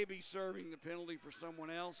 he may be serving the penalty for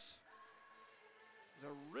someone else. I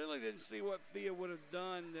really didn't see what Fia would have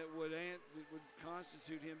done that would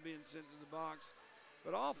constitute him being sent to the box.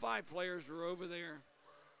 But all 5 players are over there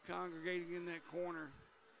congregating in that corner,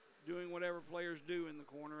 doing whatever players do in the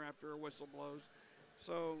corner after a whistle blows.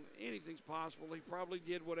 So anything's possible. He probably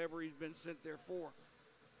did whatever he's been sent there for.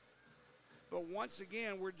 But once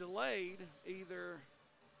again, we're delayed either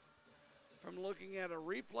from looking at a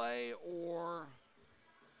replay or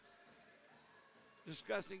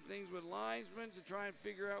discussing things with linesmen to try and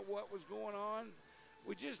figure out what was going on.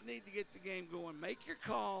 We just need to get the game going. Make your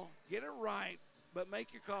call, get it right, but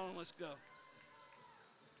make your call and let's go.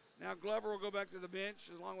 Now Glover will go back to the bench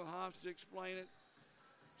along with Hobbs to explain it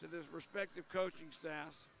to the respective coaching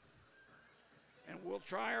staffs. And we'll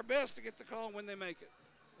try our best to get the call when they make it.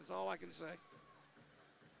 That's all I can say.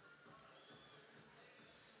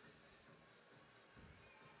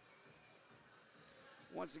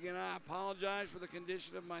 Once again, I apologize for the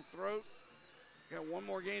condition of my throat. Got one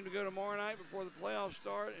more game to go tomorrow night before the playoffs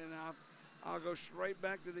start, and I'll go straight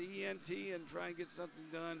back to the ENT and try and get something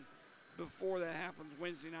done before that happens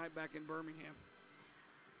Wednesday night back in Birmingham.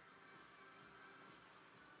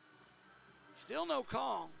 Still no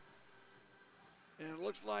call. And it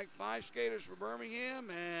looks like 5 skaters for Birmingham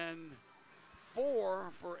and 4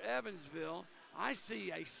 for Evansville. I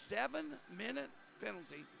see a 7-minute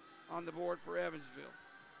penalty on the board for Evansville.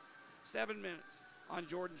 7 minutes on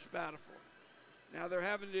Jordan Spatafor. Now they're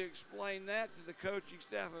having to explain that to the coaching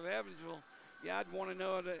staff of Evansville. Yeah, I'd want to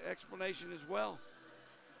know an explanation as well.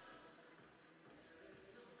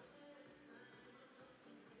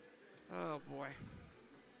 Oh boy.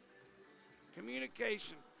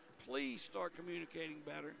 Communication. Please start communicating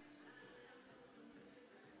better.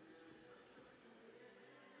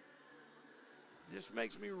 This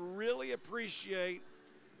makes me really appreciate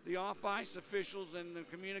the off-ice officials and the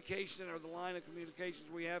communication, or the line of communications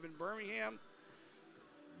we have in Birmingham,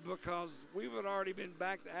 because we would have already been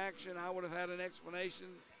back to action. I would have had an explanation,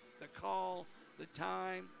 the call, the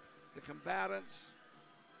time, the combatants.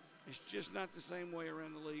 It's just not the same way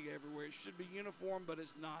around the league everywhere. It should be uniform, but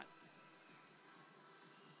it's not.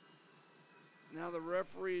 Now the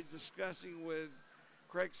referee is discussing with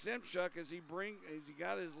Craig Simchuk as he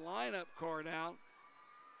got his lineup card out.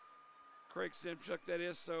 Craig Simchuk, that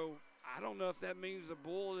is. So I don't know if that means the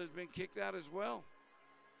bull has been kicked out as well.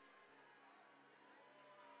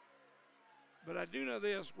 But I do know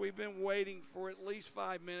this: we've been waiting for at least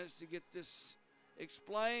 5 minutes to get this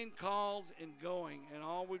explained, called, and going. And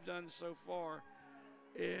all we've done so far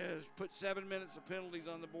is put 7 minutes of penalties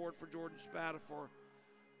on the board for Jordan Spatafor,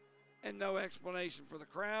 and no explanation for the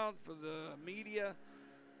crowd, for the media,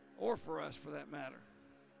 or for us for that matter.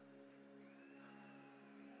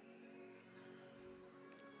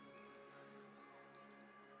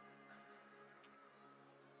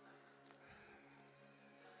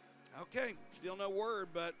 Okay, still no word,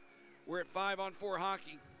 but we're at 5-on-4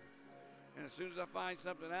 hockey. And as soon as I find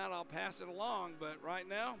something out, I'll pass it along. But right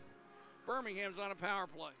now, Birmingham's on a power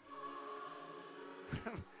play.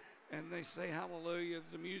 And they say hallelujah as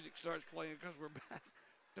the music starts playing, because we're back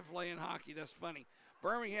to playing hockey. That's funny.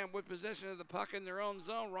 Birmingham with possession of the puck in their own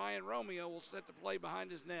zone. Ryan Romeo will set the play behind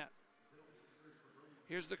his net.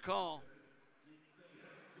 Here's the call.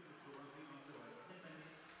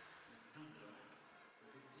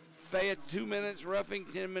 Fayette 2 minutes roughing,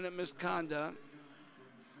 10-minute misconduct.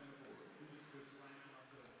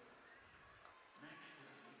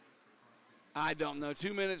 I don't know.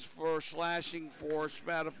 2 minutes for slashing for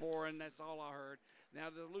Spatafor, and that's all I heard. Now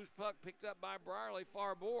the loose puck picked up by Brierly,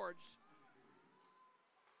 far boards.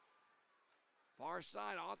 Far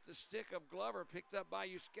side off the stick of Glover, picked up by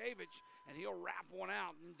Yuskevich, and he'll wrap one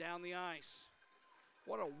out and down the ice.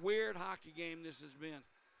 What a weird hockey game this has been.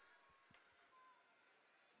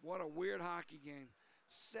 What a weird hockey game.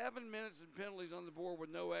 7 minutes and penalties on the board with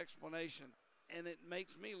no explanation. And it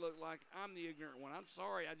makes me look like I'm the ignorant one. I'm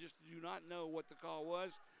sorry, I just do not know what the call was,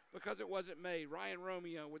 because it wasn't made. Ryan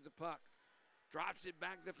Romeo with the puck. Drops it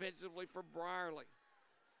back defensively for Brierly.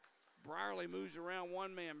 Brierly moves around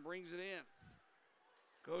one man, brings it in.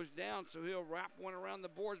 Goes down, so he'll wrap one around the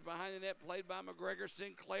boards behind the net, played by McGregor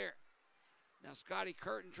Sinclair. Now Scotty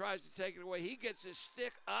Curtin tries to take it away. He gets his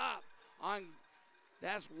stick up on,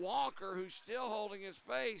 that's Walker, who's still holding his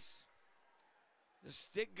face. The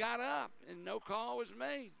stick got up, and no call was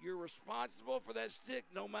made. You're responsible for that stick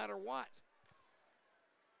no matter what.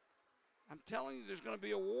 I'm telling you, there's going to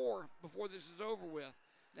be a war before this is over with.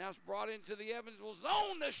 Now it's brought into the Evansville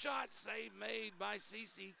zone. The shot save made by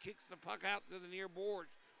Cece. Kicks the puck out to the near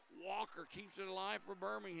boards. Walker keeps it alive for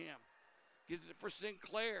Birmingham. Gives it for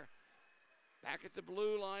Sinclair. Back at the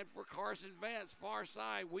blue line for Carson Vance. Far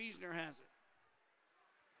side, Wiesner has it.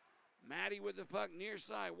 Maddie with the puck near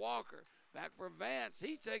side. Walker back for Vance.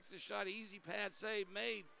 He takes the shot. Easy pad save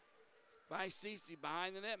made by Cece.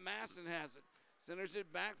 Behind the net, Masson has it. Centers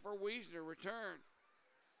it back for Wiesner. Return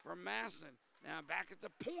from Masson. Now back at the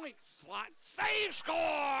point. Slot save,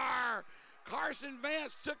 score! Carson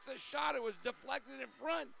Vance took the shot. It was deflected in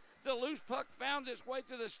front. The loose puck found its way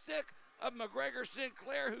to the stick of McGregor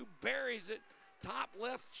Sinclair, who buries it top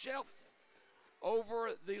left shelf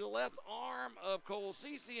over the left arm of Cole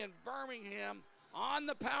Cece, and Birmingham on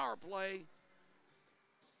the power play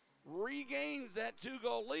regains that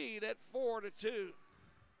 2-goal lead at 4-2.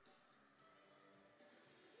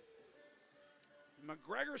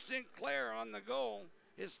 McGregor Sinclair on the goal,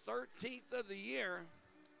 his 13th of the year.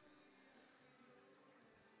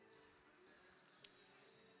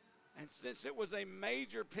 And since it was a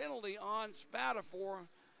major penalty on Spatafor,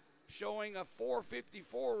 showing a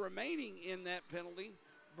 4:54 remaining in that penalty,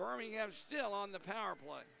 Birmingham still on the power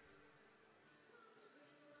play.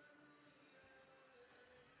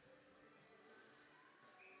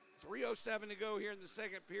 .307 to go here in the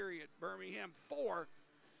second period. Birmingham 4,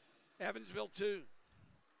 Evansville 2.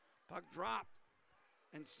 Puck dropped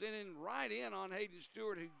and sent in right in on Hayden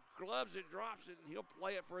Stewart, who gloves it, drops it, and he'll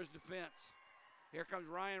play it for his defense. Here comes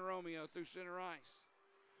Ryan Romeo through center ice.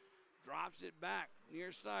 Drops it back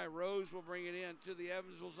near side. Rose will bring it in to the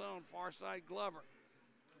Evansville zone. Far side, Glover.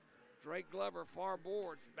 Drake Glover, far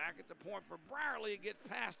boards. Back at the point for Brierly. It gets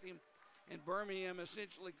past him, and Birmingham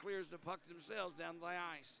essentially clears the puck themselves down the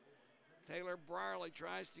ice. Taylor Brierly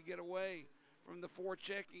tries to get away from the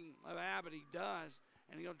forechecking of Abbott. He does,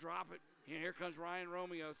 and he'll drop it Here comes Ryan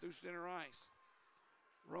Romeo through center ice.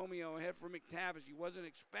 Romeo ahead for McTavish. He wasn't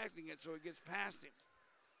expecting it, so it gets past him.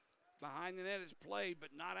 Behind the net is played, but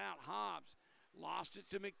not out. Hobbs lost it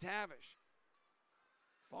to McTavish.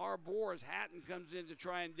 Far Boars. Hatton comes in to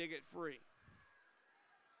try and dig it free.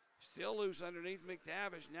 Still loose underneath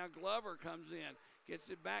McTavish. Now Glover comes in, gets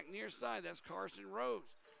it back near side. That's Carson Rose.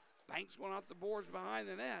 Banks one off the boards behind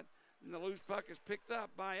the net, and the loose puck is picked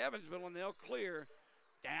up by Evansville, and they'll clear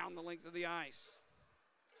down the length of the ice.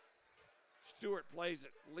 Stewart plays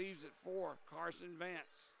it, leaves it for Carson Vance.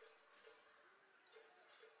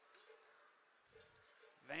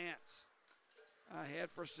 Vance ahead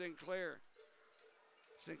for Sinclair.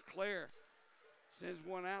 Sinclair sends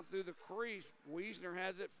one out through the crease. Wiesner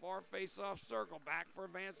has it, far face-off circle. Back for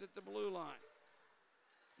Vance at the blue line.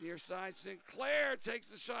 Near side, Sinclair takes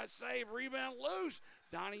the shot, save, rebound loose.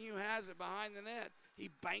 Donahue has it behind the net. He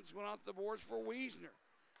banks one off the boards for Wiesner.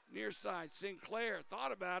 Near side, Sinclair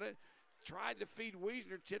thought about it, tried to feed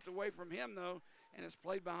Wiesner, tipped away from him though, and it's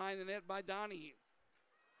played behind the net by Donahue.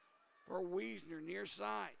 For Wiesner, near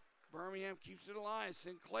side. Birmingham keeps it alive.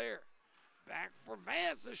 Sinclair back for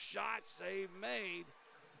Vance. A shot save made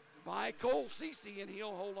by Cole Cece, and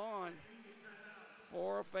he'll hold on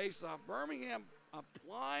for a faceoff. Birmingham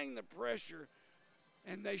applying the pressure,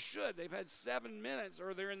 and they should. They've had 7 minutes,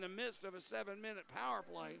 or they're in the midst of a 7-minute power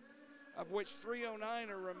play, of which 3:09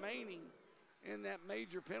 are remaining in that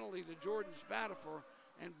major penalty to Jordan Spatafor,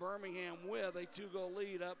 and Birmingham with a 2-goal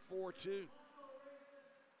lead up 4-2.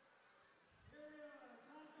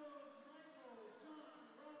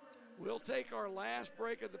 We'll take our last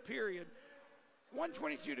break of the period.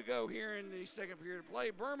 1:22 to go here in the second period of play.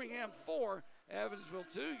 Birmingham 4, Evansville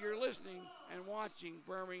 2. You're listening and watching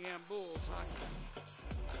Birmingham Bulls hockey.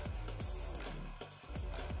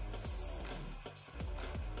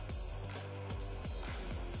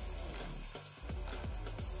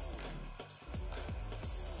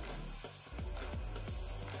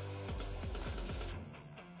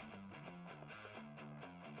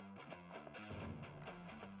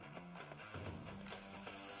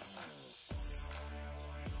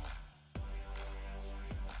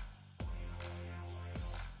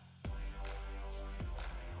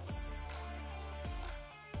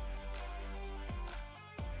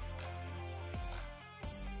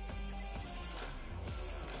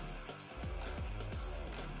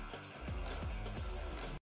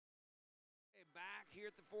 Here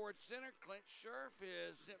at the Ford Center, Clint Scherf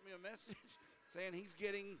has sent me a message saying he's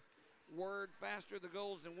getting word faster the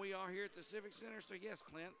goals than we are here at the Civic Center. So yes,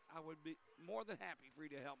 Clint, I would be more than happy for you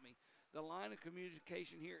to help me. The line of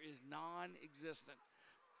communication here is non-existent.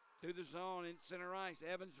 Through the zone in center ice,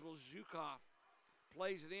 Evansville Zhukov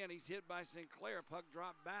plays it in. He's hit by Sinclair. Puck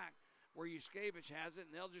dropped back where Yuskevich has it,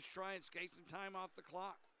 and they'll just try and skate some time off the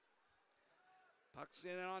clock. Puck's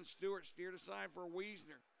in on Stewart, steered aside for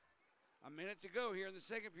Wiesner. A minute to go here in the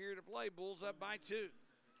second period of play. Bulls up by 2.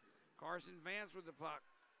 Carson Vance with the puck.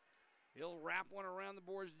 He'll wrap one around the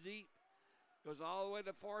boards deep. Goes all the way to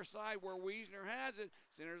the far side where Wiesner has it.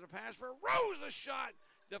 Centers a pass for Rose. A shot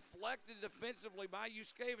deflected defensively by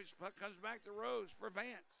Yuskevich. Puck comes back to Rose for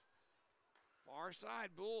Vance. Far side,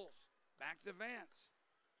 Bulls. Back to Vance.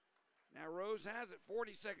 Now Rose has it.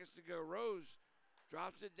 40 seconds to go. Rose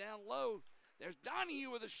drops it down low. There's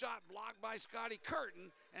Donahue with a shot blocked by Scotty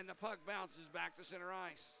Curtin, and the puck bounces back to center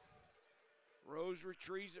ice. Rose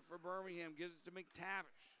retrieves it for Birmingham, gives it to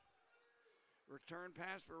McTavish. Return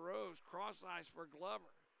pass for Rose, cross ice for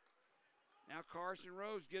Glover. Now Carson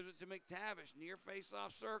Rose gives it to McTavish, near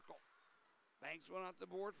face-off circle. Banks one off the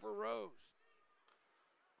board for Rose.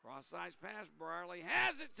 Cross ice pass, Brierly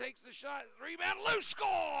has it, takes the shot, rebound, loose,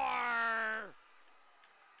 score!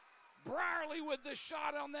 Brierly with the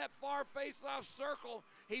shot on that far face-off circle.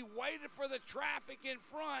 He waited for the traffic in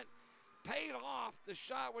front, paid off. The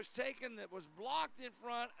shot was taken that was blocked in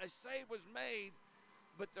front. A save was made,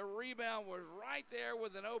 but the rebound was right there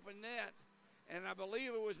with an open net. And I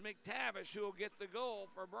believe it was McTavish who will get the goal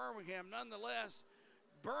for Birmingham. Nonetheless,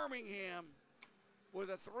 Birmingham, with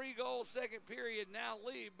a 3-goal second period, now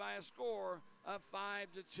lead by a score of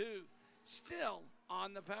 5-2. Still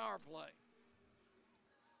on the power play.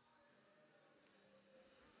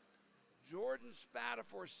 Jordan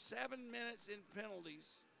Spatafor 7 minutes in penalties,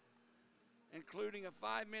 including a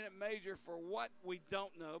 5-minute major for what we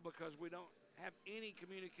don't know, because we don't have any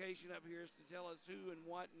communication up here to tell us who and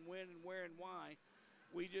what and when and where and why.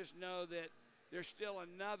 We just know that there's still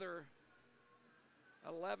another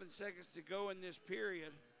 11 seconds to go in this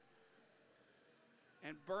period,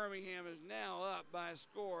 and Birmingham is now up by a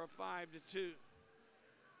score of 5-2.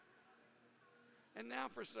 And now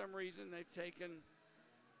for some reason they've taken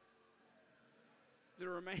the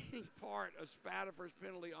remaining part of Spatafer's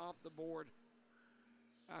penalty off the board.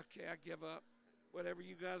 Okay, I give up. Whatever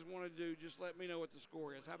you guys want to do, just let me know what the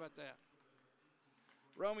score is. How about that?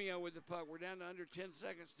 Romeo with the puck. We're down to under 10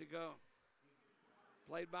 seconds to go.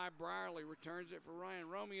 Played by Brierly, returns it for Ryan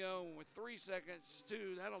Romeo with 3 seconds,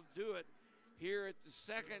 2. That'll do it here at the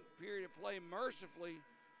second period of play, mercifully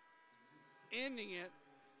ending it.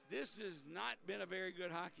 This has not been a very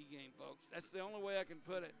good hockey game, folks. That's the only way I can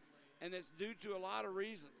put it, and it's due to a lot of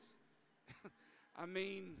reasons. I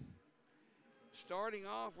mean, starting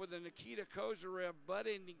off with a Nikita Kozarev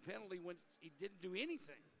butt-ending penalty when he didn't do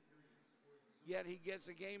anything. Yet he gets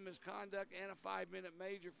a game misconduct and a 5-minute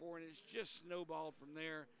major for it, and it's just snowballed from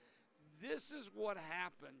there. This is what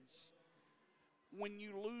happens when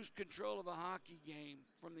you lose control of a hockey game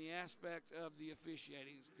from the aspect of the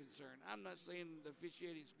officiating is concerned. I'm not saying the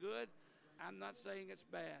officiating is good. I'm not saying it's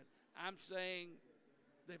bad. I'm saying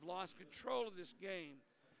they've lost control of this game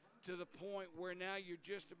to the point where now you're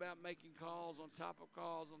just about making calls on top of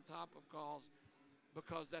calls on top of calls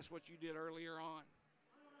because that's what you did earlier on.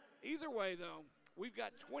 Either way, though, we've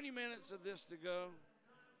got 20 minutes of this to go.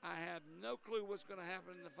 I have no clue what's going to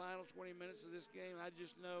happen in the final 20 minutes of this game. I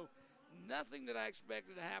just know nothing that I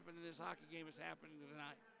expected to happen in this hockey game is happening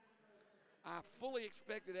tonight. I fully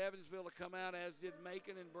expected Evansville to come out, as did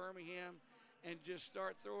Macon and Birmingham, and just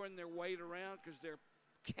start throwing their weight around because they're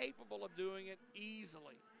capable of doing it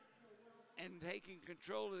easily and taking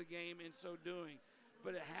control of the game in so doing.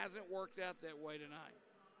 But it hasn't worked out that way tonight.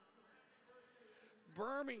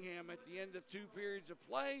 Birmingham at the end of 2 periods of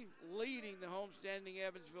play, leading the homestanding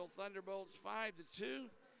Evansville Thunderbolts 5-2.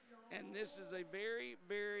 And this is a very,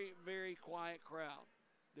 very, very quiet crowd.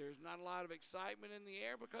 There's not a lot of excitement in the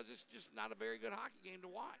air because it's just not a very good hockey game to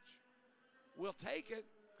watch. We'll take it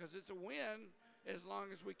because it's a win as long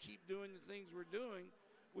as we keep doing the things we're doing.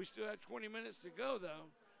 We still have 20 minutes to go, though,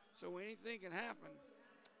 so anything can happen.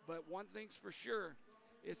 But one thing's for sure,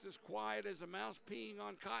 it's as quiet as a mouse peeing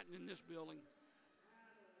on cotton in this building.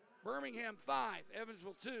 Birmingham 5,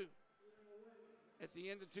 Evansville 2. At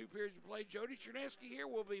the end of 2 periods of play, Jody Chernesky here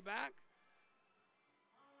will be back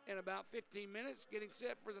in about 15 minutes, getting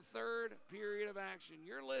set for the 3rd period of action.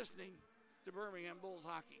 You're listening to Birmingham Bulls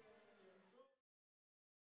hockey.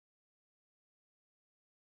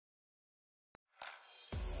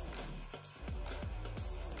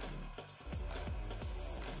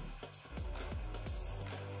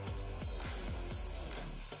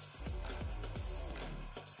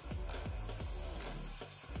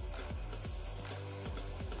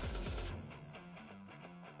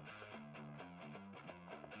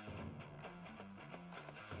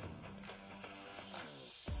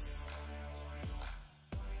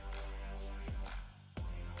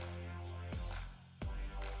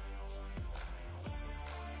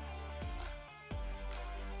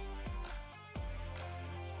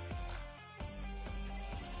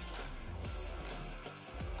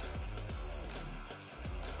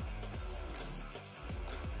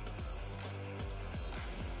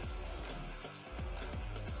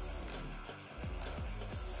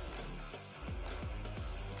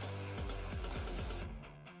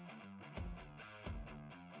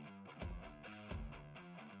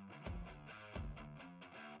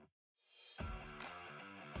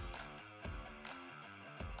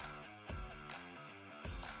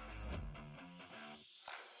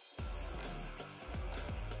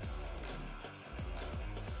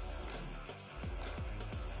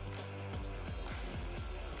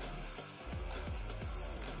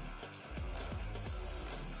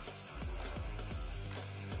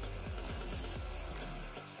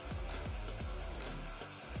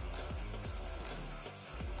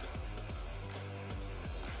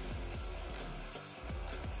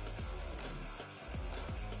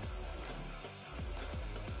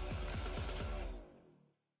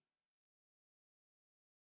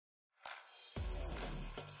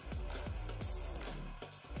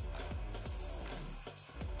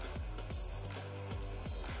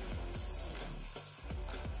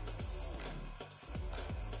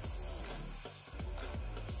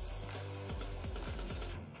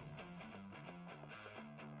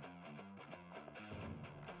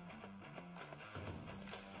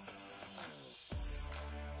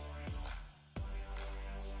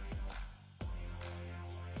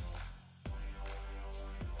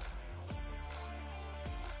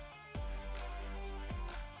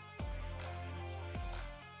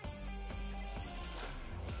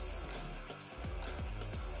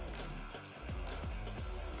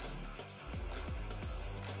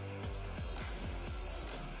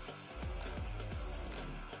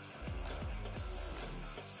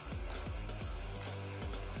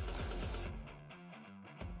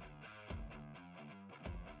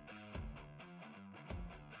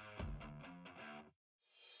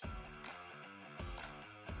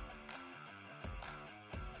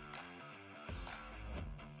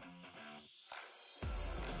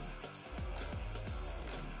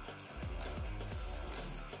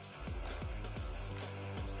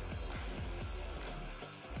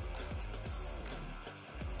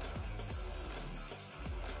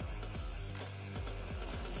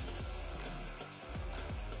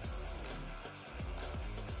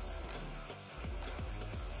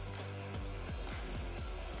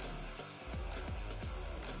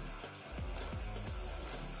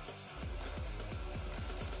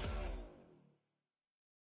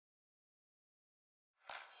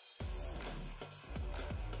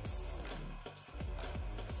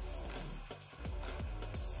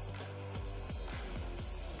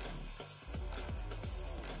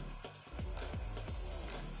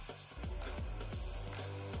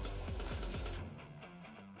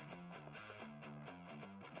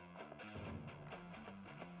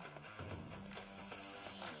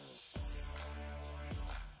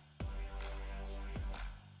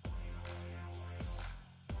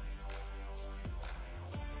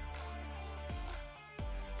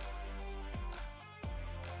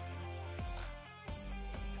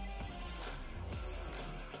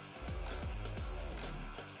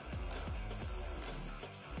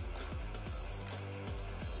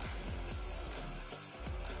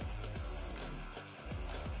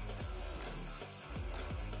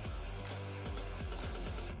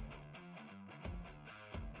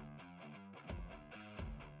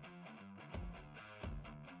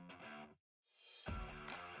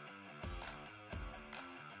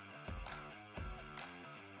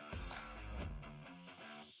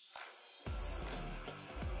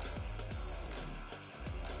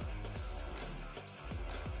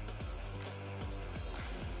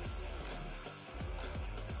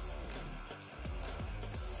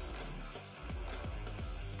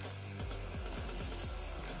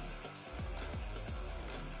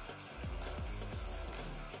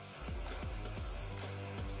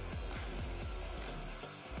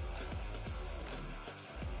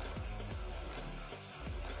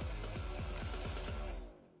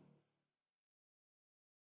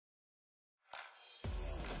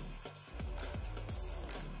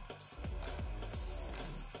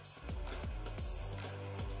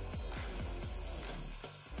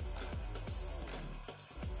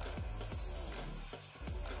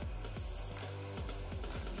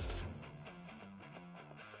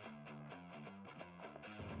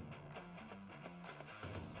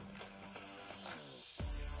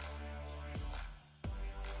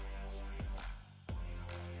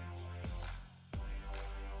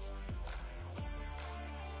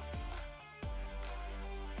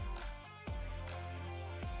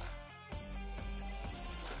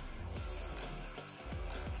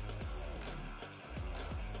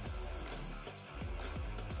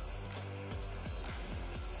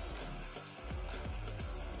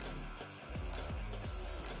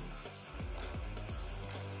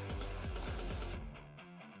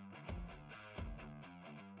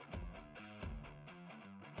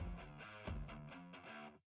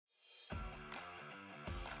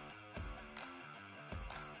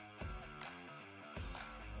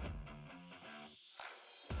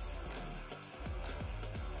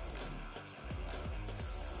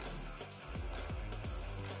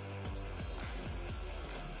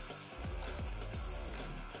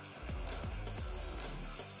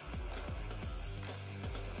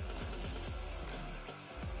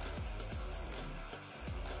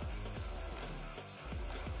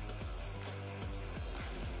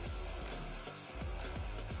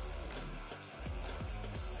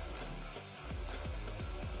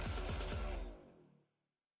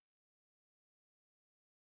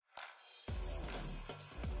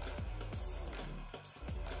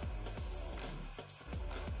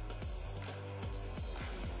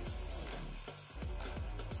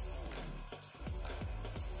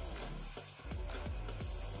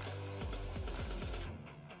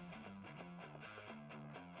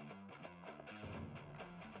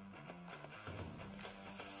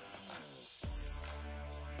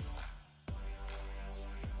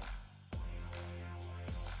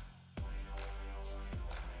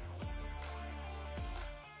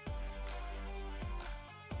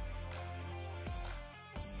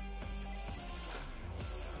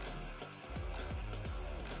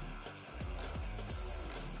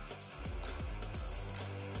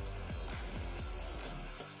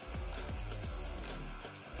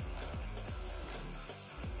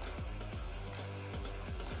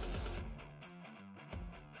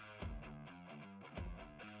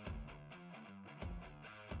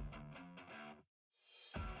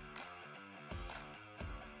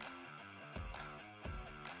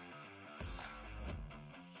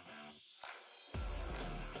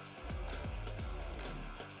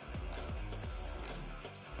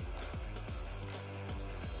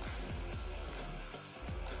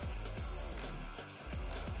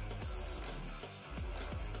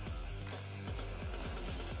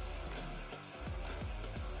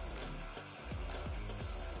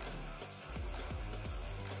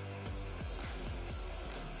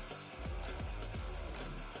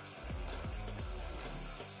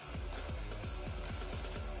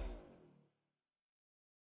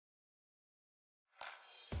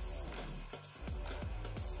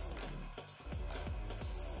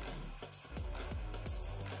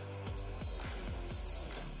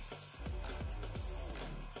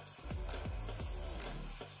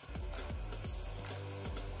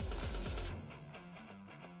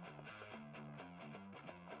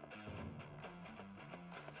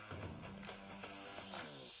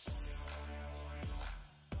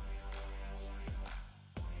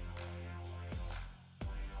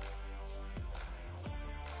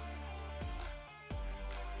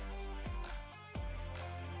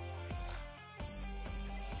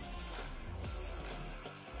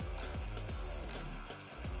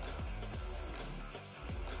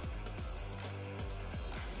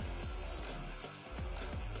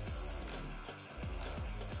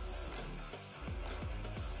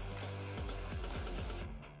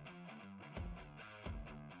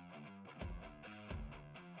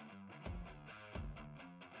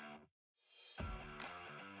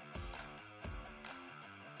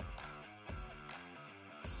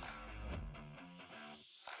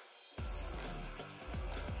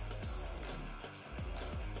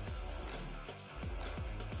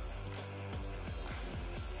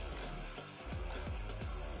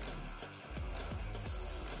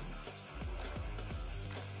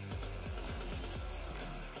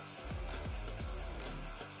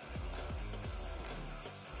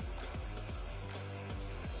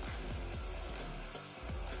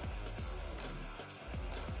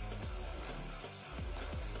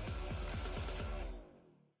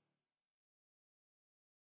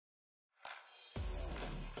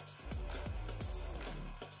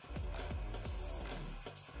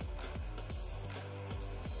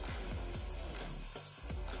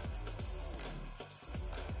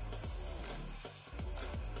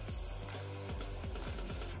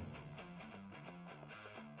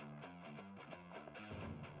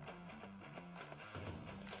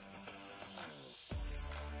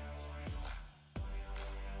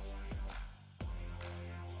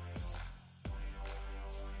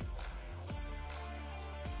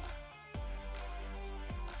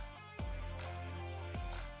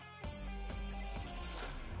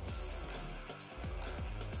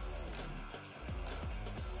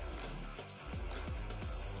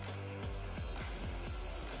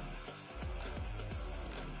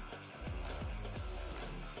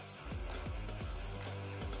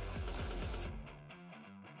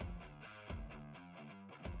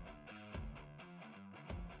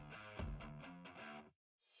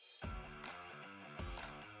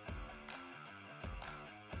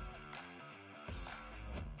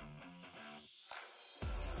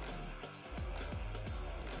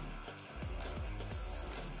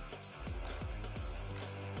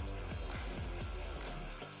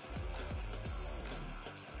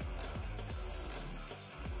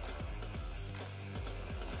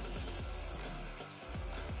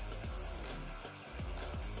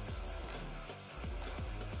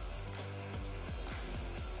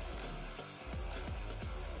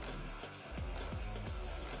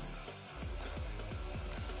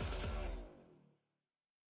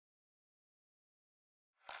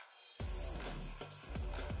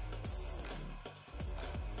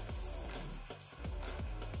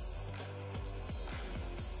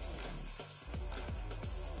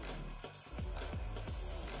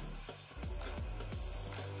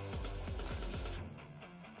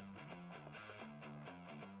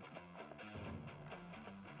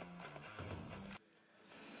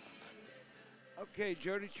 Okay,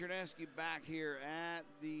 Jody Chernesky back here at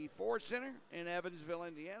the Ford Center in Evansville,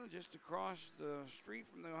 Indiana, just across the street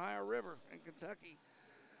from the Ohio River in Kentucky.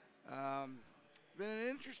 It's been an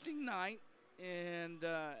interesting night, and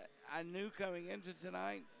I knew coming into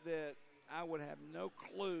tonight that I would have no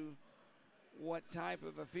clue what type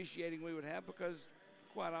of officiating we would have because,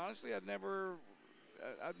 quite honestly, I've never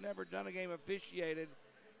done a game officiated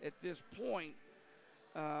at this point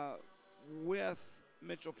with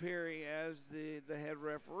Mitchell Perry as the head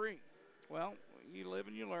referee. Well, you live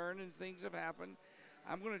and you learn, and things have happened.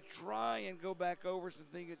 I'm going to try and go back over some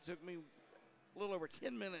things. It took me a little over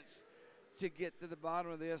 10 minutes to get to the bottom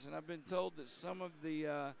of this, and I've been told that some of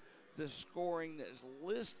the scoring that's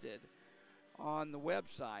listed on the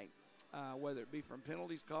website, whether it be from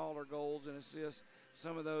penalties called or goals and assists,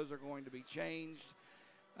 some of those are going to be changed.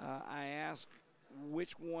 I asked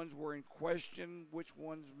which ones were in question, which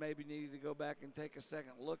ones maybe needed to go back and take a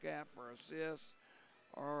second look at for assists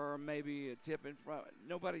or maybe a tip in front.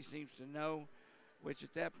 Nobody seems to know, which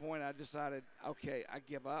at that point I decided, okay, I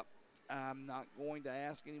give up. I'm not going to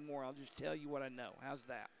ask anymore. I'll just tell you what I know. How's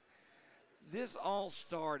that? This all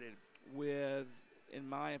started with, in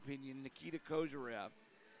my opinion, Nikita Kozarev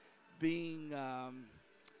being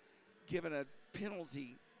given a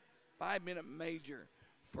penalty, 5-minute major,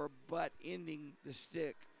 for butt ending the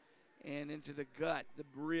stick and into the gut, the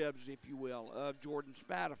ribs, if you will, of Jordan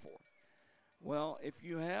Spatafor. Well, if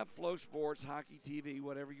you have Flow Sports, Hockey TV,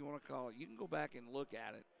 whatever you want to call it, you can go back and look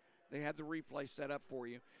at it. They have the replay set up for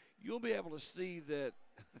you. You'll be able to see that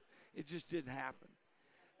it just didn't happen.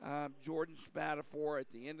 Jordan Spatafor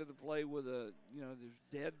at the end of the play with there's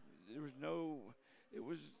dead. There was no. It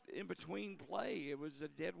was in between play. It was a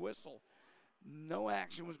dead whistle. No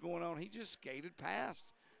action was going on. He just skated past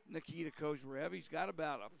Nikita Kozarev. He's got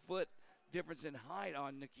about a foot difference in height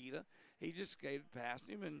on Nikita. He just skated past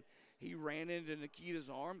him, and he ran into Nikita's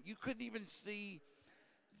arm. You couldn't even see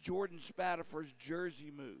Jordan Spatafor's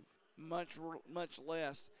jersey move, much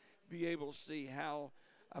less be able to see how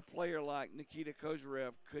a player like Nikita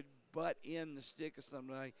Kozarev could butt in the stick of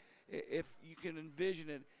somebody. If you can envision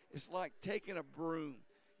it, it's like taking a broom.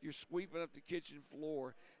 You're sweeping up the kitchen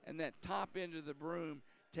floor, and that top end of the broom,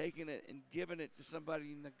 taking it and giving it to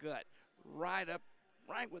somebody in the gut, right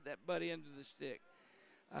with that butt end of the stick.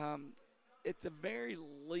 At the very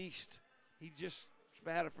least, he just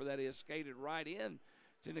Spatafor, that is, skated right in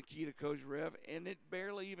to Nikita Kozarev, and it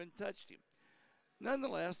barely even touched him.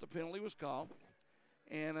 Nonetheless, the penalty was called,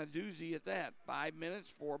 and a doozy at that. 5 minutes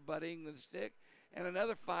for butting the stick, and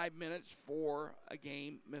another 5 minutes for a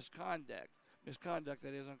game misconduct,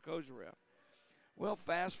 that is, on Kozarev. Well,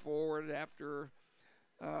 fast forward after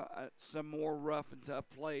some more rough and tough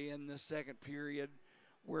play in the second period,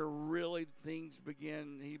 where really he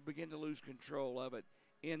began to lose control of it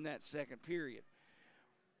in that second period.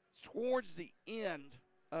 Towards the end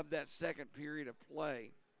of that second period of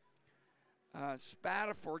play,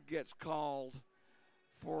 Spatafor gets called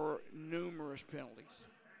for numerous penalties.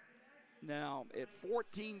 Now, at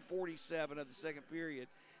 14:47 of the second period,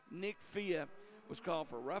 Nick Fia was called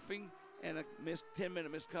for roughing and a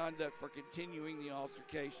 10-minute misconduct for continuing the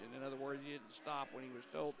altercation. In other words, he didn't stop when he was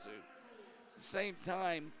told to. At the same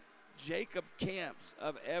time, Jacob Camps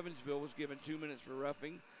of Evansville was given 2 minutes for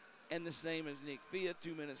roughing, and the same as Nick Fia,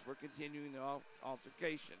 2 minutes for continuing the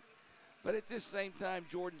altercation. But at this same time,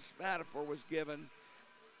 Jordan Spatafor was given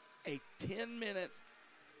a 10-minute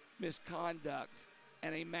misconduct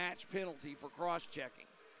and a match penalty for cross-checking.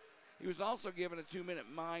 He was also given a 2-minute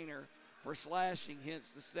minor for slashing, hence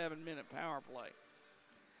the 7-minute power play.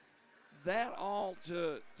 That all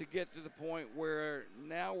to get to the point where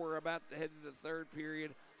now we're about to head to the third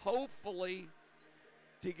period, hopefully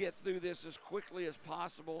to get through this as quickly as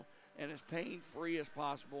possible and as pain-free as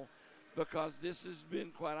possible, because this has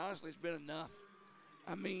been, quite honestly, it's been enough.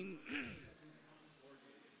 I mean,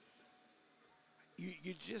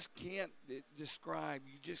 you just can't describe,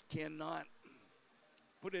 you just cannot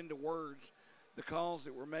put into words the calls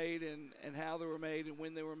that were made and how they were made and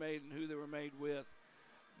when they were made and who they were made with.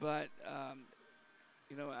 But,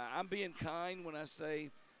 I'm being kind when I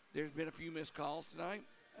say there's been a few missed calls tonight.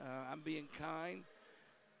 I'm being kind,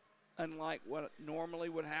 unlike what normally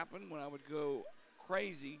would happen when I would go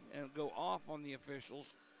crazy and go off on the officials.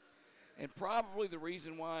 And probably the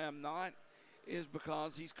reason why I'm not is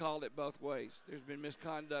because he's called it both ways. There's been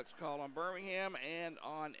misconducts called on Birmingham and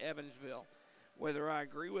on Evansville. Whether I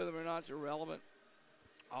agree with them or not is irrelevant.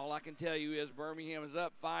 All I can tell you is Birmingham is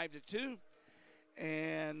up 5-2,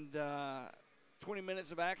 and 20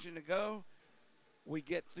 minutes of action to go. We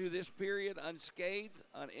get through this period unscathed,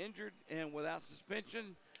 uninjured, and without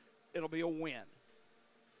suspension. It'll be a win.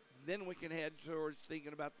 then we can head towards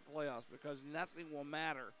thinking about the playoffs, because nothing will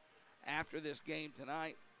matter after this game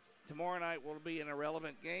tonight. Tomorrow night will be an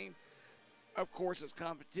irrelevant game. Of course, it's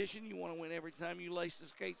competition. You want to win every time you lace the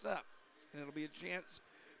skates up. And it'll be a chance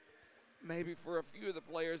maybe for a few of the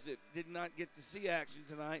players that did not get to see action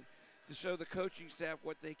tonight to show the coaching staff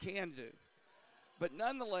what they can do. But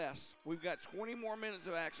nonetheless, we've got 20 more minutes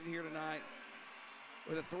of action here tonight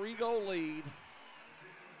with a 3-goal lead.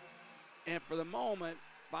 And for the moment,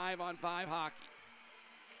 5-on-5 hockey.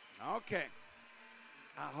 Okay.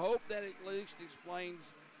 I hope that at least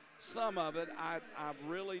explains some of it. I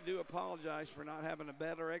really do apologize for not having a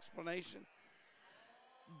better explanation.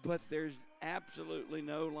 But there's absolutely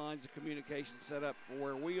no lines of communication set up for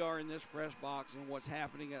where we are in this press box and what's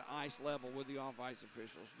happening at ice level with the off-ice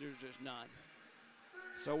officials. There's just none.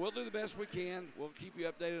 So we'll do the best we can. We'll keep you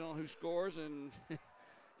updated on who scores and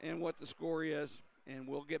and what the score is. And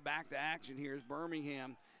we'll get back to action here as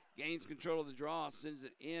Birmingham gains control of the draw, sends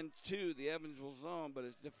it into the Evansville zone, but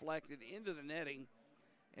it's deflected into the netting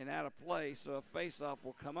and out of play. So a face-off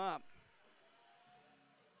will come up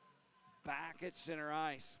back at center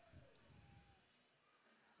ice.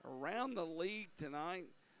 Around the league tonight,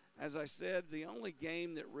 as I said, the only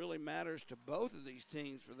game that really matters to both of these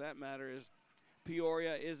teams, for that matter, is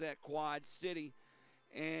Peoria is at Quad City.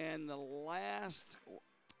 And the last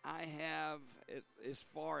I have, as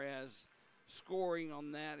far as scoring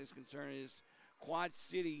on that is concerned, is Quad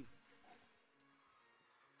City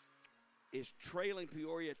is trailing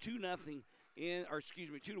Peoria 2-1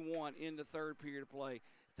 in the third period of play. It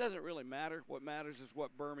doesn't really matter. What matters is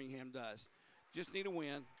what Birmingham does. Just need a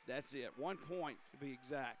win. That's it. 1 point to be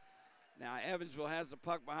exact. Now, Evansville has the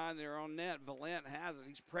puck behind their own net. Valent has it.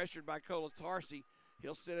 He's pressured by Colatarsi.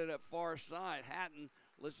 He'll set it up far side. Hatton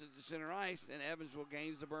listens to center ice, and Evansville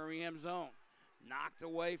gains the Birmingham zone. Knocked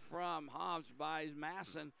away from Hobbs by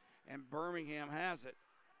Masson, and Birmingham has it.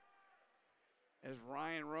 As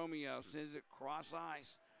Ryan Romeo sends it cross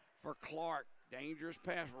ice for Clark. Dangerous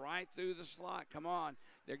pass right through the slot. Come on.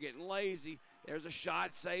 They're getting lazy. There's a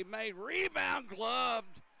shot, save made. Rebound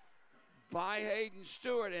gloved by Hayden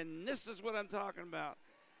Stewart, and this is what I'm talking about.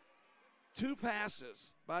 2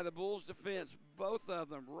 passes by the Bulls defense, both of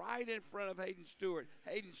them right in front of Hayden Stewart.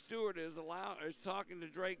 Hayden Stewart is talking to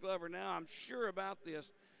Drake Glover now. I'm sure about this.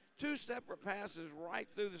 2 separate passes right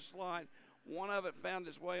through the slot. One of it found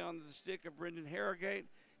its way onto the stick of Brendan Harrogate,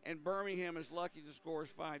 and Birmingham is lucky to score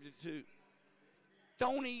 5-2.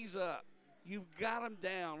 Don't ease up. You've got them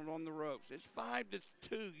down on the ropes. It's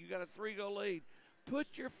 5-2. You got a 3-goal lead.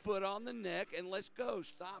 Put your foot on the neck and let's go.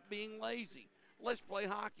 Stop being lazy. Let's play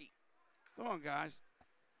hockey. Come on, guys.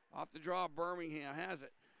 Off the draw, Birmingham has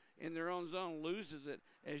it in their own zone, loses it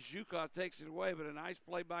as Zhukov takes it away, but a nice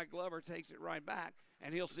play by Glover takes it right back,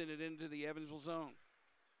 and he'll send it into the Evansville zone.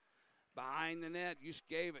 Behind the net,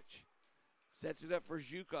 Yuskevich sets it up for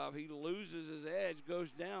Zhukov. He loses his edge,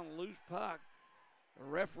 goes down, loose puck. The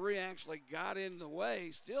referee actually got in the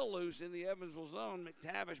way, still loose in the Evansville zone.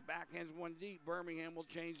 McTavish backhands one deep. Birmingham will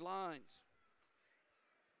change lines.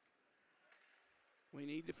 We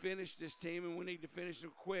need to finish this team, and we need to finish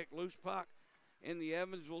them quick. Loose puck in the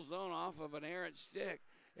Evansville zone off of an errant stick.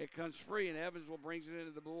 It comes free, and Evansville brings it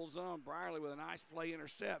into the Bull zone. Brierly with a nice play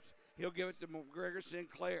intercepts. He'll give it to McGregor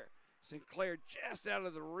Sinclair. Sinclair just out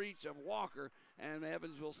of the reach of Walker, and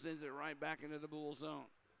Evansville sends it right back into the Bull zone.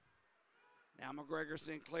 Now McGregor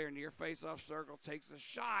Sinclair near face-off circle takes a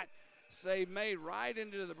shot. Save made right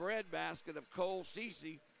into the breadbasket of Cole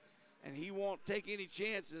Cece, and he won't take any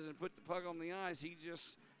chances and put the puck on the ice. He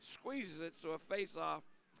just squeezes it, so a face-off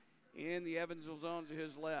in the Evansville zone to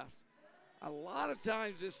his left. A lot of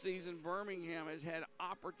times this season, Birmingham has had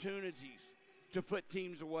opportunities to put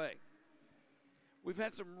teams away. We've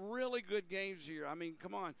had some really good games here. I mean,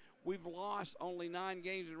 come on. We've lost only 9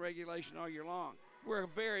 games in regulation all year long. We're a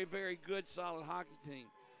very, very good, solid hockey team.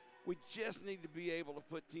 We just need to be able to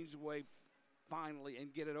put teams away finally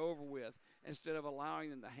and get it over with instead of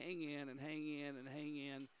allowing them to hang in and hang in and hang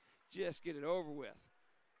in. Just get it over with.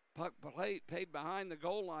 Puck paid behind the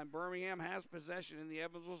goal line. Birmingham has possession in the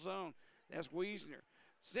Evansville zone. That's Wiesner.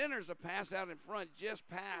 Centers a pass out in front just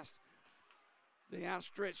past the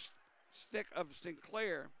outstretched stick of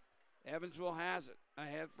Sinclair. Evansville has it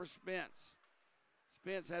ahead for Spence.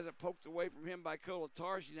 Spence has it poked away from him by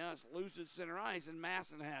Colatarsi. Now it's loose at center ice, and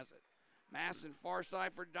Masson has it. Masson far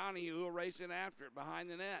side for Donahue, who will race in after it behind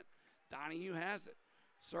the net. Donahue has it.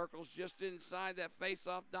 Circles just inside that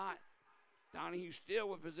face-off dot. Donahue still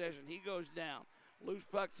with possession. He goes down. Loose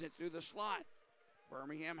puck sent through the slot.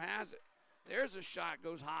 Birmingham has it. There's a shot,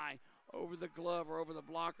 goes high over the glove or over the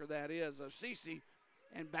blocker, that is, of Cece.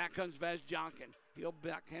 And back comes Vazjankin. He'll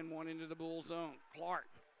backhand one into the Bull zone. Clark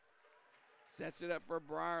sets it up for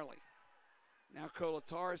Brierly. Now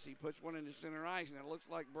Colatarsi puts one into center ice, and it looks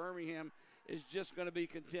like Birmingham is just going to be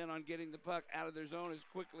content on getting the puck out of their zone as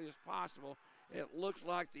quickly as possible. It looks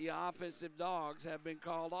like the offensive dogs have been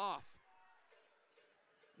called off.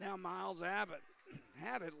 Now Miles Abbott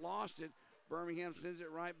had it, lost it. Birmingham sends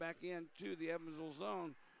it right back into the Evansville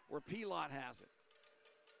zone where Pilot has it.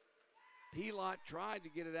 Pilot tried to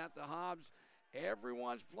get it out to Hobbs.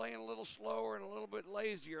 Everyone's playing a little slower and a little bit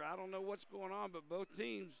lazier. I don't know what's going on, but both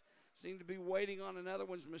teams seem to be waiting on another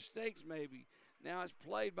one's mistakes maybe. Now it's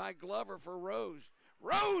played by Glover for Rose.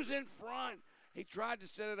 Rose in front. He tried to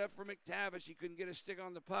set it up for McTavish. He couldn't get a stick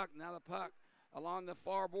on the puck. Now the puck along the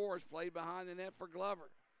far boards played behind the net for Glover.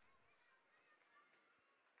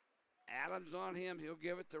 Adams on him. He'll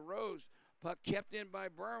give it to Rose. Puck kept in by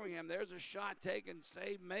Birmingham. There's a shot taken,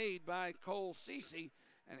 save made by Cole Cece,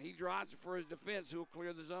 and he drops it for his defense, who'll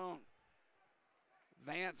clear the zone.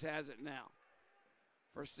 Vance has it now.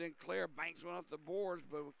 For Sinclair, banks one off the boards,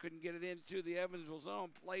 but couldn't get it into the Evansville zone,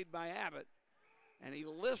 played by Abbott. And he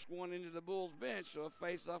lifts one into the Bulls bench, so a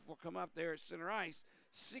faceoff will come up there at center ice.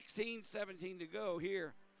 16-17 to go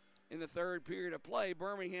here in the third period of play.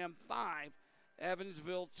 Birmingham 5,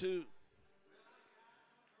 Evansville 2.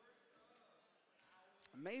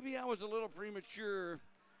 Maybe I was a little premature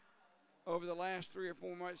over the last 3 or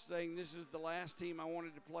 4 months saying this is the last team I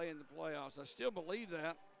wanted to play in the playoffs. I still believe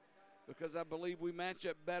that because I believe we match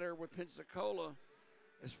up better with Pensacola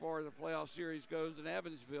as far as the playoff series goes than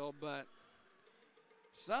Evansville, but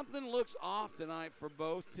something looks off tonight for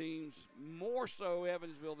both teams, more so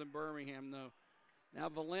Evansville than Birmingham, though. Now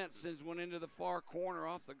Valent sends one into the far corner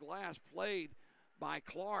off the glass, played by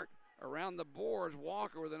Clark around the boards.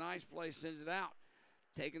 Walker with a nice play sends it out.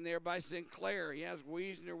 Taken there by Sinclair. He has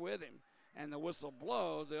Wiesner with him, and the whistle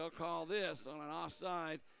blows. They'll call this on an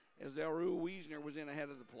offside as Elrue Wiesner was in ahead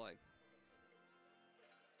of the play.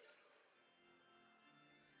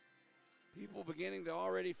 People beginning to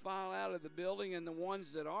already file out of the building, and the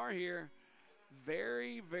ones that are here,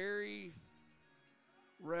 very, very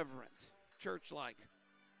reverent, church-like.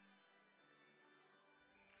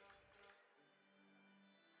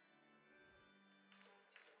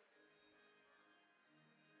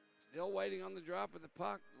 Still waiting on the drop of the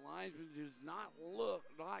puck. The linesman does not look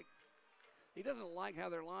like, he doesn't like how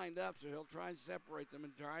they're lined up, so he'll try and separate them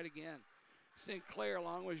and try it again. Sinclair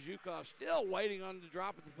along with Zhukov still waiting on the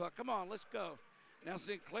drop of the puck. Come on, let's go. Now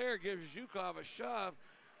Sinclair gives Zhukov a shove.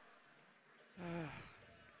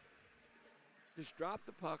 Just drop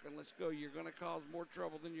the puck and let's go. You're going to cause more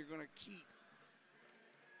trouble than you're going to keep.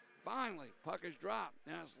 Finally, puck is dropped.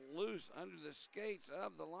 Now it's loose under the skates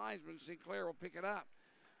of the linesman. Sinclair will pick it up.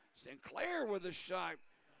 Sinclair with a shot.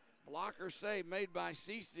 Blocker save made by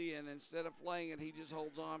Cece, and instead of playing it, he just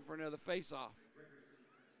holds on for another faceoff.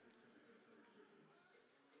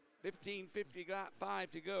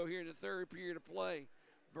 15:55 to go here in the third period of play.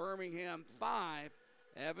 Birmingham 5,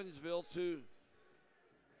 Evansville 2.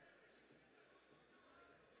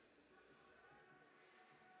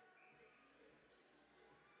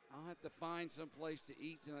 I'll have to find some place to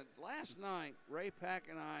eat tonight. Last night, Ray Pack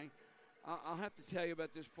and I'll have to tell you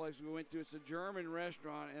about this place we went to. It's a German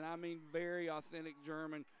restaurant, and I mean very authentic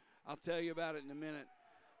German. I'll tell you about it in a minute.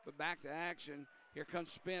 But back to action. Here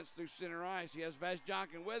comes Spence through center ice. He has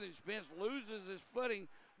Vazjonkin with him. Spence loses his footing.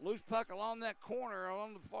 Loose puck along that corner,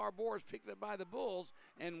 along the far boards, picked up by the Bulls,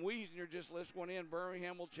 and Wiesner just lifts one in.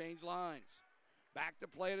 Birmingham will change lines. Back to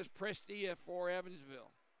play it is Prestia for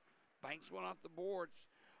Evansville. Banks one off the boards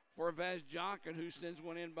for Vazjonkin, who sends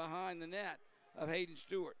one in behind the net of Hayden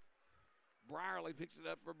Stewart. Brierly picks it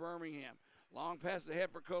up for Birmingham. Long pass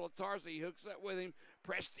ahead for Colatarsi. He hooks up with him.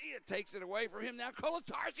 Prestia takes it away from him. Now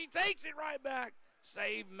Colatarsi takes it right back.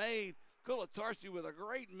 Save made. Colatarsi with a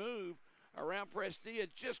great move around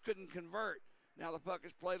Prestia. Just couldn't convert. Now the puck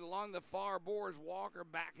is played along the far boards. Walker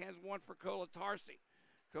backhands one for Colatarsi.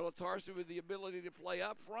 Colatarsi with the ability to play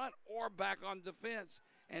up front or back on defense.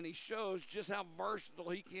 And he shows just how versatile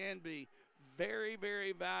he can be. Very,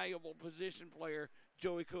 very valuable position player,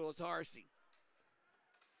 Joey Colatarsi.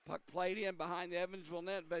 Puck played in behind the Evansville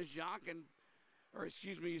net. Yuskevich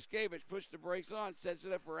pushed the brakes on, sets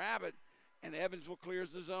it up for Abbott, and Evansville clears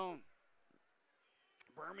the zone.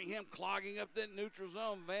 Birmingham clogging up that neutral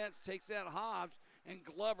zone. Vance takes out Hobbs, and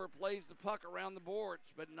Glover plays the puck around the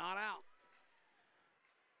boards, but not out.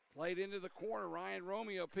 Played into the corner. Ryan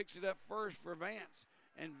Romeo picks it up first for Vance,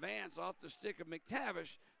 and Vance off the stick of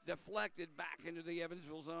McTavish deflected back into the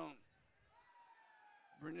Evansville zone.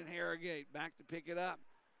 Brendan Harrogate back to pick it up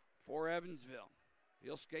for Evansville.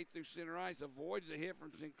 He'll skate through center ice, avoids a hit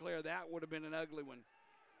from Sinclair. That would have been an ugly one.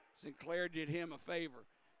 Sinclair did him a favor.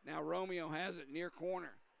 Now Romeo has it near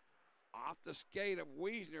corner. Off the skate of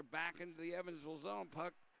Wiesner, back into the Evansville zone.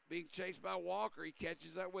 Puck being chased by Walker. He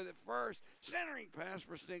catches up with it first. Centering pass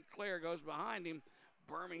for Sinclair goes behind him.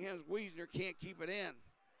 Birmingham's Wiesner can't keep it in.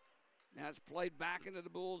 Now it's played back into the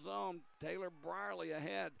Bull zone. Taylor Brierly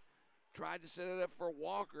ahead. Tried to set it up for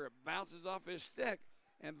Walker. It bounces off his stick,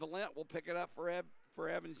 and Valent will pick it up for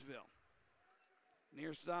Evansville.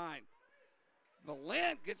 Near side.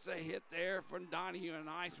 Valent gets a hit there from Donahue, a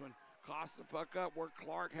nice one. Costs the puck up where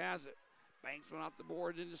Clark has it. Banks one off the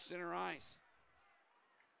board into center ice.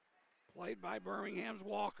 Played by Birmingham's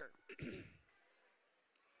Walker.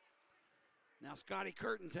 Now Scotty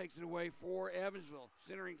Curtin takes it away for Evansville.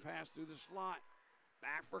 Centering pass through the slot.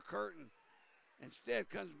 Back for Curtin. Instead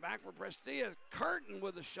comes back for Prestia. Curtin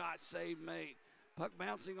with a shot save made. Puck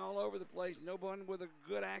bouncing all over the place. No one with a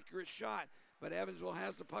good accurate shot. But Evansville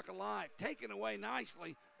has the puck alive. Taken away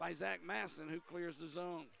nicely by Zach Masson, who clears the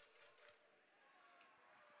zone.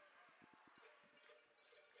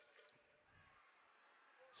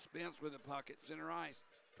 Spence with the puck at center ice.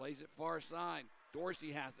 Plays it far side.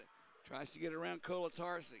 Dorsey has it. Tries to get around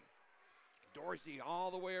Kolatarsi. Dorsey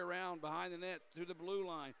all the way around behind the net through the blue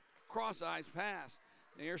line. Cross-ice pass.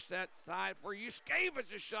 Near set side for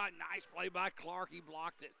Yuskevich, a shot. Nice play by Clark. He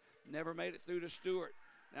blocked it. Never made it through to Stewart.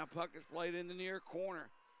 Now puck is played in the near corner.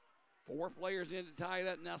 4 players in to tie it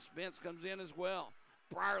up. Now Spence comes in as well.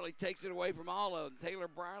 Brierly takes it away from all of them. Taylor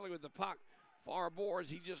Brierly with the puck. Far boards.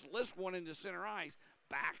 He just lifts one into center ice.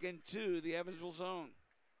 Back into the Evansville zone.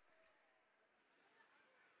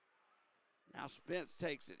 Now Spence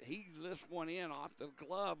takes it. He lifts one in off the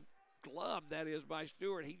glove that is by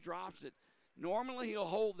Stewart. He drops it. Normally he'll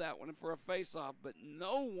hold that one for a face-off, but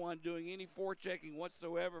no one doing any forechecking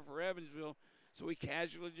whatsoever for Evansville, so he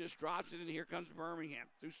casually just drops it, and here comes Birmingham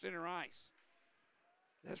through center ice.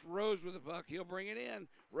 That's Rose with the puck. He'll bring it in.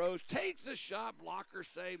 Rose takes the shot. Blocker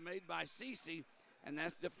save made by Cece, and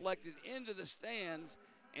that's deflected into the stands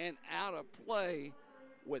and out of play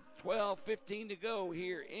with 12:15 to go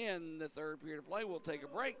here in the third period of play. We'll take a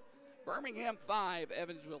break. Birmingham 5,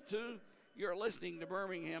 Evansville 2. You're listening to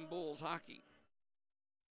Birmingham Bulls Hockey.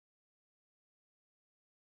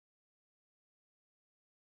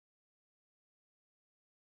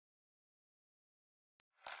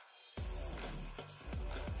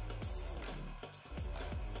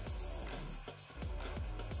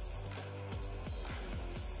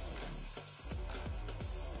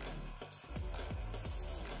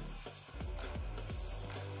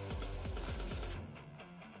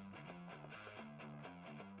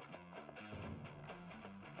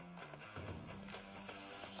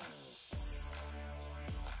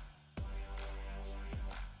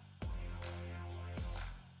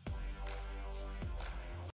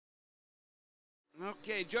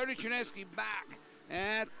 Okay, Jody Cherneski back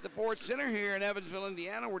at the Ford Center here in Evansville,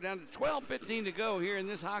 Indiana. We're down to 12:15 to go here in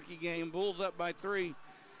this hockey game. Bulls up by 3.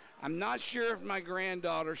 I'm not sure if my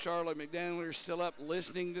granddaughter, Charlotte McDaniel, is still up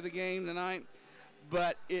listening to the game tonight,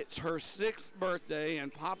 but it's her 6th birthday,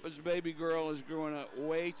 and Papa's baby girl is growing up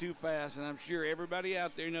way too fast, and I'm sure everybody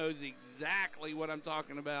out there knows exactly what I'm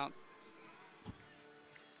talking about.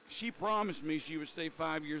 She promised me she would stay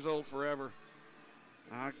 5 years old forever.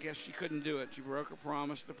 I guess she couldn't do it. She broke her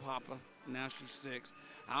promise to Papa. Now she's 6.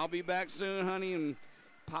 I'll be back soon, honey, and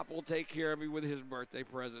Papa will take care of you with his birthday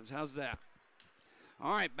presents. How's that?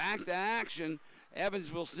 All right, back to action.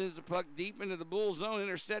 Evansville sends the puck deep into the Bull zone,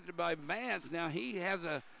 intercepted by Vance. Now he has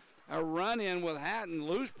a run-in with Hatton.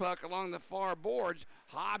 Loose puck along the far boards.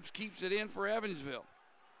 Hobbs keeps it in for Evansville.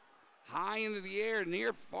 High into the air,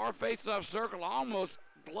 near far face-off circle, almost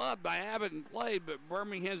gloved by Abbott and played, but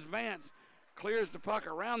Birmingham's Vance clears the puck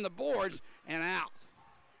around the boards and out.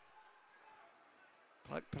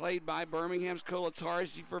 Puck played by Birmingham's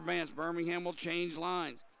Kolatarsi for Vance. Birmingham will change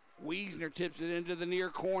lines. Wiesner tips it into the near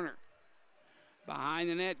corner. Behind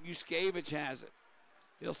the net, Yuskevich has it.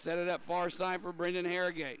 He'll set it up far side for Brendan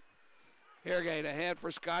Harrogate. Harrogate ahead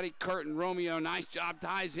for Scotty Curtin. Romeo, nice job,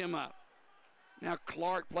 ties him up. Now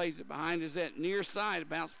Clark plays it behind his net. Near side,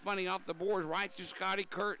 bounced funny off the boards right to Scotty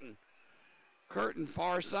Curtin. Curtin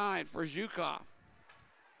far side for Zhukov.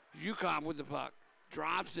 Zhukov with the puck.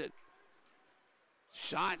 Drops it.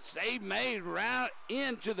 Shot save made right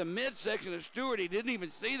into the midsection of Stewart. He didn't even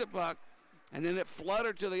see the puck. And then it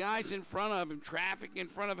fluttered to the ice in front of him. Traffic in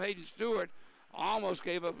front of Hayden Stewart. Almost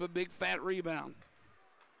gave up a big fat rebound.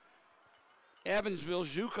 Evansville,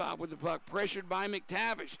 Zhukov with the puck. Pressured by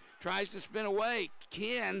McTavish. Tries to spin away.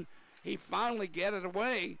 He finally get it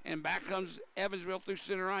away. And back comes Evansville through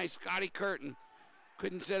center ice. Scotty Curtin.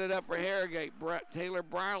 Couldn't set it up for Harrogate. Taylor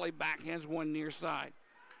Brierly backhands one near side.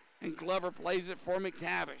 And Glover plays it for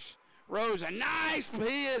McTavish. Rose, a nice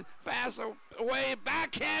hit, fast away,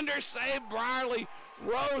 backhander save, Brierly.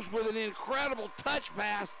 Rose with an incredible touch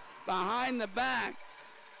pass behind the back.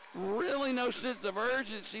 Really no sense of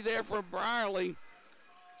urgency there for Brierly.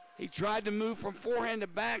 He tried to move from forehand to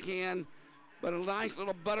backhand, but a nice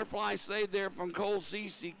little butterfly save there from Cole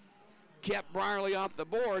Cece kept Brierly off the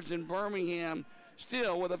boards, and Birmingham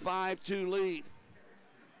still with a 5-2 lead.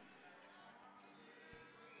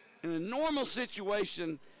 In a normal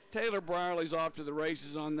situation, Taylor Brierly's off to the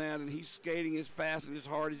races on that, and he's skating as fast and as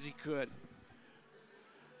hard as he could.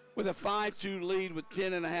 With a 5-2 lead with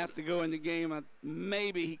 10.5 to go in the game,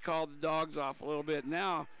 maybe he called the dogs off a little bit.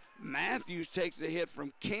 Now Matthews takes the hit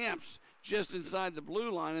from Camps just inside the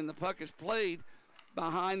blue line, and the puck is played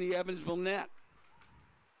behind the Evansville net.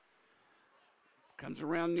 Comes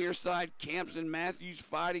around near side, Camps and Matthews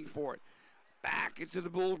fighting for it. Back into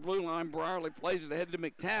the Bulls blue line, Brierly plays it ahead to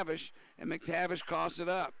McTavish, and McTavish coughs it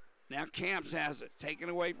up. Now Camps has it, taken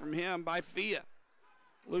away from him by Fia.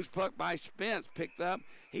 Loose puck by Spence, picked up.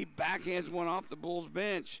 He backhands one off the Bulls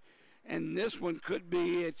bench, and this one could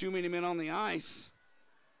be too many men on the ice.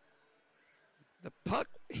 The puck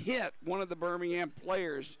hit one of the Birmingham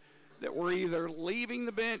players that were either leaving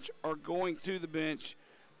the bench or going to the bench.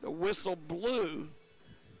 The whistle blew,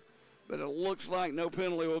 but it looks like no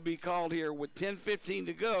penalty will be called here with 10:15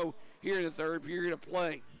 to go here in the third period of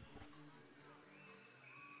play.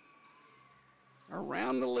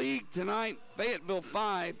 Around the league tonight, Fayetteville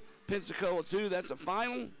 5, Pensacola 2. That's a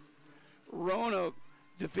final. Roanoke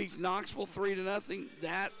defeats Knoxville 3-0.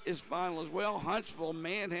 That is final as well. Huntsville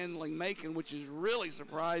manhandling Macon, which is really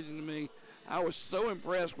surprising to me. I was so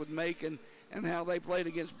impressed with Macon and how they played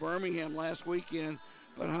against Birmingham last weekend.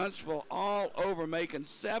 But Huntsville all over Macon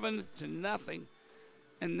 7-0.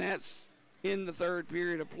 And that's in the third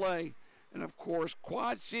period of play. And, of course,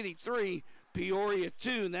 Quad City 3, Peoria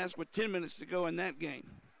 2, and that's with 10 minutes to go in that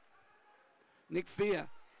game. Nick Fia,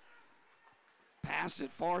 pass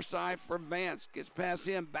it far side for Vance. Gets past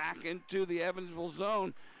him back into the Evansville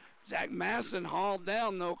zone. Zach Masson hauled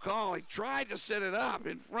down, no call. He tried to set it up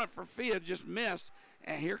in front for Fia, just missed.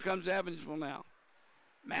 And here comes Evansville now.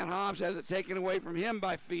 Matt Hobbs has it taken away from him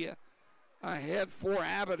by Fia. Ahead for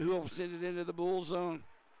Abbott, who will send it into the Bull zone.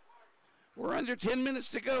 We're under 10 minutes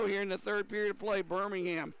to go here in the third period of play.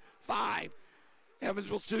 Birmingham 5,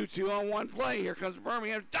 Evansville 2, 2-on-1 play. Here comes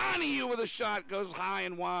Birmingham. Donahue with a shot, goes high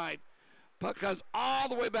and wide. Puck comes all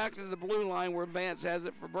the way back to the blue line where Vance has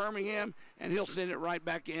it for Birmingham, and he'll send it right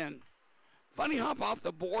back in. Funny hop off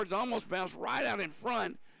the boards, almost bounced right out in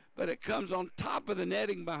front, but it comes on top of the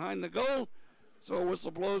netting behind the goal. So a whistle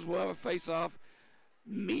blows, we'll have a face-off.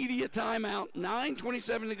 Media timeout,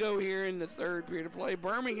 9:27 to go here in the third period of play.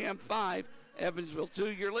 Birmingham 5, Evansville 2.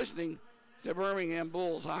 You're listening to Birmingham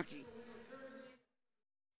Bulls Hockey.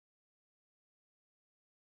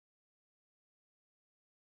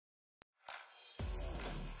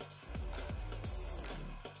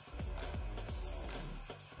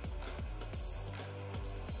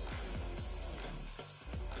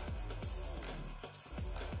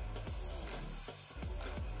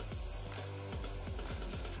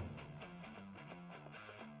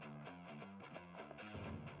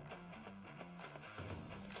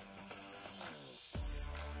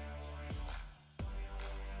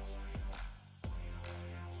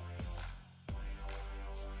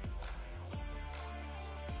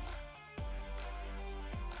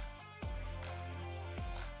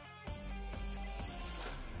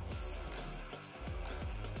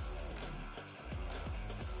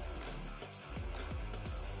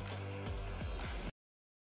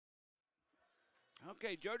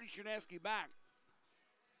 Okay, Jody Chernesky back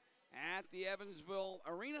at the Evansville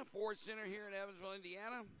Arena, Ford Center here in Evansville,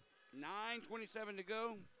 Indiana. 9:27 to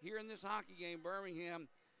go here in this hockey game. Birmingham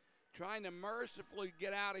trying to mercifully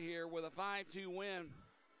get out of here with a 5-2 win.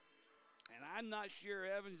 And I'm not sure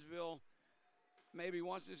Evansville maybe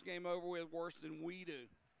wants this game over with worse than we do.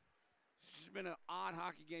 This has been an odd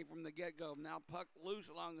hockey game from the get-go. Now puck loose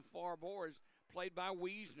along the far boards, played by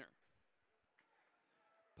Wiesner.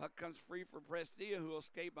 Puck comes free for Prestia, who will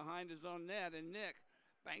escape behind his own net, and Nick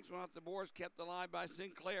banks one off the boards, kept alive by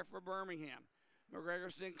Sinclair for Birmingham.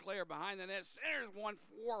 McGregor Sinclair behind the net, centers one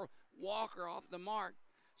for Walker off the mark.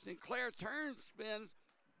 Sinclair turns, spins,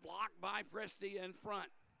 blocked by Prestia in front.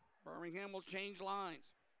 Birmingham will change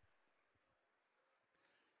lines.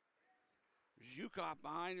 Zhukov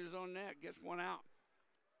behind his own net, gets one out.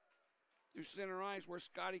 Through center ice where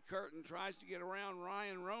Scotty Curtin tries to get around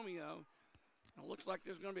Ryan Romeo. It looks like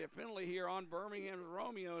there's going to be a penalty here on Birmingham's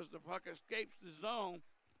Romeo as the puck escapes the zone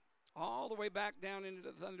all the way back down into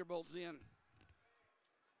the Thunderbolts end.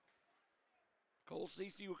 Cole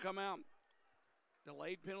Cece will come out.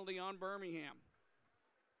 Delayed penalty on Birmingham.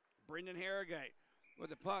 Brendan Harrogate with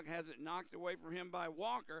the puck has it knocked away from him by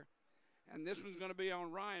Walker. And this one's going to be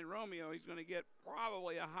on Ryan Romeo. He's going to get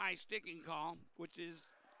probably a high sticking call, which is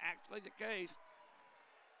actually the case.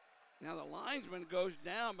 Now the linesman goes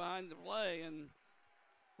down behind the play and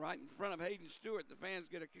right in front of Hayden Stewart. The fans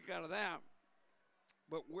get a kick out of that.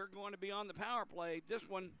 But we're going to be on the power play. This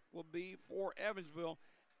one will be for Evansville.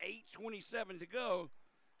 8:27 to go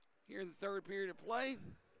here in the third period of play.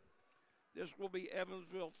 This will be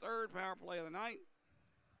Evansville's third power play of the night.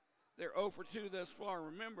 They're 0 for 2 thus far.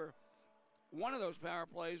 Remember, one of those power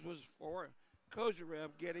plays was for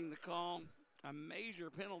Kozarev getting the call, a major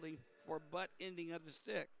penalty for butt ending of the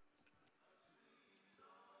stick.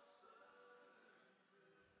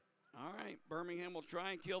 All right, Birmingham will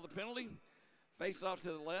try and kill the penalty. Face off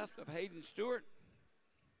to the left of Hayden Stewart.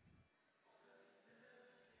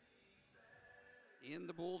 In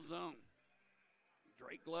the Bull zone.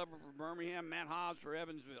 Drake Glover for Birmingham, Matt Hobbs for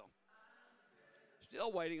Evansville.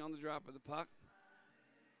 Still waiting on the drop of the puck.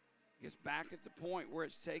 Gets back at the point where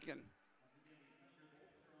it's taken.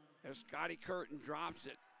 As Scotty Curtin drops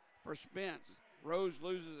it for Spence. Rose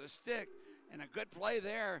loses a stick, and a good play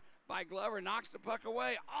there by Glover. Knocks the puck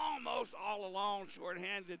away, almost all alone,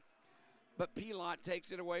 shorthanded. But Pilot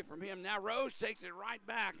takes it away from him. Now Rose takes it right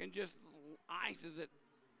back and just ices it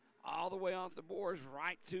all the way off the boards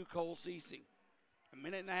right to Cole Cece. A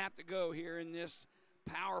minute and a half to go here in this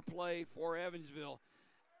power play for Evansville.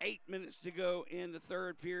 8 minutes to go in the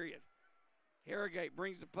third period. Harrogate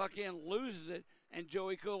brings the puck in, loses it, and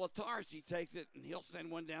Joey Kulatarsi takes it, and he'll send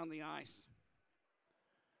one down the ice.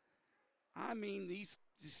 I mean, these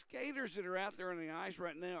skaters that are out there on the ice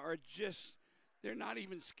right now are just, they're not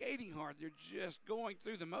even skating hard. They're just going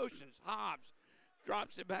through the motions. Hobbs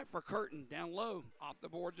drops it back for Curtin, down low, off the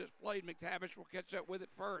board just played. McTavish will catch up with it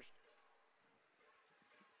first.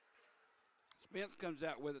 Spence comes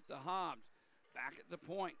out with it to Hobbs, back at the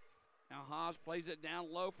point. Now Hobbs plays it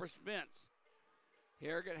down low for Spence.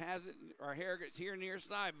 Harrogate has it, or Harrogate's here near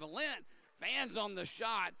side. Valent fans on the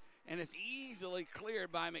shot, and it's easily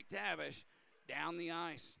cleared by McTavish down the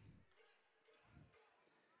ice.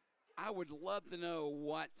 I would love to know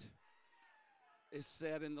what is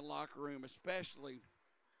said in the locker room, especially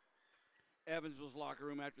Evansville's locker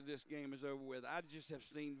room after this game is over with. I just have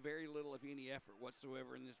seen very little, if any, effort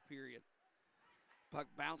whatsoever in this period. Puck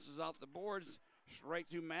bounces off the boards straight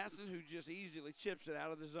to Masson, who just easily chips it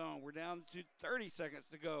out of the zone. We're down to 30 seconds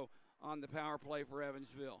to go on the power play for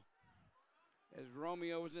Evansville. As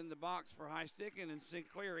Romeo was in the box for high sticking, and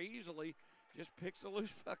Sinclair easily just picks a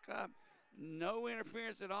loose puck up. No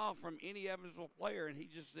interference at all from any Evansville player, and he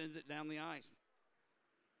just sends it down the ice.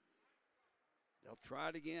 They'll try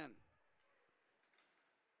it again.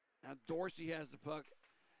 Now Dorsey has the puck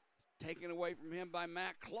taken away from him by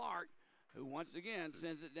Matt Clark, who once again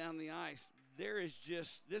sends it down the ice.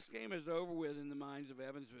 This game is over with in the minds of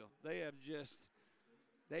Evansville. They've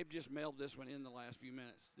just mailed this one in the last few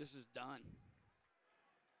minutes. This is done.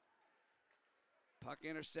 Puck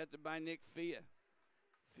intercepted by Nick Fia.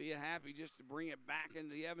 Fia happy just to bring it back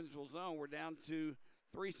into the Evansville zone. We're down to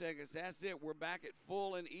 3 seconds. That's it. We're back at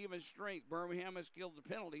full and even strength. Birmingham has killed the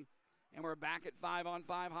penalty, and we're back at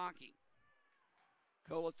 5-on-5 hockey.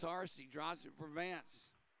 Kolatarsi drops it for Vance.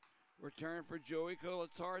 Return for Joey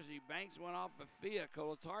Kolatarsi. Banks went off of Fia.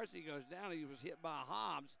 Kolatarsi goes down. He was hit by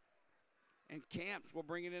Hobbs. And Camps will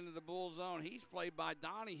bring it into the Bull zone. He's played by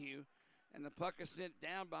Donahue. And the puck is sent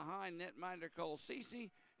down behind netminder Cole Cece.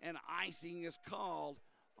 And icing is called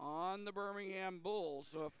on the Birmingham Bulls.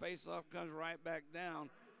 So a faceoff comes right back down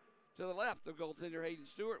to the left of goaltender Hayden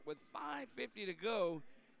Stewart with 5:50 to go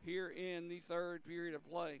here in the third period of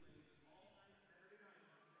play.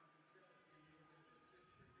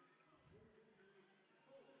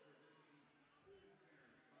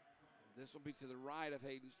 This will be to the right of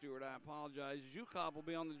Hayden Stewart. I apologize. Zhukov will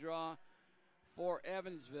be on the draw for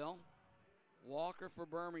Evansville. Walker for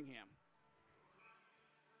Birmingham.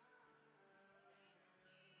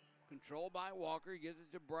 Controlled by Walker. He gives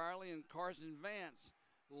it to Brierly, and Carson Vance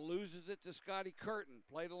loses it to Scotty Curtin.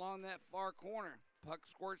 Played along that far corner. Puck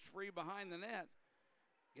squirts free behind the net.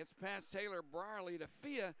 Gets past Taylor Brierly to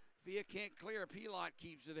Fia. Fia can't clear. Pilot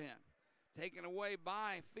keeps it in. Taken away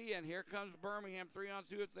by Fia, and here comes Birmingham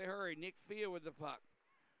 3-on-2 if they hurry. Nick Fia with the puck.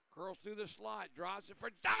 Curls through the slot, drops it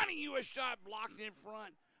for Donahue. A shot blocked in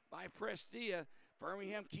front by Prestia.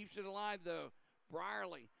 Birmingham keeps it alive, though.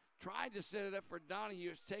 Brierly tried to set it up for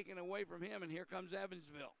Donahue. It's taken away from him, and here comes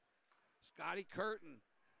Evansville. Scotty Curtin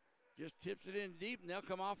just tips it in deep, and they'll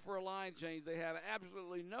come off for a line change. They have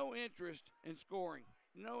absolutely no interest in scoring,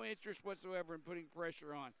 no interest whatsoever in putting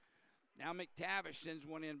pressure on. Now McTavish sends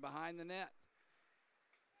one in behind the net.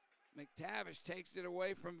 McTavish takes it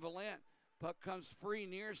away from Valent. Puck comes free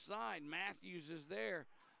near side. Matthews is there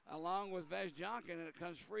along with Vezjankin, and it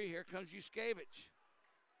comes free. Here comes Yuskevich.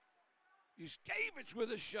 Yuskevich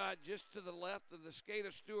with a shot just to the left of the skate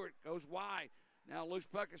of Stewart. Goes wide. Now loose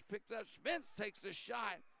puck is picked up. Spence takes the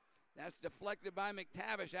shot. That's deflected by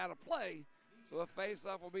McTavish out of play. So a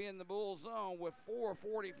faceoff will be in the Bull zone with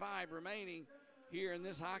 4:45 remaining here in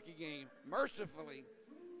this hockey game. Mercifully,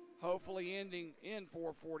 hopefully ending in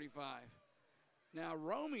 4:45. Now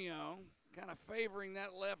Romeo kind of favoring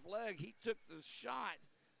that left leg. He took the shot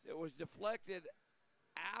that was deflected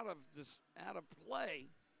out of play.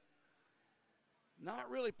 Not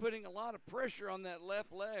really putting a lot of pressure on that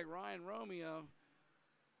left leg. Ryan Romeo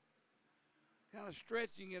kind of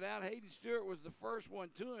stretching it out. Hayden Stewart was the first one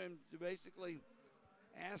to him to basically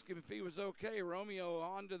ask him if he was okay. Romeo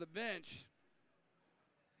onto the bench.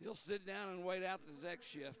 He'll sit down and wait out the next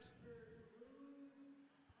shift.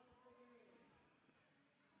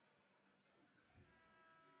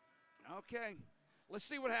 Okay, let's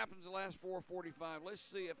see what happens the last 4:45. Let's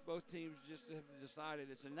see if both teams just have decided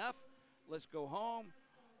it's enough. Let's go home,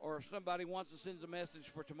 or if somebody wants to send a message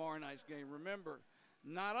for tomorrow night's game. Remember,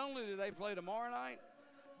 not only do they play tomorrow night,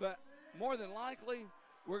 but more than likely,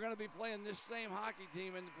 we're going to be playing this same hockey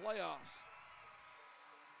team in the playoffs.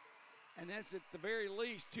 And that's at the very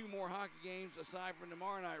least 2 more hockey games aside from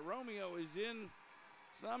tomorrow night. Romeo is in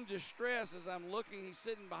some distress as I'm looking. He's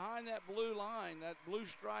sitting behind that blue line, that blue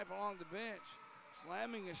stripe along the bench,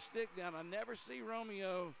 slamming his stick down. I never see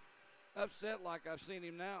Romeo upset like I've seen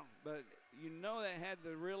him now, but you know that had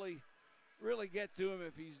to really get to him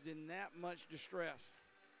if he's in that much distress.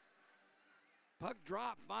 Puck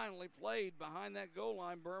drop finally played behind that goal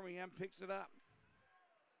line. Birmingham picks it up.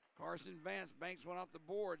 Carson Vance banks one off the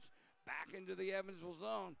boards back into the Evansville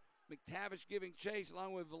zone. McTavish giving chase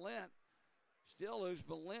along with Valent. Still loose.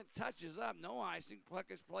 Valent touches up. No icing. Puck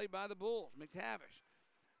is played by the Bulls. McTavish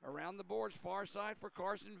around the boards, far side for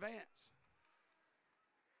Carson Vance.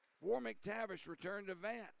 For McTavish, return to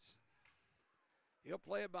Vance. He'll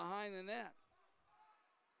play it behind the net.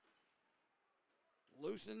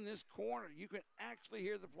 Loosen this corner. You can actually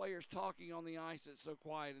hear the players talking on the ice. It's so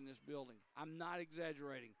quiet in this building. I'm not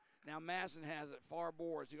exaggerating. Now Masson has it, far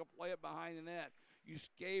boards. He'll play it behind the net.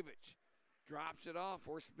 Yuskevich drops it off,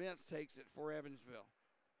 or Spence takes it for Evansville.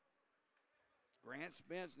 Grant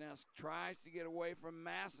Spence now tries to get away from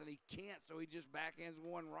Masson. He can't, so he just backhands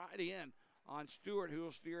one right in on Stewart, who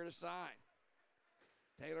will steer it aside.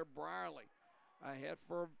 Taylor Brierly ahead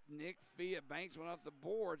for Nick Fia. Banks one off the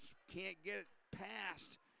boards. Can't get it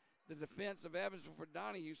past the defense of Evansville for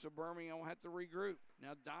Donahue, so Birmingham will have to regroup.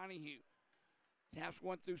 Now Donahue taps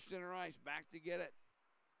one through center ice. Back to get it.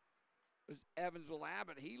 It was Evansville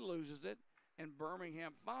Abbott. He loses it. And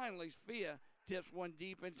Birmingham finally, Fia tips one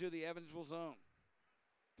deep into the Evansville zone.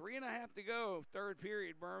 3.5 to go. Third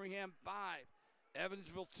period. Birmingham 5.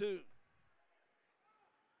 Evansville 2.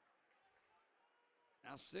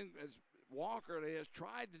 Now Walker has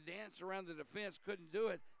tried to dance around the defense, couldn't do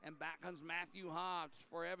it, and back comes Matthew Hobbs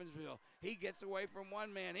for Evansville. He gets away from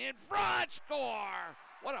one man. In front, score!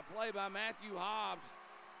 What a play by Matthew Hobbs.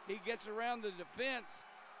 He gets around the defense.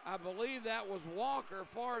 I believe that was Walker,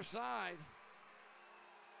 far side,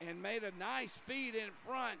 and made a nice feed in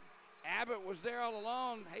front. Abbott was there all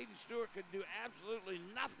alone. Hayden Stewart could do absolutely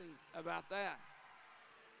nothing about that.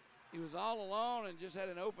 He was all alone and just had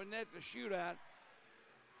an open net to shoot at.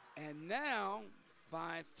 And now,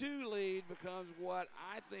 5-2 lead becomes what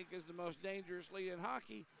I think is the most dangerous lead in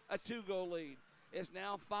hockey, a 2-goal lead. It's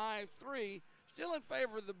now 5-3, still in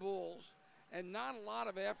favor of the Bulls, and not a lot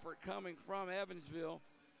of effort coming from Evansville.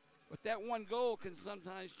 But that one goal can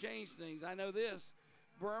sometimes change things. I know this,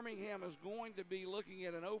 Birmingham is going to be looking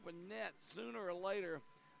at an open net sooner or later.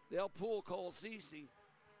 They'll pull Cole Cece.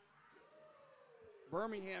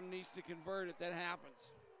 Birmingham needs to convert if that happens.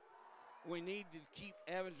 We need to keep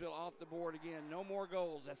Evansville off the board again. No more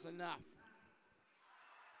goals. That's enough.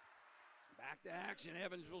 Back to action.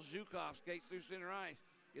 Evansville Zhukov skates through center ice.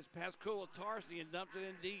 Gets past Kulatarski and dumps it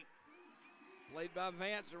in deep. Played by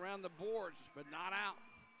Vance around the boards, but not out.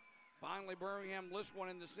 Finally, Birmingham lifts one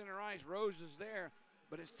in the center ice. Rose is there,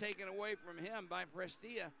 but it's taken away from him by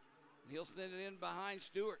Prestia. And he'll send it in behind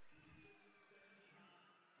Stewart.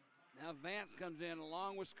 Now Vance comes in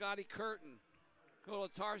along with Scotty Curtin.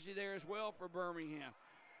 Kulatarsi there as well for Birmingham.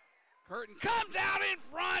 Curtin comes out in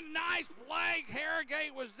front. Nice play.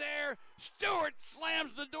 Harrogate was there. Stewart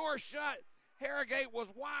slams the door shut. Harrogate was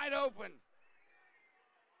wide open.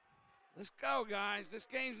 Let's go, guys. This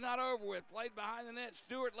game's not over with. Played behind the net.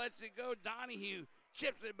 Stewart lets it go. Donahue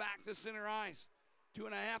chips it back to center ice.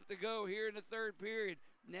 2.5 to go here in the third period.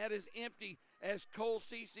 Net is empty as Cole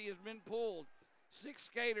Cece has been pulled. 6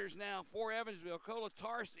 skaters now for Evansville.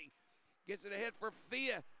 Colatarsi gets it ahead for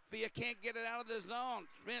Fia. Fia can't get it out of the zone.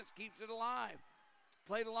 Spence keeps it alive.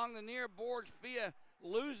 Played along the near boards. Fia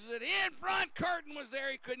loses it in front. Curtin was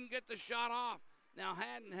there. He couldn't get the shot off. Now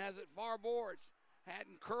Haddon has it far boards.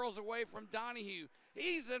 Haddon curls away from Donahue.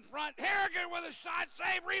 He's in front. Harrigan with a shot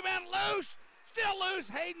save. Rebound loose. Still loose.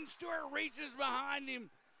 Hayden Stewart reaches behind him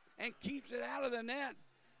and keeps it out of the net.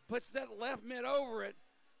 Puts that left mid over it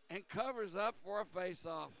and covers up for a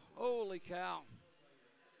face-off. Holy cow.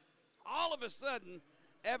 All of a sudden,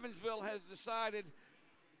 Evansville has decided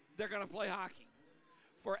they're going to play hockey.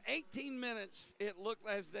 For 18 minutes, it looked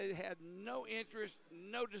as they had no interest,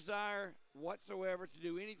 no desire whatsoever to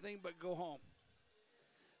do anything but go home.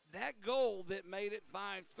 That goal that made it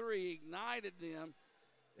 5-3 ignited them.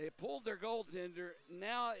 They pulled their goaltender.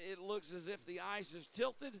 Now it looks as if the ice is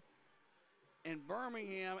tilted. And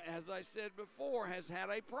Birmingham, as I said before, has had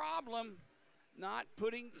a problem not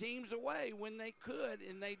putting teams away when they could,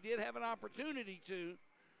 and they did have an opportunity to.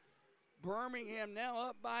 Birmingham now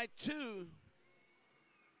up by 2.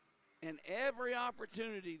 And every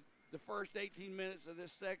opportunity, the first 18 minutes of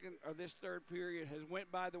this third period has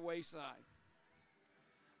went by the wayside.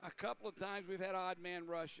 A couple of times we've had odd man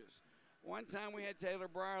rushes. One time we had Taylor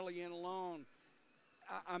Brierly in alone.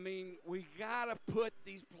 I mean, we got to put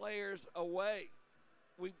these players away.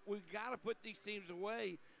 We got to put these teams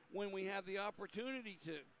away when we have the opportunity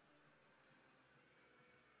to.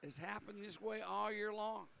 It's happened this way all year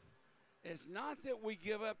long. It's not that we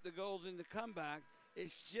give up the goals in the comeback.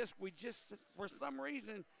 It's just we just, for some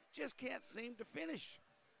reason, just can't seem to finish.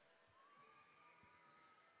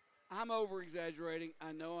 I'm over-exaggerating.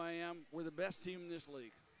 I know I am. We're the best team in this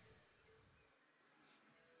league.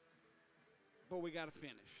 But we got to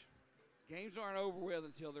finish. Games aren't over with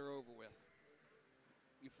until they're over with.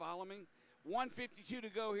 You follow me? 1:52 to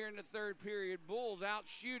go here in the third period. Bulls out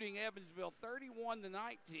shooting Evansville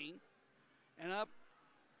 31-19 and up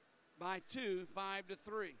by 2,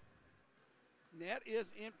 5-3. Net is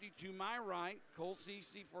empty to my right. Cole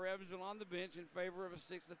Cece for Evansville on the bench in favor of a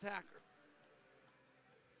 6th attacker.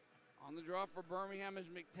 On the draw for Birmingham is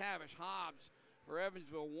McTavish. Hobbs for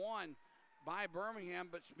Evansville. One by Birmingham,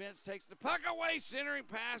 but Spence takes the puck away. Centering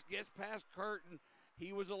pass, gets past Curtin.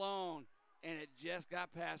 He was alone, and it just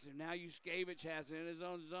got past him. Now Yuskevich has it in his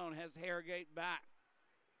own zone, has Harrogate back.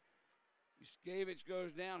 Yuskevich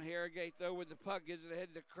goes down. Harrogate, though, with the puck, gives it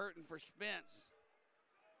ahead to Curtin for Spence.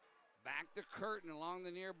 Back to Curtin along the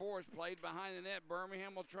near boards, played behind the net.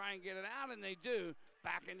 Birmingham will try and get it out, and they do.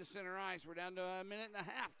 Back into center ice. We're down to a minute and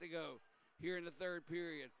a half to go here in the third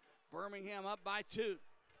period. Birmingham up by 2.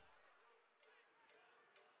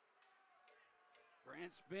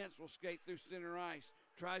 Grant Spence will skate through center ice.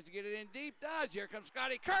 Tries to get it in deep. Does. Here comes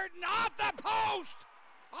Scotty Curtin off the post.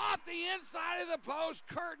 Off the inside of the post.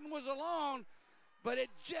 Curtin was alone, but it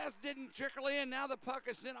just didn't trickle in. Now the puck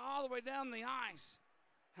is sent all the way down the ice.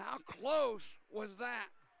 How close was that?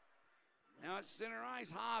 Now it's center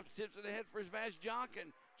ice. Hobbs tips it ahead for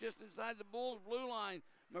Svazjonkin just inside the Bulls' blue line.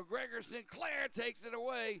 McGregor Sinclair takes it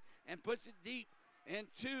away and puts it deep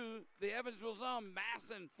into the Evansville zone.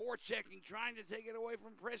 Masson forechecking, trying to take it away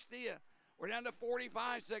from Prestia. We're down to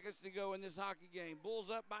 45 seconds to go in this hockey game. Bulls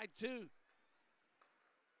up by 2.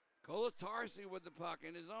 Colatarsi with the puck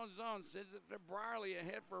in his own zone. Sends it to Brierly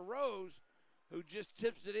ahead for Rose, who just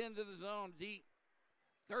tips it into the zone deep.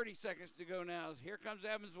 30 seconds to go now. Here comes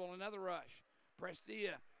Evansville, another rush.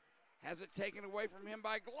 Prestia has it taken away from him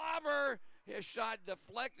by Glover. His shot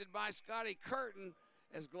deflected by Scotty Curtin.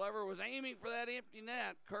 As Glover was aiming for that empty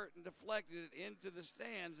net, Curtin deflected it into the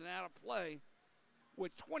stands and out of play.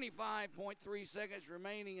 With 25.3 seconds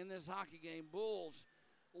remaining in this hockey game, Bulls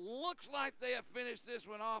looks like they have finished this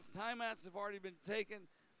one off. Timeouts have already been taken.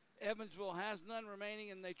 Evansville has none remaining,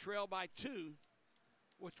 and they trail by 2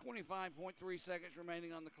 with 25.3 seconds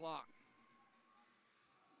remaining on the clock.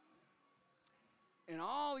 In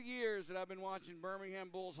all the years that I've been watching Birmingham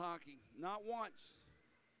Bulls hockey, not once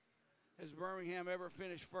has Birmingham ever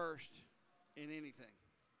finished first in anything.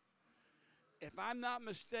 If I'm not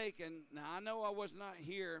mistaken, now I know I was not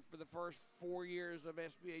here for the first 4 years of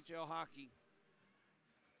SBHL hockey,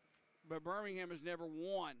 but Birmingham has never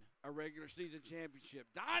won a regular season championship.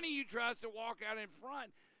 Donahue tries to walk out in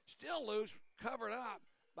front, still loose, covered up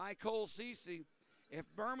by Cole Cece. If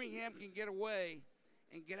Birmingham can get away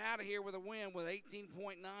and get out of here with a win with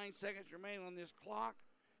 18.9 seconds remaining on this clock,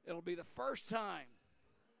 it'll be the first time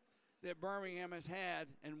that Birmingham has had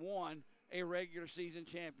and won a regular season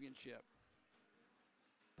championship.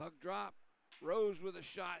 Puck drop, Rose with a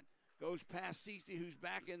shot, goes past Cece, who's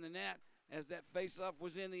back in the net as that faceoff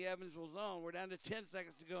was in the Evansville zone. We're down to 10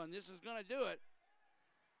 seconds to go, and this is going to do it.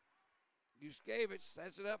 Yuskevich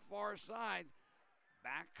sets it up far side.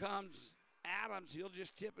 Back comes Adams. He'll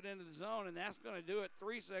just tip it into the zone, and that's going to do it.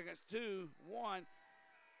 3 seconds, 2, 1.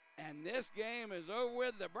 And this game is over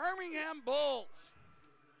with. The Birmingham Bulls,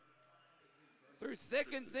 through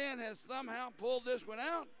thick and thin, has somehow pulled this one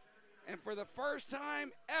out. And for the first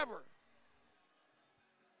time ever,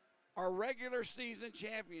 are regular season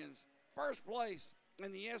champions. First place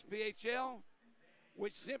in the SPHL,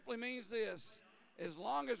 which simply means this: as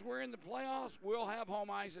long as we're in the playoffs, we'll have home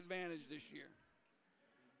ice advantage this year.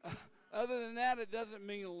 Other than that, it doesn't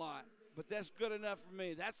mean a lot, but that's good enough for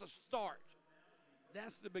me. That's the start.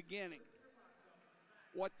 That's the beginning.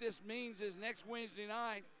 What this means is next Wednesday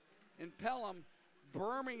night in Pelham,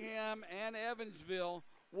 Birmingham and Evansville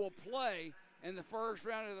will play in the first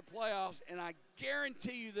round of the playoffs, and I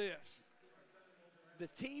guarantee you this: the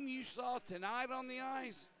team you saw tonight on the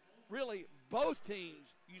ice, really both teams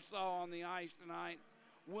you saw on the ice tonight,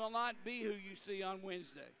 will not be who you see on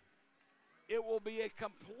Wednesday. It will be a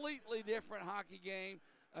completely different hockey game,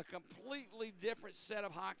 a completely different set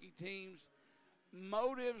of hockey teams.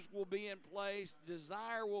 Motives will be in place,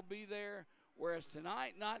 desire will be there, whereas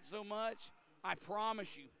tonight, not so much. I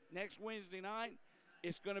promise you, next Wednesday night,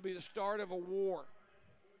 it's going to be the start of a war.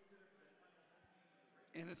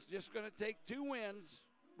 And it's just going to take 2 wins,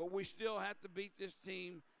 but we still have to beat this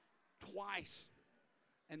team twice.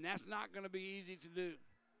 And that's not going to be easy to do.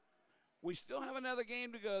 We still have another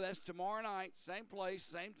game to go. That's tomorrow night, same place,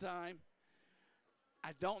 same time.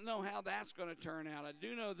 I don't know how that's going to turn out. I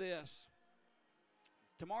do know this: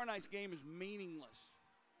 tomorrow night's game is meaningless.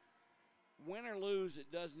 Win or lose,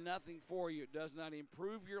 it does nothing for you. It does not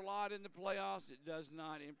improve your lot in the playoffs. It does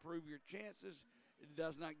not improve your chances. It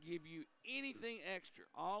does not give you anything extra.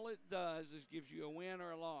 All it does is gives you a win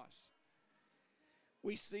or a loss.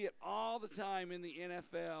 We see it all the time in the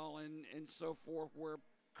NFL and so forth, where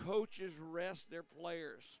coaches rest their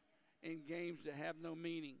players in games that have no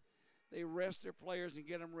meaning. They rest their players and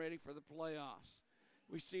get them ready for the playoffs.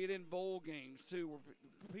 We see it in bowl games, too, where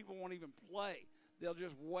people won't even play. They'll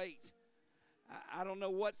just wait. I don't know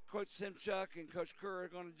what Coach Simchuk and Coach Kerr are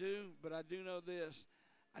going to do, but I do know this: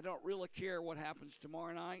 I don't really care what happens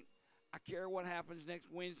tomorrow night. I care what happens next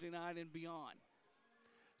Wednesday night and beyond.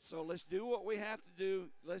 So let's do what we have to do.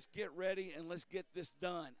 Let's get ready, and let's get this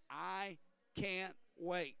done. I can't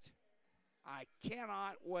wait. I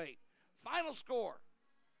cannot wait. Final score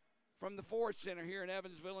from the Ford Center here in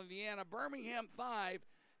Evansville, Indiana: Birmingham 5,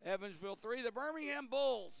 Evansville 3. The Birmingham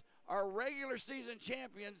Bulls are regular season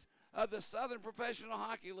champions of the Southern Professional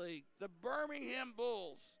Hockey League. The Birmingham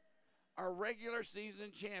Bulls are regular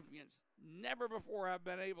season champions. Never before I've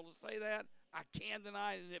been able to say that. I can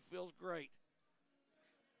tonight, and it feels great.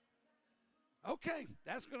 Okay,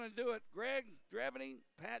 that's going to do it. Greg Drevany,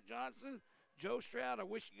 Pat Johnson, Joe Stroud, I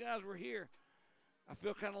wish you guys were here. I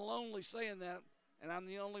feel kind of lonely saying that, and I'm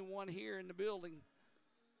the only one here in the building,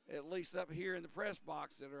 at least up here in the press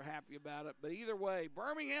box, that are happy about it. But either way,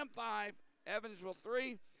 Birmingham 5, Evansville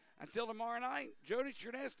 3. Until tomorrow night, Jody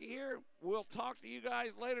Chernesky here. We'll talk to you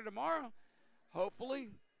guys later tomorrow. Hopefully,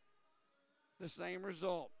 the same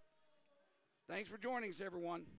result. Thanks for joining us, everyone.